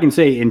 but I can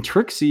say in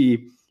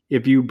Trixie,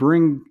 if you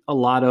bring a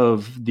lot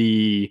of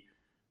the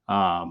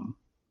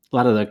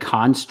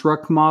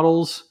construct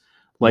models,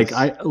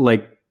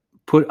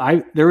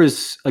 there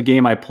was a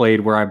game I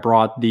played where I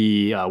brought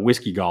the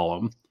Whiskey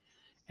Golem,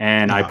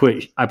 and I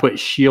put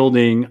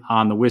shielding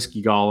on the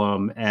Whiskey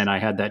Golem, and I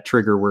had that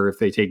trigger where if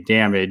they take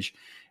damage,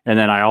 and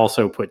then I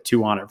also put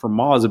 2 on it for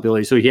Ma's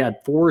ability. So he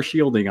had 4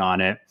 shielding on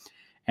it,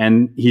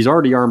 and he's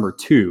already armor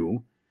 2.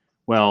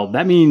 Well,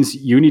 that means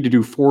you need to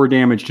do 4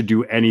 damage to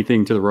do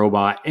anything to the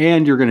robot,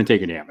 and you're going to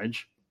take a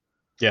damage.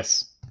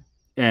 Yes.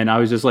 And I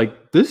was just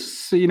like,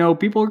 this,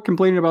 people are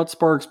complaining about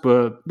Sparks,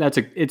 but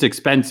it's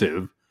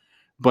expensive,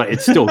 but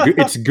it's still good.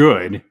 It's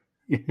good.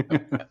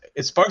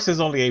 Sparks is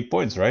only 8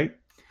 points, right?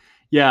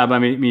 Yeah, but I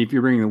mean, if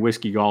you're bringing the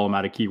Whiskey Golem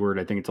out of keyword,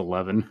 I think it's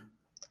 11.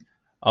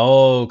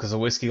 Oh, because the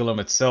Whiskey Golem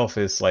itself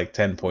is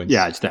 10 points.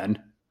 Yeah, it's 10.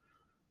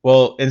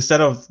 Well, instead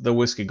of the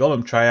Whiskey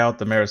Golem, try out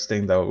the Maris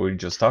thing that we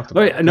just talked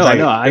about. Oh, no,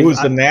 it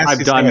was the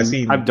nastiest thing I've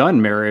seen. I've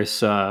done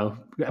Maris. Okay.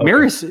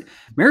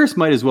 Maris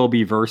might as well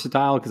be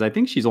versatile, because I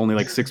think she's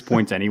only 6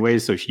 points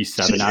anyways, so she's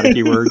 7 out of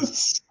keyword.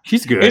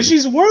 She's good. And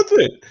she's worth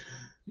it.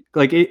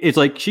 It's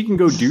she can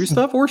go do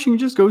stuff, or she can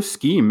just go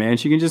scheme, man.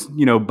 She can just,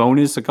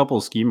 bonus a couple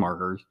of scheme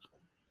markers.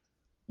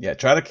 Yeah,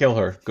 try to kill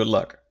her. Good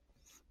luck.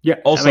 Yeah.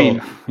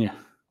 Also,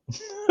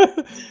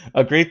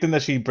 a great thing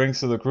that she brings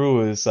to the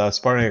crew is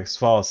Spartan X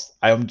Faust.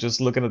 I'm just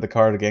looking at the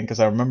card again because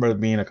I remember it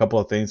being a couple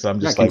of things.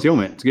 I'm just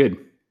concealment. It's good.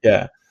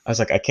 Yeah, I was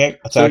like, I can't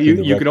attack so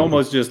you could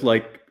almost just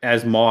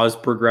as Ma's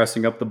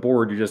progressing up the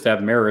board, you just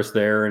have Maris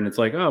there, and it's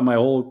oh, my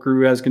whole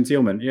crew has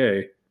concealment.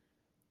 Yay.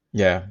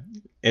 Yeah,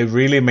 it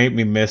really made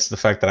me miss the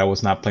fact that I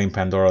was not playing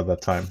Pandora at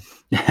that time.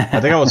 I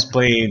think I was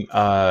playing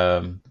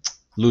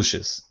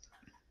Lucius.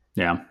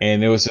 Yeah.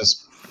 And it was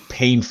just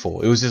painful.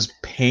 It was just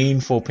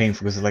painful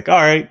because it's all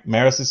right,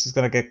 Maris is just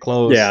going to get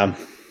close. Yeah.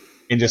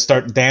 And just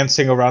start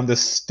dancing around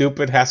this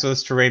stupid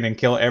hazardous terrain and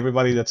kill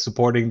everybody that's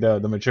supporting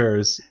the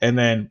matures. And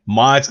then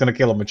Ma's going to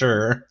kill a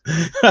mature.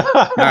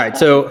 All right.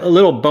 So a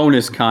little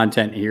bonus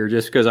content here,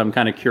 just because I'm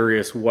kind of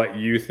curious what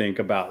you think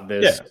about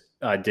this,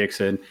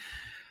 Dixon.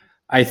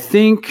 I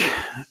think...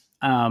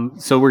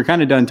 so we're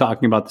kind of done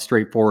talking about the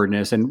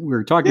straightforwardness, and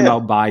we're talking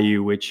about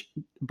Bayou, which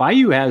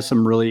Bayou has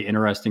some really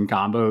interesting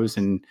combos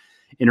and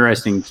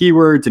interesting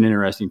keywords and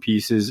interesting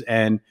pieces.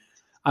 And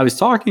I was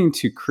talking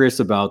to Chris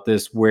about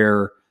this,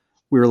 where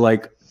we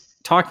were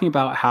talking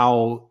about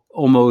how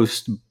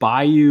almost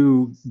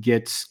Bayou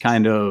gets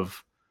kind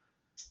of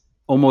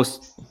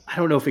almost, I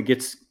don't know if it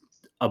gets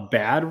a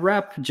bad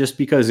rep just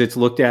because it's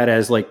looked at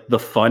as the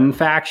fun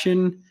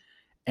faction.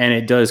 and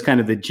it does kind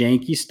of the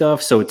janky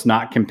stuff, so it's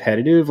not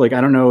competitive. Like,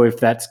 I don't know if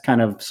that's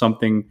kind of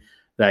something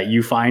that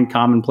you find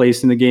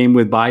commonplace in the game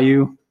with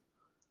Bayou.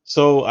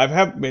 So I've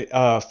had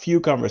a few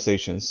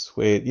conversations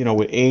with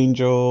with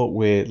Angel,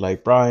 with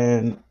like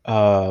Brian,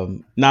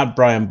 not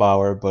Brian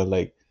Bauer, but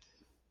like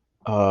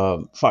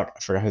fuck, I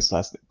forgot his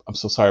last name. I'm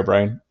so sorry,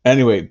 Brian.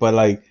 Anyway, but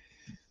like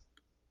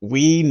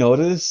we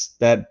noticed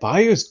that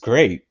Bayou is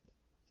great,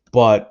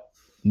 but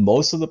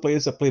most of the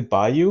players that play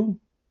Bayou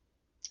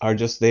are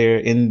just there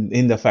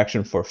in the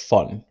faction for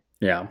fun.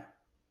 Yeah.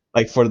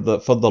 Like for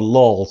the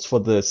lulz, for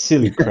the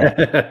silly crap.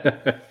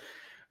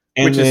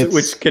 And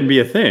which can be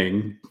a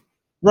thing.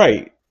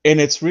 Right.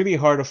 And it's really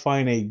hard to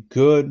find a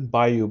good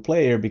Bayou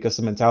player because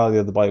the mentality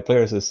of the Bayou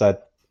players is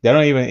that they're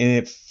not even in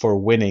it for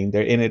winning.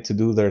 They're in it to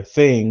do their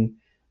thing,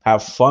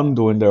 have fun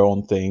doing their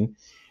own thing.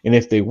 And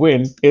if they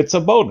win, it's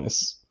a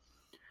bonus.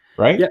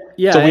 Right? Yeah.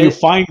 Yeah. So when you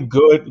find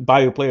good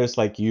Bayou players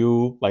like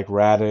you, like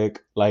Radic,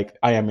 like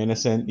I Am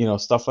Innocent,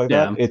 stuff like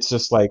that, it's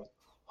just like,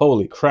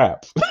 holy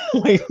crap.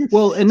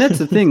 Well, and that's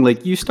the thing.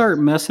 Like, you start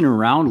messing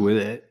around with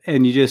it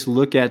and you just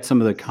look at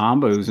some of the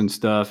combos and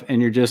stuff,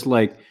 and you're just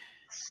like,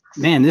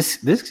 man, this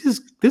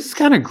is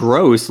kind of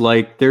gross.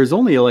 Like, there's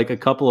only like a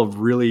couple of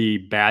really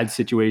bad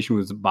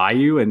situations with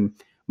Bayou, and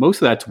most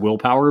of that's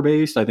willpower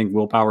based. I think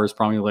willpower is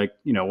probably like,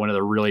 one of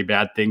the really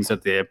bad things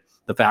that the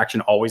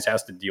faction always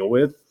has to deal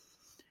with.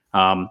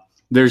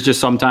 There's just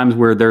sometimes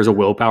where there's a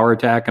willpower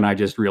attack, and I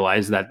just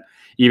realize that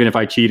even if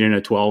I cheat in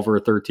a 12 or a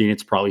 13,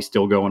 it's probably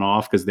still going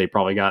off because they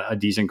probably got a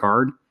decent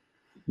card.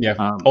 Yeah.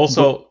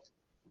 Also,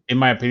 in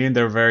my opinion,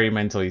 they're very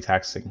mentally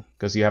taxing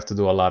because you have to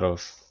do a lot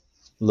of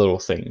little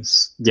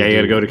things. Yeah, you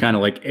got to go to kind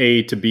of like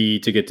A to B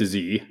to get to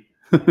Z.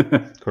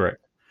 Correct.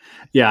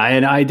 Yeah,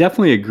 and I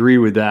definitely agree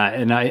with that.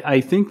 And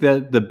I think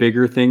that the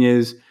bigger thing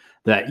is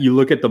that you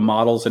look at the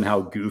models and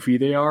how goofy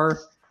they are.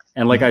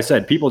 And like I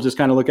said, people just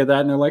kind of look at that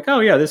and they're like, oh,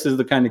 yeah, this is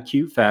the kind of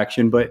cute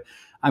faction. But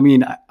I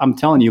mean, I'm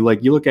telling you,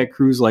 like, you look at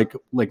crews like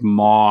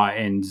Maw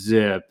and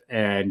Zip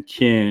and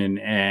Kin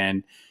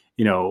and,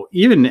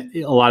 even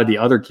a lot of the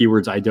other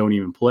keywords I don't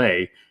even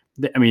play.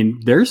 I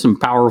mean, there's some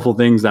powerful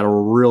things that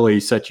will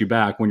really set you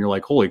back when you're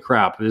like, holy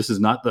crap, this is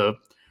not the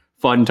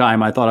fun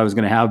time I thought I was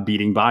going to have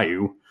beating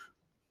Bayou.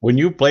 When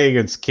you play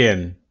against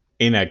Kin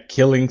in a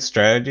killing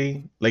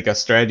strategy, like a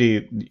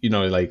strategy,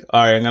 like,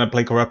 all right, I'm going to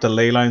play Corrupted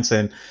Leylines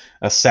and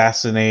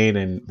Assassinate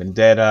and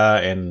Vendetta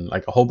and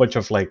like a whole bunch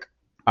of like,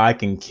 I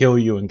can kill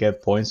you and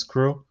get points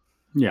crew.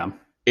 Yeah.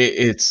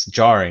 It's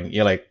jarring.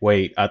 You're like,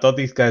 wait, I thought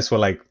these guys were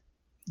like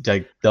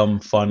dumb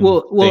fun.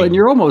 Well, and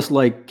you're almost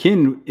like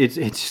Kin. It's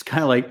just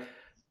kind of like,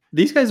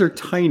 these guys are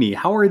tiny.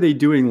 How are they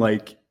doing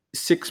like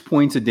 6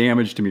 points of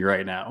damage to me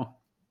right now?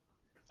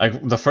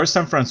 Like the first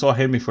time Francois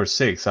hit me for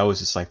 6, I was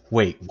just like,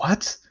 wait,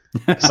 what?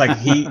 It's like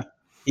he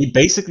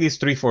basically is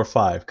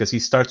 3-4-5 because he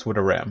starts with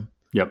a ram.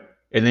 Yep.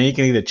 And then he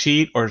can either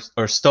cheat or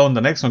stone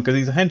the next one because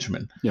he's a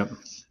henchman. Yep.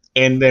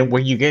 And then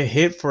when you get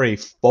hit for a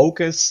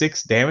focus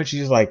 6 damage,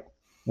 he's like,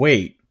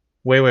 wait.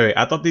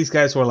 I thought these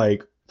guys were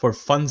like for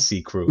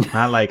funsy crew,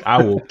 not like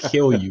I will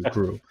kill you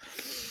crew.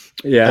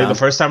 Yeah. Like the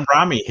first time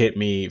Rami hit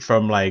me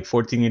from like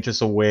 14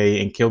 inches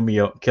away and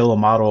kill a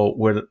model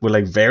with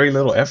like very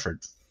little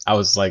effort. I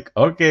was like,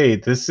 okay,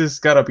 this is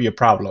gotta be a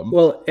problem.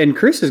 Well, and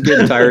Chris is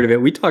getting tired of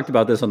it. We talked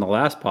about this on the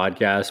last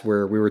podcast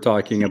where we were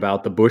talking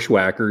about the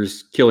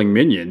bushwhackers killing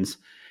minions.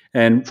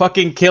 And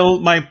fucking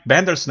kill my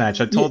Bandersnatch.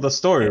 I told the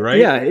story, right?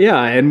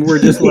 Yeah. And we're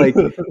just like,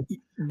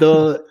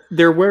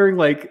 they're wearing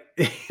like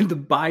the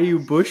Bayou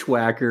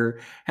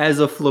Bushwhacker has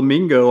a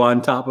flamingo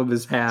on top of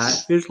his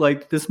hat. It's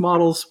like, this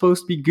model's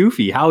supposed to be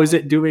goofy. How is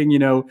it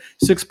doing,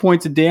 6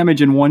 points of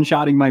damage and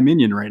one-shotting my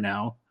minion right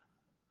now?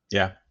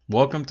 Yeah.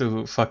 Welcome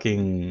to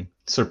fucking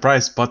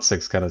surprise butt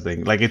sex kind of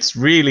thing. Like, it's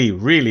really,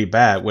 really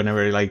bad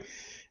whenever like,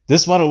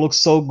 this model looks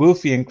so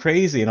goofy and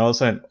crazy, and all of a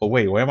sudden, oh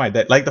wait, where am I?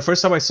 Like the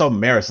first time I saw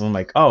Maris, I'm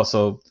like, oh,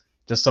 so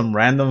just some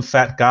random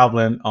fat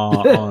goblin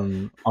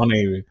on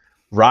a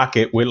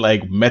rocket with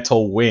like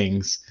metal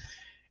wings,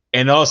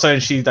 and all of a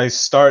sudden she like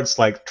starts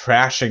like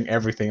trashing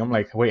everything. I'm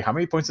like, wait, how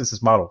many points is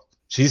this model?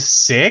 She's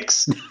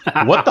 6?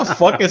 What the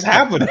fuck is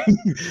happening?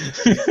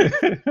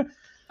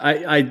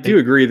 I do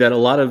agree that a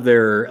lot of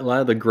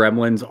the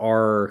gremlins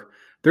are.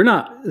 They're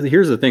not.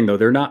 Here's the thing, though.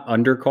 They're not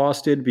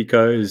undercosted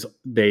because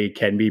they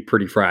can be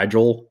pretty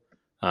fragile.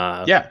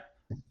 Yeah.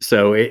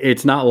 So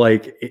it's not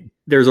like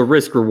there's a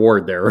risk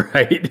reward there,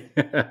 right?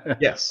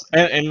 Yes.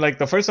 And like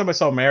the first time I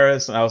saw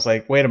Maris, I was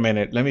like, wait a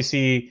minute, let me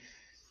see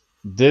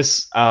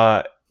this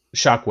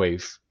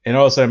shockwave. And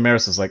all of a sudden,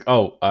 Maris is like,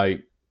 oh, I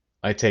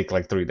take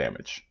like 3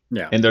 damage.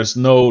 Yeah. And there's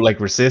no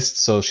like resist,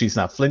 so she's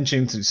not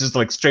flinching. It's just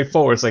like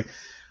straightforward. It's like,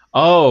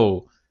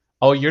 oh,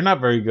 you're not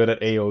very good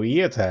at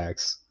AoE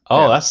attacks.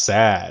 Oh, that's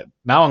sad.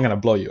 Now I'm gonna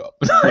blow you up.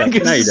 Now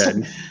you're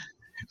dead.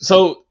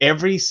 So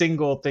every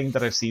single thing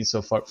that I've seen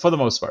so far, for the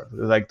most part,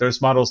 like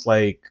there's models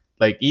like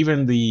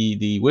even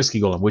the Whiskey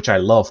Golem, which I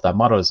love. That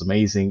model is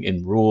amazing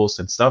in rules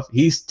and stuff.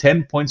 He's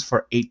 10 points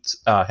for 8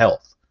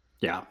 health.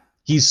 Yeah.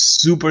 He's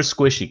super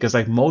squishy because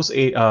like most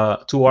 2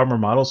 armor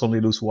models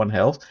only lose 1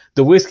 health.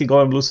 The Whiskey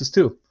Golem loses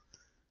 2.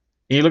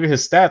 And you look at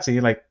his stats, and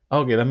you're like,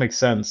 okay, that makes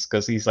sense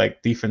because he's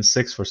like defense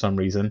 6 for some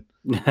reason.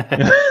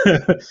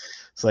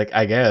 It's like,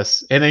 I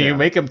guess. And then you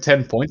make him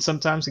 10 points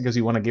sometimes because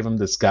you want to give him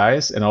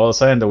disguise, and all of a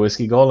sudden the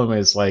Whiskey Golem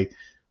is like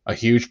a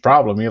huge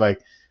problem. You're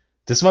like,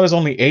 this one is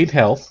only 8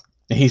 health,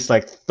 and he's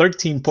like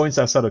 13 points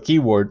outside of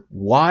keyword.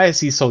 Why is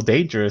he so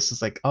dangerous?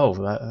 It's like, oh,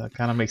 that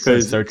kind of makes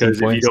sense. 13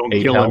 Because points. if you don't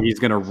kill health. him, he's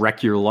gonna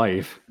wreck your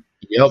life.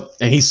 Yep,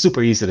 and he's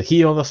super easy to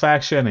heal in the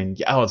faction, and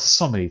there's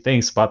so many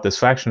things about this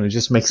faction. It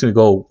just makes me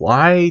go,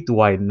 why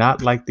do I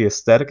not like the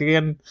aesthetic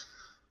again?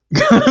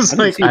 Because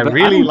like I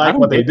really like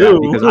what they do.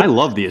 Because I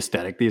love the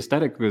aesthetic. The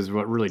aesthetic was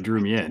what really drew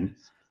me in.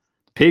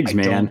 Pigs,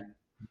 man.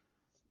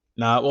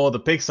 Well, the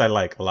pigs I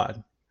like a lot.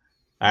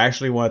 I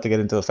actually wanted to get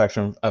into the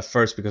faction at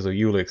first because of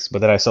Ulix,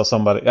 but then I saw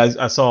somebody.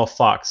 I saw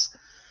Fox.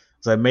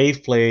 So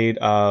Maeve played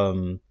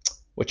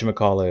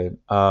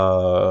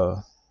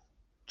whatchamacallit,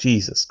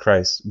 Jesus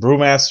Christ,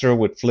 Brewmaster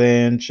with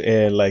Flinch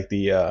and like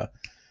the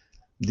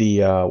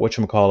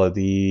whatchamacallit,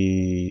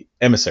 the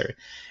Emissary.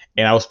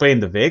 And I was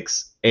playing the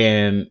Vix,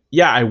 and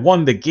yeah, I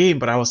won the game,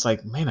 but I was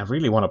like, man, I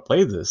really want to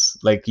play this.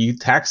 Like, you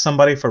tax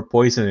somebody for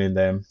poisoning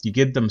them, you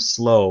get them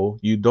slow,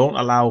 you don't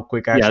allow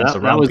quick actions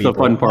around that was people. The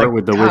fun part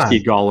with the God.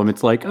 Whiskey Golem.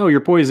 It's like, oh,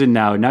 you're poisoned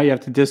now. Now you have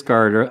to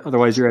discard, or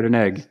otherwise you're at an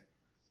egg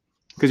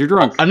because you're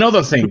drunk.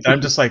 Another thing,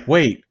 I'm just like,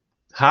 wait,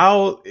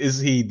 how is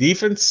he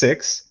defense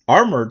 6,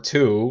 armor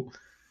 2?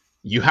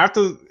 You have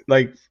to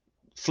like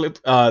flip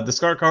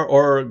discard card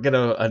or get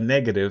a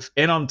negative,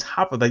 and on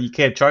top of that, you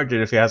can't charge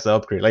it if he has to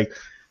upgrade. Like,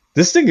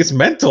 this thing is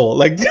mental.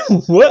 Like,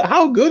 what?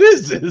 How good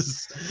is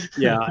this?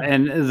 Yeah,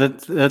 and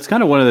that's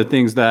kind of one of the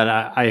things that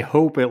I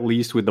hope, at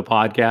least with the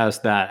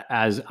podcast, that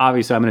as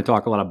obviously I'm going to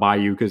talk a lot of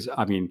Bayou because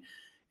I mean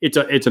it's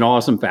an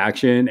awesome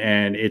faction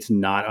and it's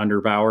not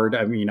underpowered.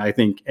 I mean, I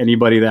think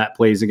anybody that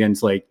plays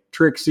against like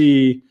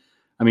Trixie,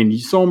 I mean,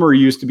 Somer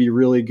used to be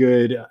really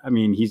good. I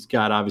mean, he's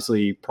got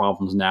obviously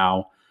problems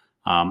now.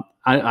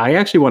 I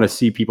actually want to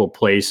see people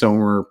play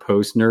Somer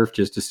post nerf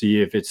just to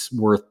see if it's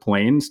worth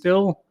playing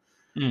still.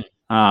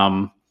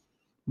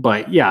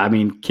 But yeah, I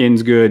mean,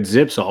 Kin's good.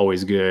 Zip's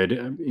always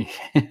good.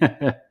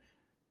 I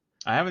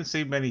haven't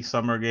seen many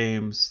summer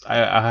games.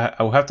 I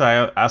will have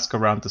to ask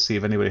around to see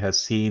if anybody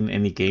has seen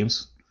any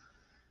games.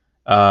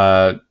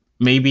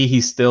 Maybe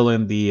he's still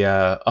in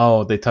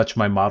the they touched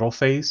my model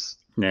phase.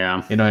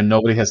 Yeah, and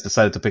nobody has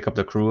decided to pick up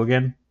the crew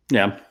again.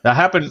 Yeah, that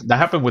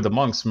happened with the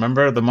monks.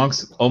 Remember, the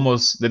monks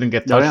almost didn't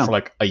get touched for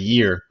like a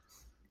year.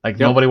 Like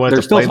nobody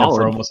wanted to play them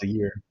for almost a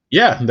year.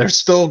 Yeah, they're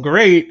still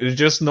great. It's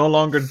just no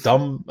longer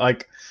dumb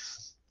like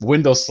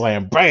Windows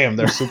slam. Bam,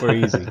 they're super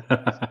easy.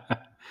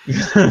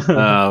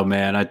 Oh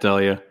man, I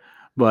tell you.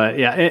 But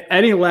yeah,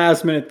 any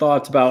last minute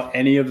thoughts about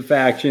any of the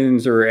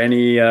factions or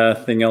any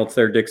thing else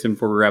there, Dixon,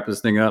 before we wrap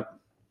this thing up?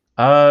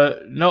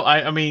 No,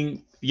 I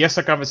mean, yes,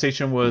 our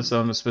conversation was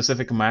on the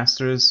specific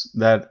masters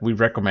that we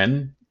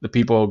recommend the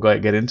people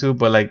get into,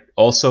 but like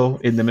also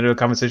in the middle of the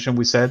conversation,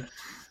 we said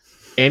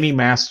any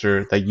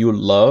master that you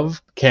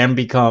love can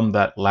become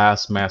that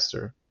last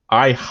master.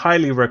 I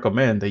highly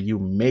recommend that you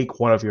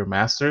make one of your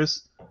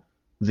masters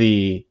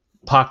the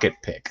pocket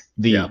pick.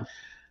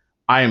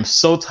 I am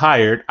so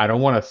tired, I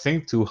don't want to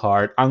think too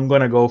hard, I'm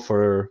gonna go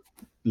for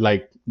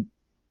like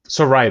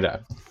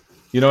Zoraida.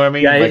 You know what I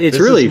mean? Yeah, like, it's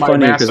really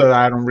funny because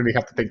I don't really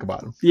have to think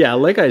about him. Yeah,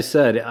 like I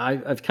said,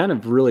 I've kind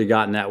of really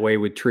gotten that way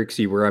with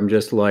Trixie, where I'm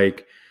just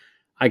like,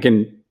 I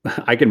can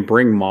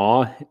bring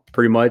Ma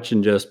pretty much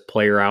and just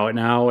play her out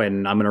now,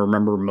 and I'm gonna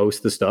remember most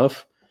of the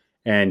stuff.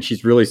 And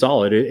she's really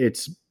solid.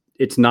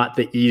 It's not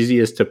the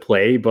easiest to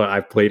play, but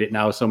I've played it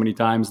now so many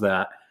times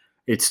that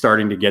it's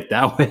starting to get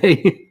that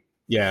way.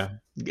 Yeah,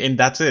 and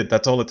that's it.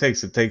 That's all it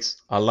takes. It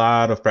takes a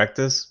lot of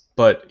practice,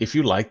 but if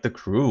you like the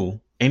crew,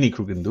 any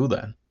crew can do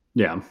that.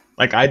 Yeah.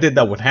 Like I did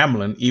that with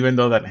Hamlin, even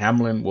though that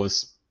Hamlin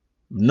was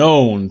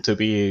known to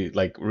be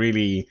like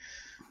really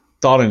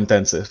thought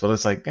intensive. But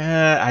it's like,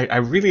 I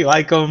really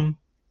like him.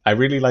 I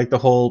really like the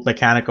whole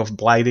mechanic of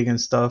blighting and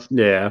stuff.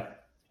 Yeah.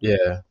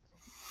 Yeah.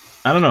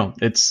 I don't know.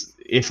 It's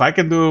if I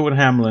can do it with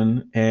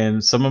Hamlin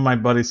and some of my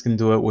buddies can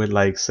do it with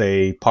like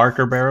say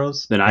Parker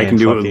Barrows, then I can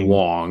do it with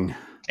Wong.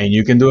 And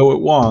you can do it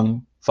with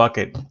Wong. Fuck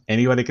it.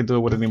 Anybody can do it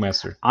with any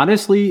master.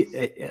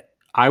 Honestly,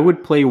 I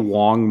would play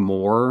Wong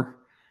more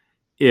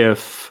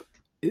if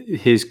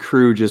his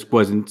crew just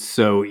wasn't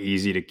so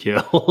easy to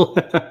kill.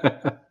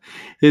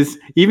 his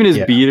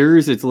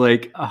beaters, it's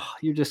like, oh,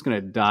 you're just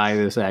gonna die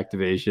this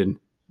activation.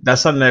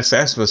 That's our next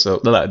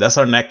episode. That's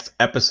our next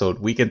episode.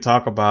 We can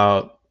talk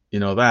about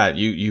that.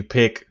 You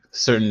pick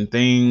certain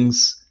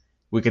things.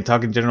 We can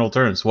talk in general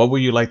terms. What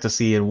would you like to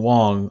see in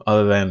Wong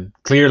other than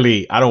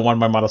clearly I don't want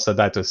my models to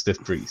die to a stiff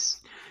breeze?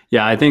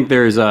 Yeah, I think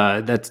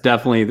that's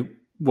definitely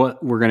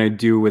what we're going to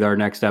do with our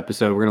next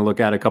episode. We're going to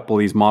look at a couple of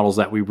these models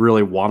that we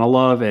really want to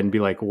love and be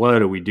like, what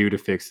do we do to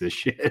fix this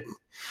shit?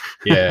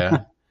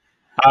 Yeah.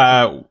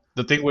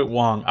 The thing with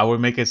Wong, I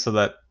would make it so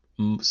that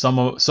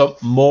some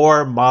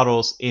more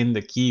models in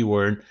the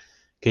keyword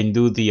can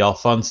do the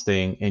Alphonse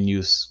thing and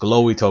use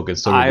glowy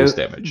tokens to reduce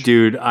damage.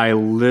 Dude, I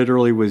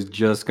literally was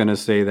just going to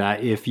say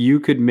that. If you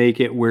could make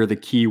it where the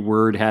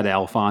keyword had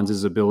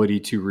Alphonse's ability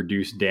to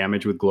reduce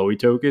damage with glowy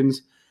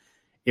tokens,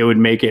 it would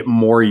make it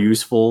more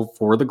useful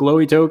for the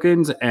glowy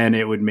tokens, and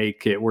it would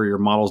make it where your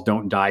models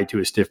don't die to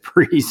a stiff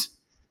breeze.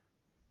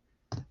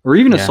 Or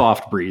even a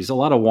soft breeze. A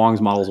lot of Wong's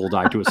models will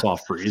die to a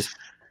soft breeze.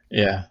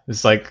 Yeah,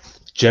 it's like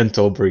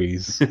gentle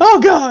breeze. Oh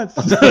god!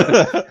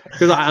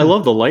 Because I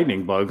love the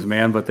lightning bugs,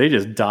 man, but they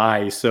just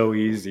die so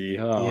easy.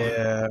 Oh.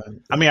 Yeah,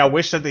 I mean, I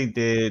wish that they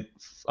did.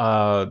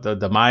 The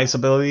Demise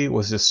ability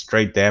was just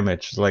straight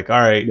damage. Like,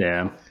 all right,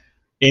 Yeah.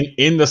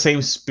 In the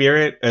same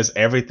spirit as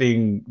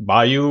everything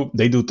by you,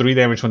 they do 3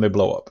 damage when they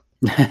blow up.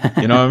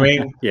 You know what I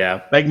mean?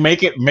 Yeah. Like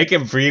make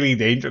it really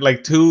dangerous,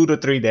 like 2 to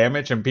 3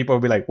 damage, and people will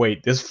be like,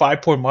 "Wait, this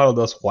 5-point model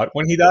does what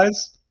when he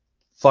dies?"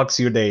 Fucks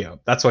your day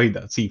up. That's what he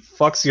does. He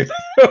fucks your day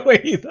up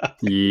when he dies.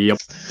 Yep.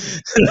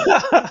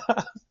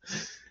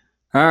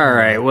 All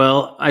right.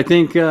 Well, I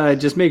think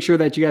just make sure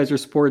that you guys are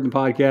supporting the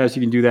podcast.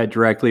 You can do that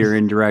directly or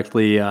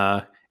indirectly.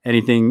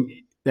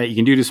 Anything that you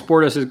can do to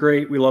support us is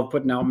great. We love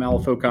putting out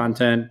Malifaux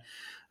content.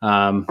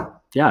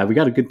 Yeah, we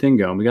got a good thing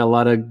going. We got a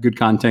lot of good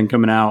content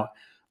coming out.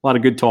 A lot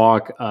of good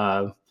talk.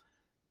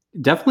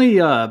 Definitely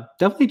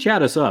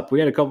chat us up. We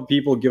had a couple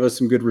people give us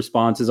some good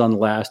responses on the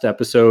last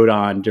episode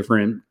on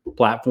different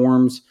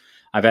platforms.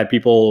 I've had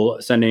people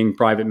sending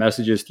private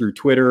messages through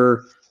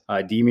Twitter,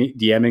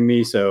 DMing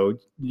me. So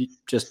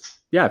just,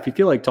 if you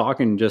feel like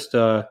talking, just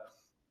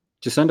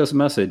send us a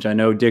message. I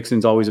know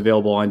Dixon's always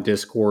available on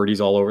Discord.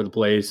 He's all over the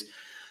place.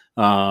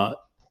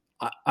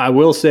 I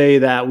will say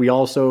that we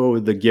also,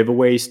 the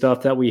giveaway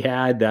stuff that we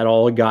had, that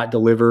all got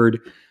delivered.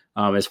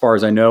 As far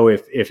as I know,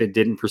 if it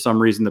didn't for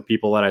some reason, the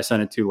people that I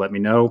sent it to let me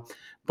know.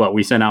 But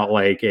we sent out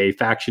like a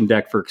faction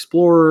deck for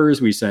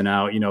explorers. We sent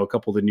out, a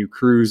couple of the new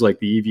crews like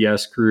the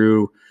EVS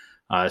crew.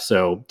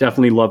 So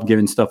definitely love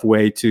giving stuff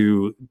away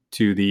to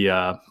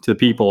the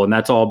people, and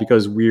that's all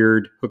because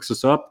Weird hooks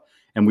us up,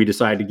 and we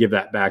decided to give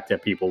that back to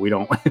people. We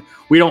don't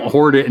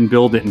hoard it and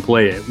build it and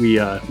play it.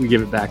 We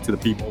give it back to the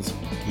peoples.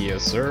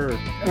 Yes, sir.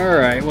 All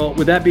right. Well,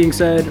 with that being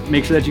said,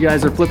 make sure that you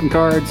guys are flipping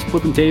cards,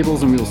 flipping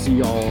tables, and we'll see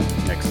y'all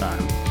next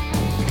time.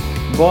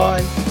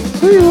 Bye.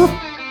 See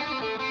ya.